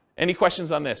 Any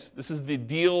questions on this? This is the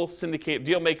deal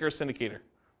maker syndicator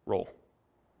role.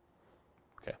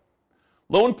 Okay.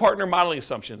 Loan partner modeling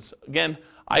assumptions. Again,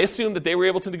 I assume that they were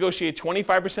able to negotiate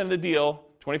 25% of the deal,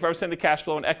 25% of the cash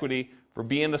flow and equity for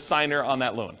being the signer on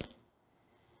that loan.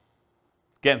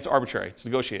 Again, it's arbitrary. It's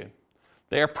negotiated.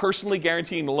 They are personally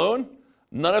guaranteeing the loan.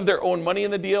 None of their own money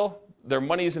in the deal. Their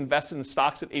money is invested in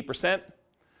stocks at 8%.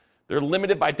 They're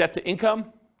limited by debt to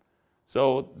income.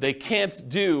 So they can't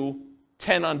do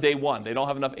 10 on day one. They don't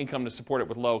have enough income to support it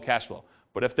with low cash flow.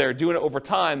 But if they're doing it over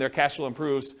time, their cash flow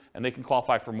improves and they can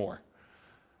qualify for more.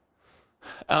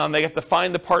 They have to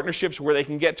find the partnerships where they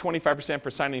can get 25%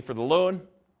 for signing for the loan.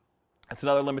 That's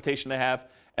another limitation they have.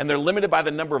 And they're limited by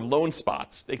the number of loan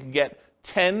spots. They can get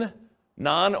 10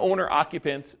 non-owner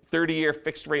occupant 30-year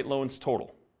fixed rate loans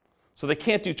total. So they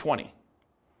can't do 20.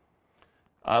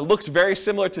 Looks very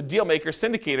similar to Dealmaker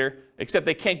Syndicator, except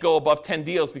they can't go above 10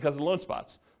 deals because of loan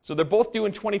spots. So they're both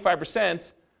doing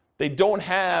 25%. They don't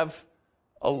have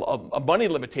a money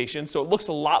limitation, so it looks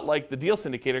a lot like the deal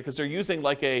syndicator because they're using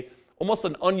like almost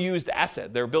an unused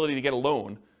asset, their ability to get a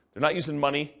loan. They're not using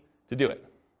money to do it,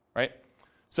 right?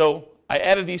 So I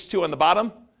added these two on the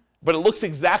bottom, but it looks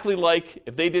exactly like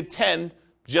if they did 10,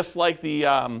 just like the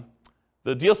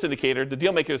deal syndicator, the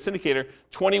deal maker syndicator,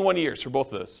 21 years for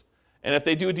both of those. And if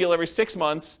they do a deal every 6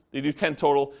 months, they do 10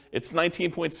 total, it's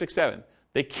 19.67.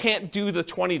 They can't do the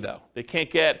 20 though. They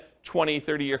can't get 20,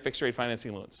 30-year fixed rate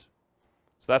financing loans.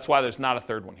 So that's why there's not a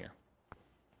third one here.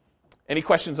 Any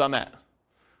questions on that?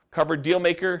 Covered deal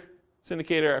maker,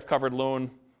 syndicator, I've covered loan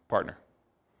partner.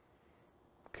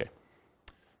 Okay.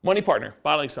 Money partner,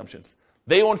 modeling assumptions.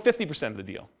 They own 50% of the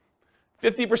deal.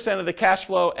 50% of the cash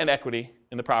flow and equity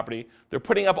in the property. They're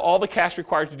putting up all the cash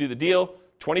required to do the deal,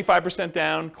 25%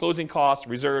 down, closing costs,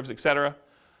 reserves, etc.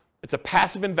 It's a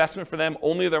passive investment for them.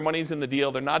 Only their money's in the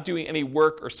deal. They're not doing any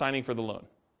work or signing for the loan.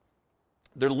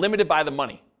 They're limited by the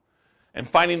money and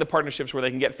finding the partnerships where they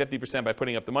can get 50% by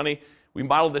putting up the money. We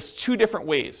modeled this 2 different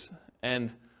ways.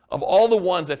 And of all the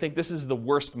ones, I think this is the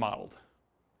worst modeled,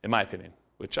 in my opinion,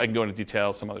 which I can go into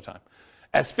detail some other time.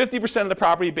 As 50% of the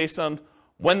property based on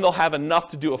when they'll have enough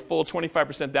to do a full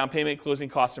 25% down payment, closing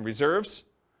costs, and reserves.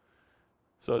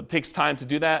 So it takes time to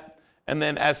do that. And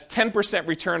then as 10%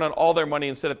 return on all their money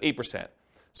instead of 8%.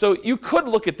 So you could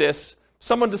look at this,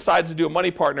 someone decides to do a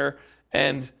money partner,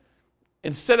 and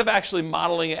instead of actually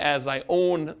modeling it as I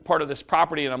own part of this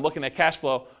property and I'm looking at cash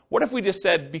flow, what if we just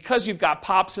said, because you've got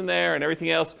POPs in there and everything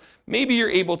else, maybe you're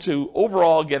able to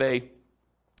overall get a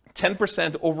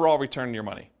 10% overall return on your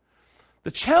money.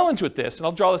 The challenge with this, and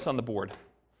I'll draw this on the board,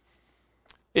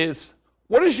 is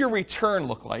what does your return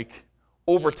look like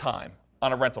over time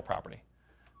on a rental property?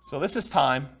 So this is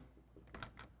time,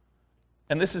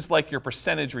 and this is like your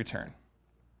percentage return.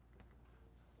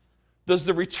 Does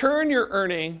the return you're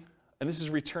earning, and this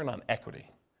is return on equity,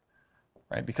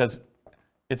 right? Because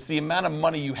it's the amount of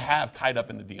money you have tied up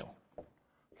in the deal.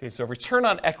 Okay, so return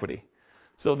on equity.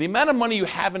 So the amount of money you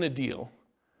have in a deal,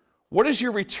 what is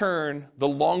your return the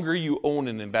longer you own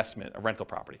an investment, a rental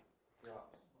property?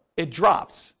 It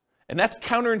drops. And that's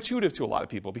counterintuitive to a lot of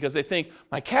people because they think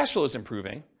my cash flow is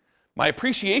improving, my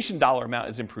appreciation dollar amount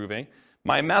is improving,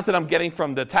 my amount that I'm getting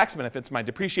from the tax benefits, my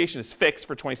depreciation is fixed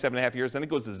for 27 and a half years, then it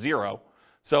goes to 0.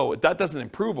 So that doesn't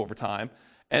improve over time.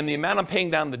 And the amount I'm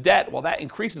paying down the debt, well, that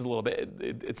increases a little bit.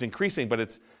 It's increasing, but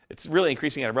it's really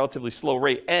increasing at a relatively slow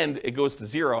rate, and it goes to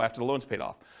 0 after the loan's paid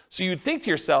off. So you'd think to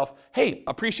yourself, hey,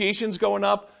 appreciation's going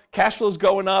up, cash flow's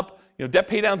going up, debt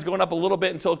pay down's going up a little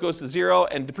bit until it goes to 0,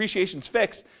 and depreciation's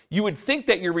fixed. You would think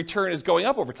that your return is going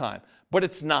up over time, but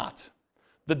it's not.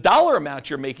 The dollar amount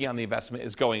you're making on the investment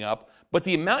is going up, but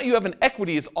the amount you have in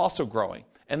equity is also growing.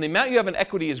 And the amount you have in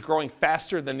equity is growing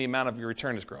faster than the amount of your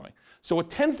return is growing. So what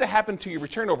tends to happen to your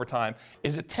return over time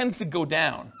is it tends to go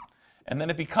down, and then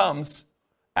it becomes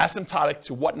asymptotic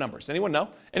to what numbers? Anyone know?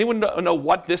 Anyone know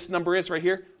what this number is right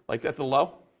here, like at the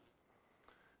low?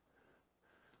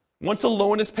 Once a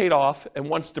loan is paid off and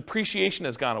once depreciation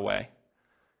has gone away,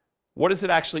 what does it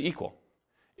actually equal?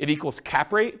 It equals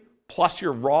cap rate plus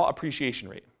your raw appreciation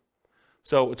rate.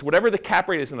 So it's whatever the cap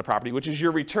rate is in the property, which is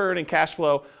your return and cash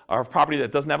flow of a property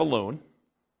that doesn't have a loan,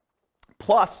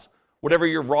 plus whatever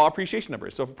your raw appreciation number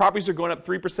is. So if properties are going up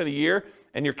 3% a year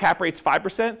and your cap rate's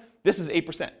 5%, this is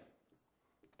 8%.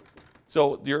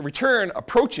 So your return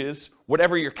approaches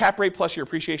whatever your cap rate plus your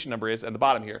appreciation number is at the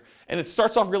bottom here, and it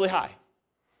starts off really high.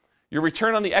 Your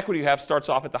return on the equity you have starts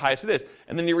off at the highest it is,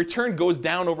 and then your return goes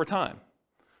down over time.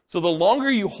 So the longer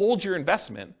you hold your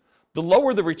investment, the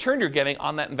lower the return you're getting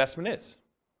on that investment is.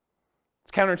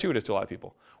 It's counterintuitive to a lot of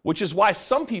people, which is why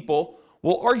some people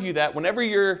will argue that whenever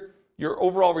your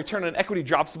overall return on equity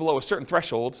drops below a certain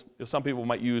threshold, some people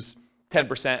might use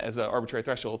 10% as an arbitrary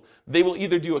threshold, they will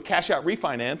either do a cash out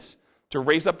refinance to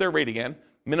raise up their rate again,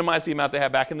 minimize the amount they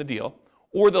have back in the deal,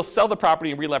 or they'll sell the property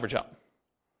and re-leverage up. Does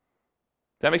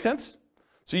that make sense?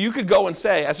 So you could go and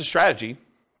say, as a strategy,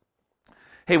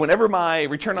 hey, whenever my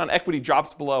return on equity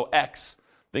drops below X,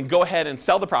 then go ahead and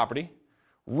sell the property,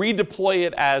 redeploy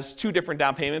it as 2 different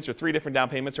down payments or 3 different down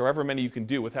payments or however many you can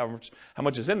do with how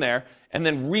much is in there, and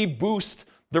then reboost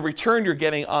the return you're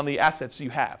getting on the assets you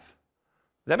have.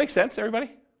 Does that make sense,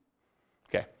 everybody?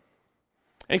 Okay.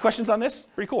 Any questions on this?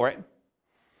 Pretty cool, right?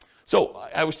 So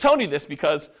I was telling you this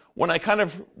because when I kind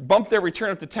of bumped their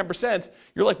return up to 10%,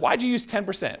 you're like, why'd you use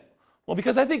 10%? Well,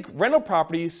 because I think rental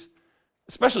properties,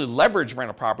 especially leveraged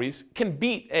rental properties, can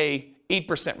beat a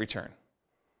 8% return,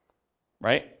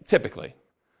 right? Typically.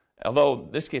 Although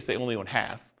in this case they only own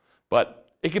half, but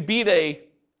it could beat a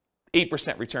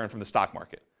 8% return from the stock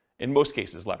market, in most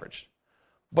cases leveraged.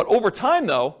 But over time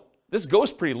though, this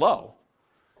goes pretty low.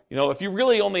 You know, if you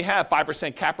really only have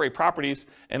 5% cap rate properties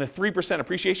and a 3%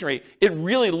 appreciation rate, it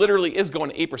really literally is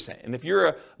going to 8%. And if you're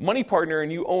a money partner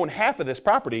and you own half of this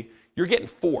property, you're getting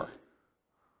 4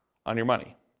 on your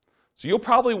money. So you'll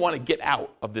probably want to get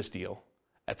out of this deal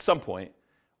at some point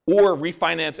or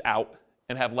refinance out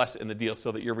and have less in the deal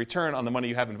so that your return on the money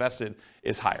you have invested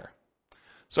is higher.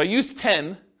 So I used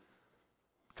 10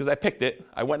 because I picked it.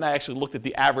 I went and I actually looked at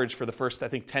the average for the first, I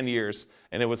think, 10 years,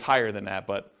 and it was higher than that,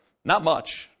 but not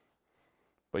much.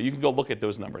 But you can go look at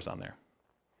those numbers on there.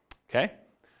 Okay?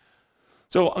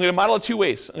 So I'm going to model it 2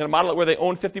 ways. I'm going to model it where they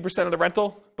own 50% of the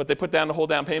rental, but they put down the whole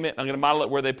down payment. I'm going to model it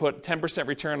where they put 10%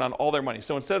 return on all their money.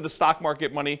 So instead of the stock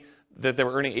market money that they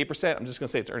were earning 8%, I'm just going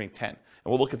to say it's earning 10. And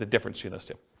we'll look at the difference between those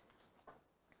two.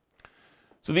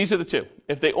 So these are the two.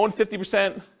 If they own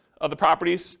 50% of the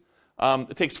properties,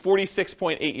 it takes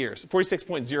 46.8 years,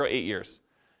 46.08 years.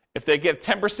 If they get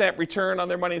 10% return on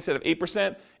their money instead of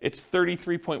 8%, it's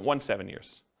 33.17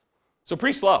 years. So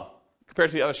pretty slow compared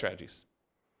to the other strategies.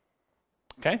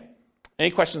 Okay?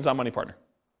 Any questions on Money Partner?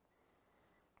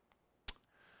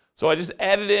 So I just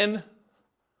added in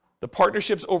the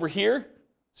partnerships over here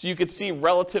so you could see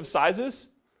relative sizes,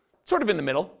 sort of in the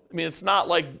middle. I mean, it's not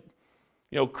like,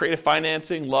 you know, creative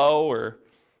financing low or,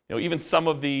 you know, even some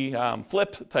of the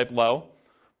flip type low,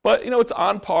 but, you know, it's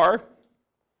on par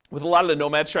with a lot of the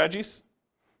nomad strategies.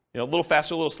 You know, a little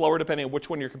faster, a little slower, depending on which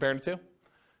one you're comparing it to.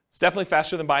 It's definitely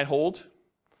faster than buy and hold,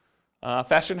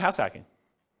 faster than house hacking.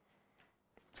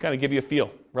 To kind of give you a feel,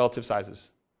 relative sizes.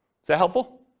 Is that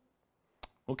helpful?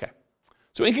 Okay.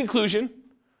 So in conclusion,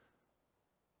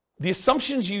 the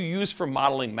assumptions you use for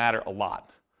modeling matter a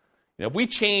lot. You know, if we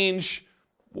change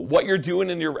what you're doing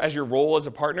as your role as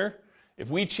a partner, if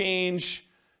we change,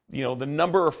 you know, the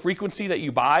number or frequency that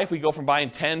you buy, if we go from buying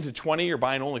 10 to 20 or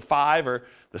buying only 5, or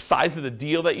the size of the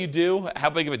deal that you do, how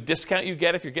big of a discount you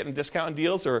get if you're getting discount on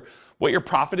deals, or what your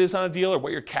profit is on a deal, or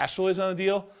what your cash flow is on a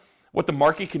deal, what the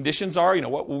market conditions are, you know,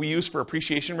 what we use for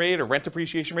appreciation rate or rent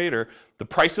appreciation rate, or the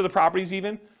price of the properties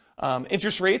even,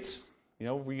 interest rates, you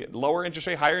know, we get lower interest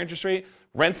rate, higher interest rate,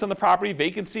 rents on the property,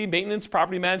 vacancy, maintenance,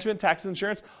 property management, taxes,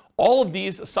 insurance. All of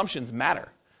these assumptions matter,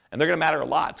 and they're going to matter a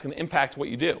lot. It's going to impact what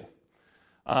you do.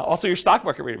 Also your stock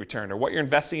market rate of return, or what you're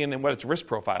investing in and what its risk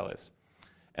profile is.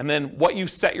 And then what you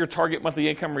set your target monthly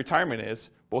income retirement is,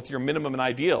 both your minimum and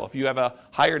ideal. If you have a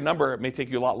higher number, it may take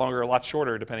you a lot longer or a lot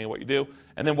shorter, depending on what you do.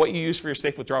 And then what you use for your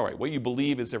safe withdrawal rate, what you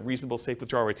believe is a reasonable safe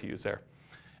withdrawal rate to use there.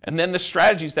 And then the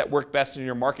strategies that work best in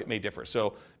your market may differ.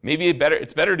 So maybe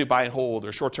it's better to buy and hold,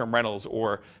 or short-term rentals,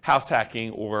 or house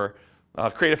hacking, or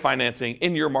creative financing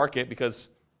in your market because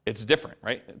it's different,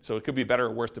 right? So it could be better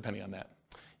or worse depending on that.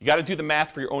 You got to do the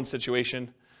math for your own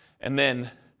situation. And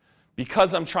then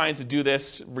because I'm trying to do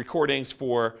this recordings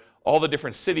for all the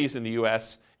different cities in the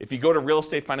US, if you go to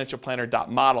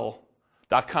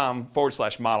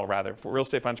realestatefinancialplanner.com/model rather, for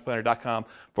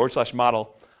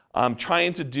realestatefinancialplanner.com/model, I'm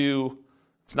trying to do,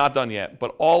 it's not done yet,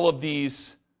 but all of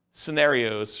these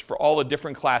scenarios for all the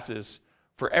different classes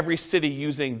for every city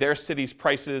using their city's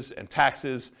prices and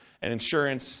taxes and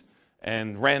insurance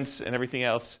and rents and everything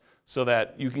else, so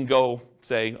that you can go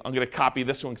say, I'm going to copy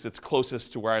this one because it's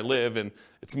closest to where I live and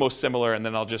it's most similar, and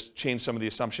then I'll just change some of the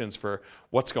assumptions for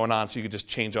what's going on so you can just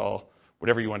change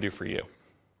whatever you want to do for you.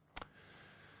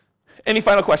 Any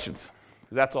final questions?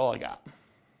 Because that's all I got.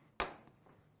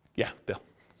 Yeah, Bill.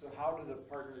 So how do the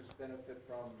partners benefit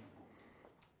from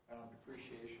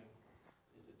depreciation?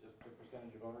 Is it just the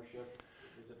percentage of ownership?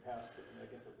 Is it passed, I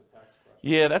guess that's a tax question.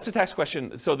 Yeah, that's a tax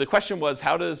question. So the question was,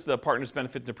 how does the partners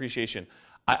benefit depreciation?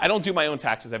 I don't do my own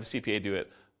taxes. I have a CPA do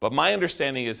it. But my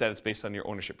understanding is that it's based on your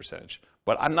ownership percentage.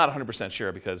 But I'm not 100%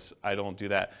 sure because I don't do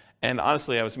that. And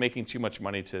honestly, I was making too much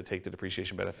money to take the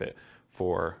depreciation benefit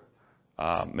for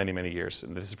many, many years.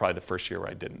 And this is probably the first year where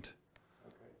I didn't.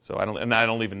 Okay. So I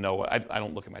don't even know. I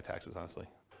don't look at my taxes, honestly.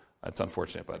 That's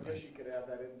unfortunate. But I guess you could add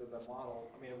that into the model.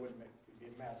 I mean, it'd be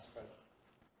a mess, but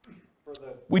for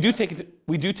the... We do take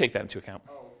that into account.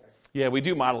 Oh, okay. Yeah, we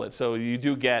do model it. So you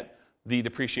do get the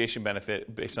depreciation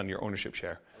benefit based on your ownership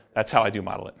share. That's how I do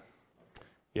model it.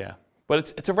 Yeah,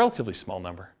 but it's a relatively small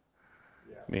number.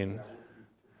 I mean,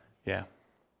 yeah.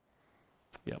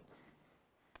 Yep.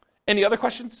 Any other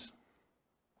questions?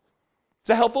 Is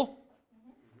that helpful?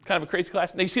 Kind of a crazy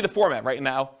class. Now you see the format right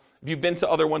now. If you've been to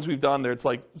other ones we've done, it's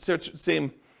like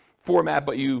same format,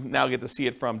 but you now get to see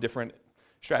it from different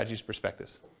strategies,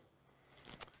 perspectives.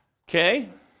 Okay.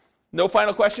 No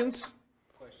final questions?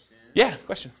 Question. Yeah,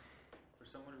 question. For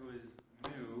someone who is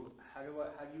new, how do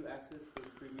you access those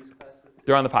previous classes?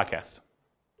 They're on the podcast.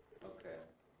 Okay.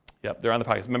 Yep, they're on the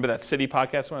podcast. Remember that city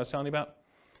podcast one I was telling you about?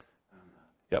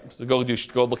 Yep. So go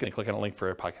look and click on a link for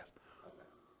a podcast.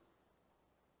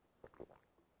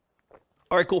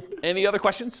 All right, cool. Any other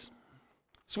questions?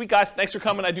 Sweet, guys. Thanks for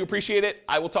coming. I do appreciate it.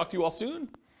 I will talk to you all soon.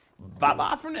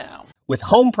 Bye-bye for now. With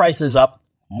home prices up,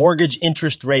 mortgage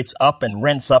interest rates up, and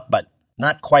rents up, but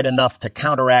not quite enough to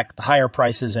counteract the higher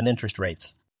prices and interest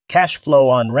rates, cash flow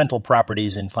on rental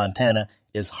properties in Fontana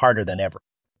is harder than ever.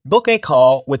 Book a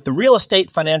call with the Real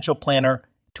Estate Financial Planner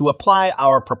to apply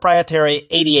our proprietary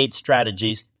 88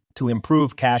 strategies to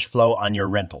improve cash flow on your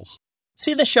rentals.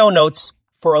 See the show notes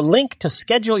for a link to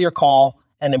schedule your call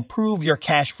and improve your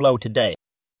cash flow today.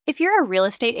 If you're a real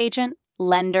estate agent,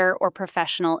 lender, or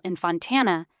professional in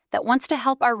Fontana that wants to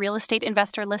help our real estate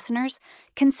investor listeners,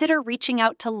 consider reaching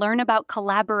out to learn about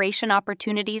collaboration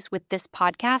opportunities with this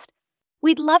podcast.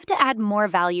 We'd love to add more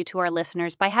value to our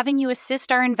listeners by having you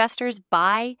assist our investors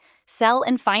buy, sell,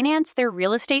 and finance their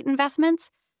real estate investments.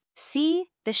 See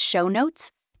the show notes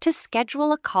to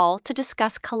schedule a call to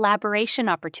discuss collaboration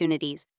opportunities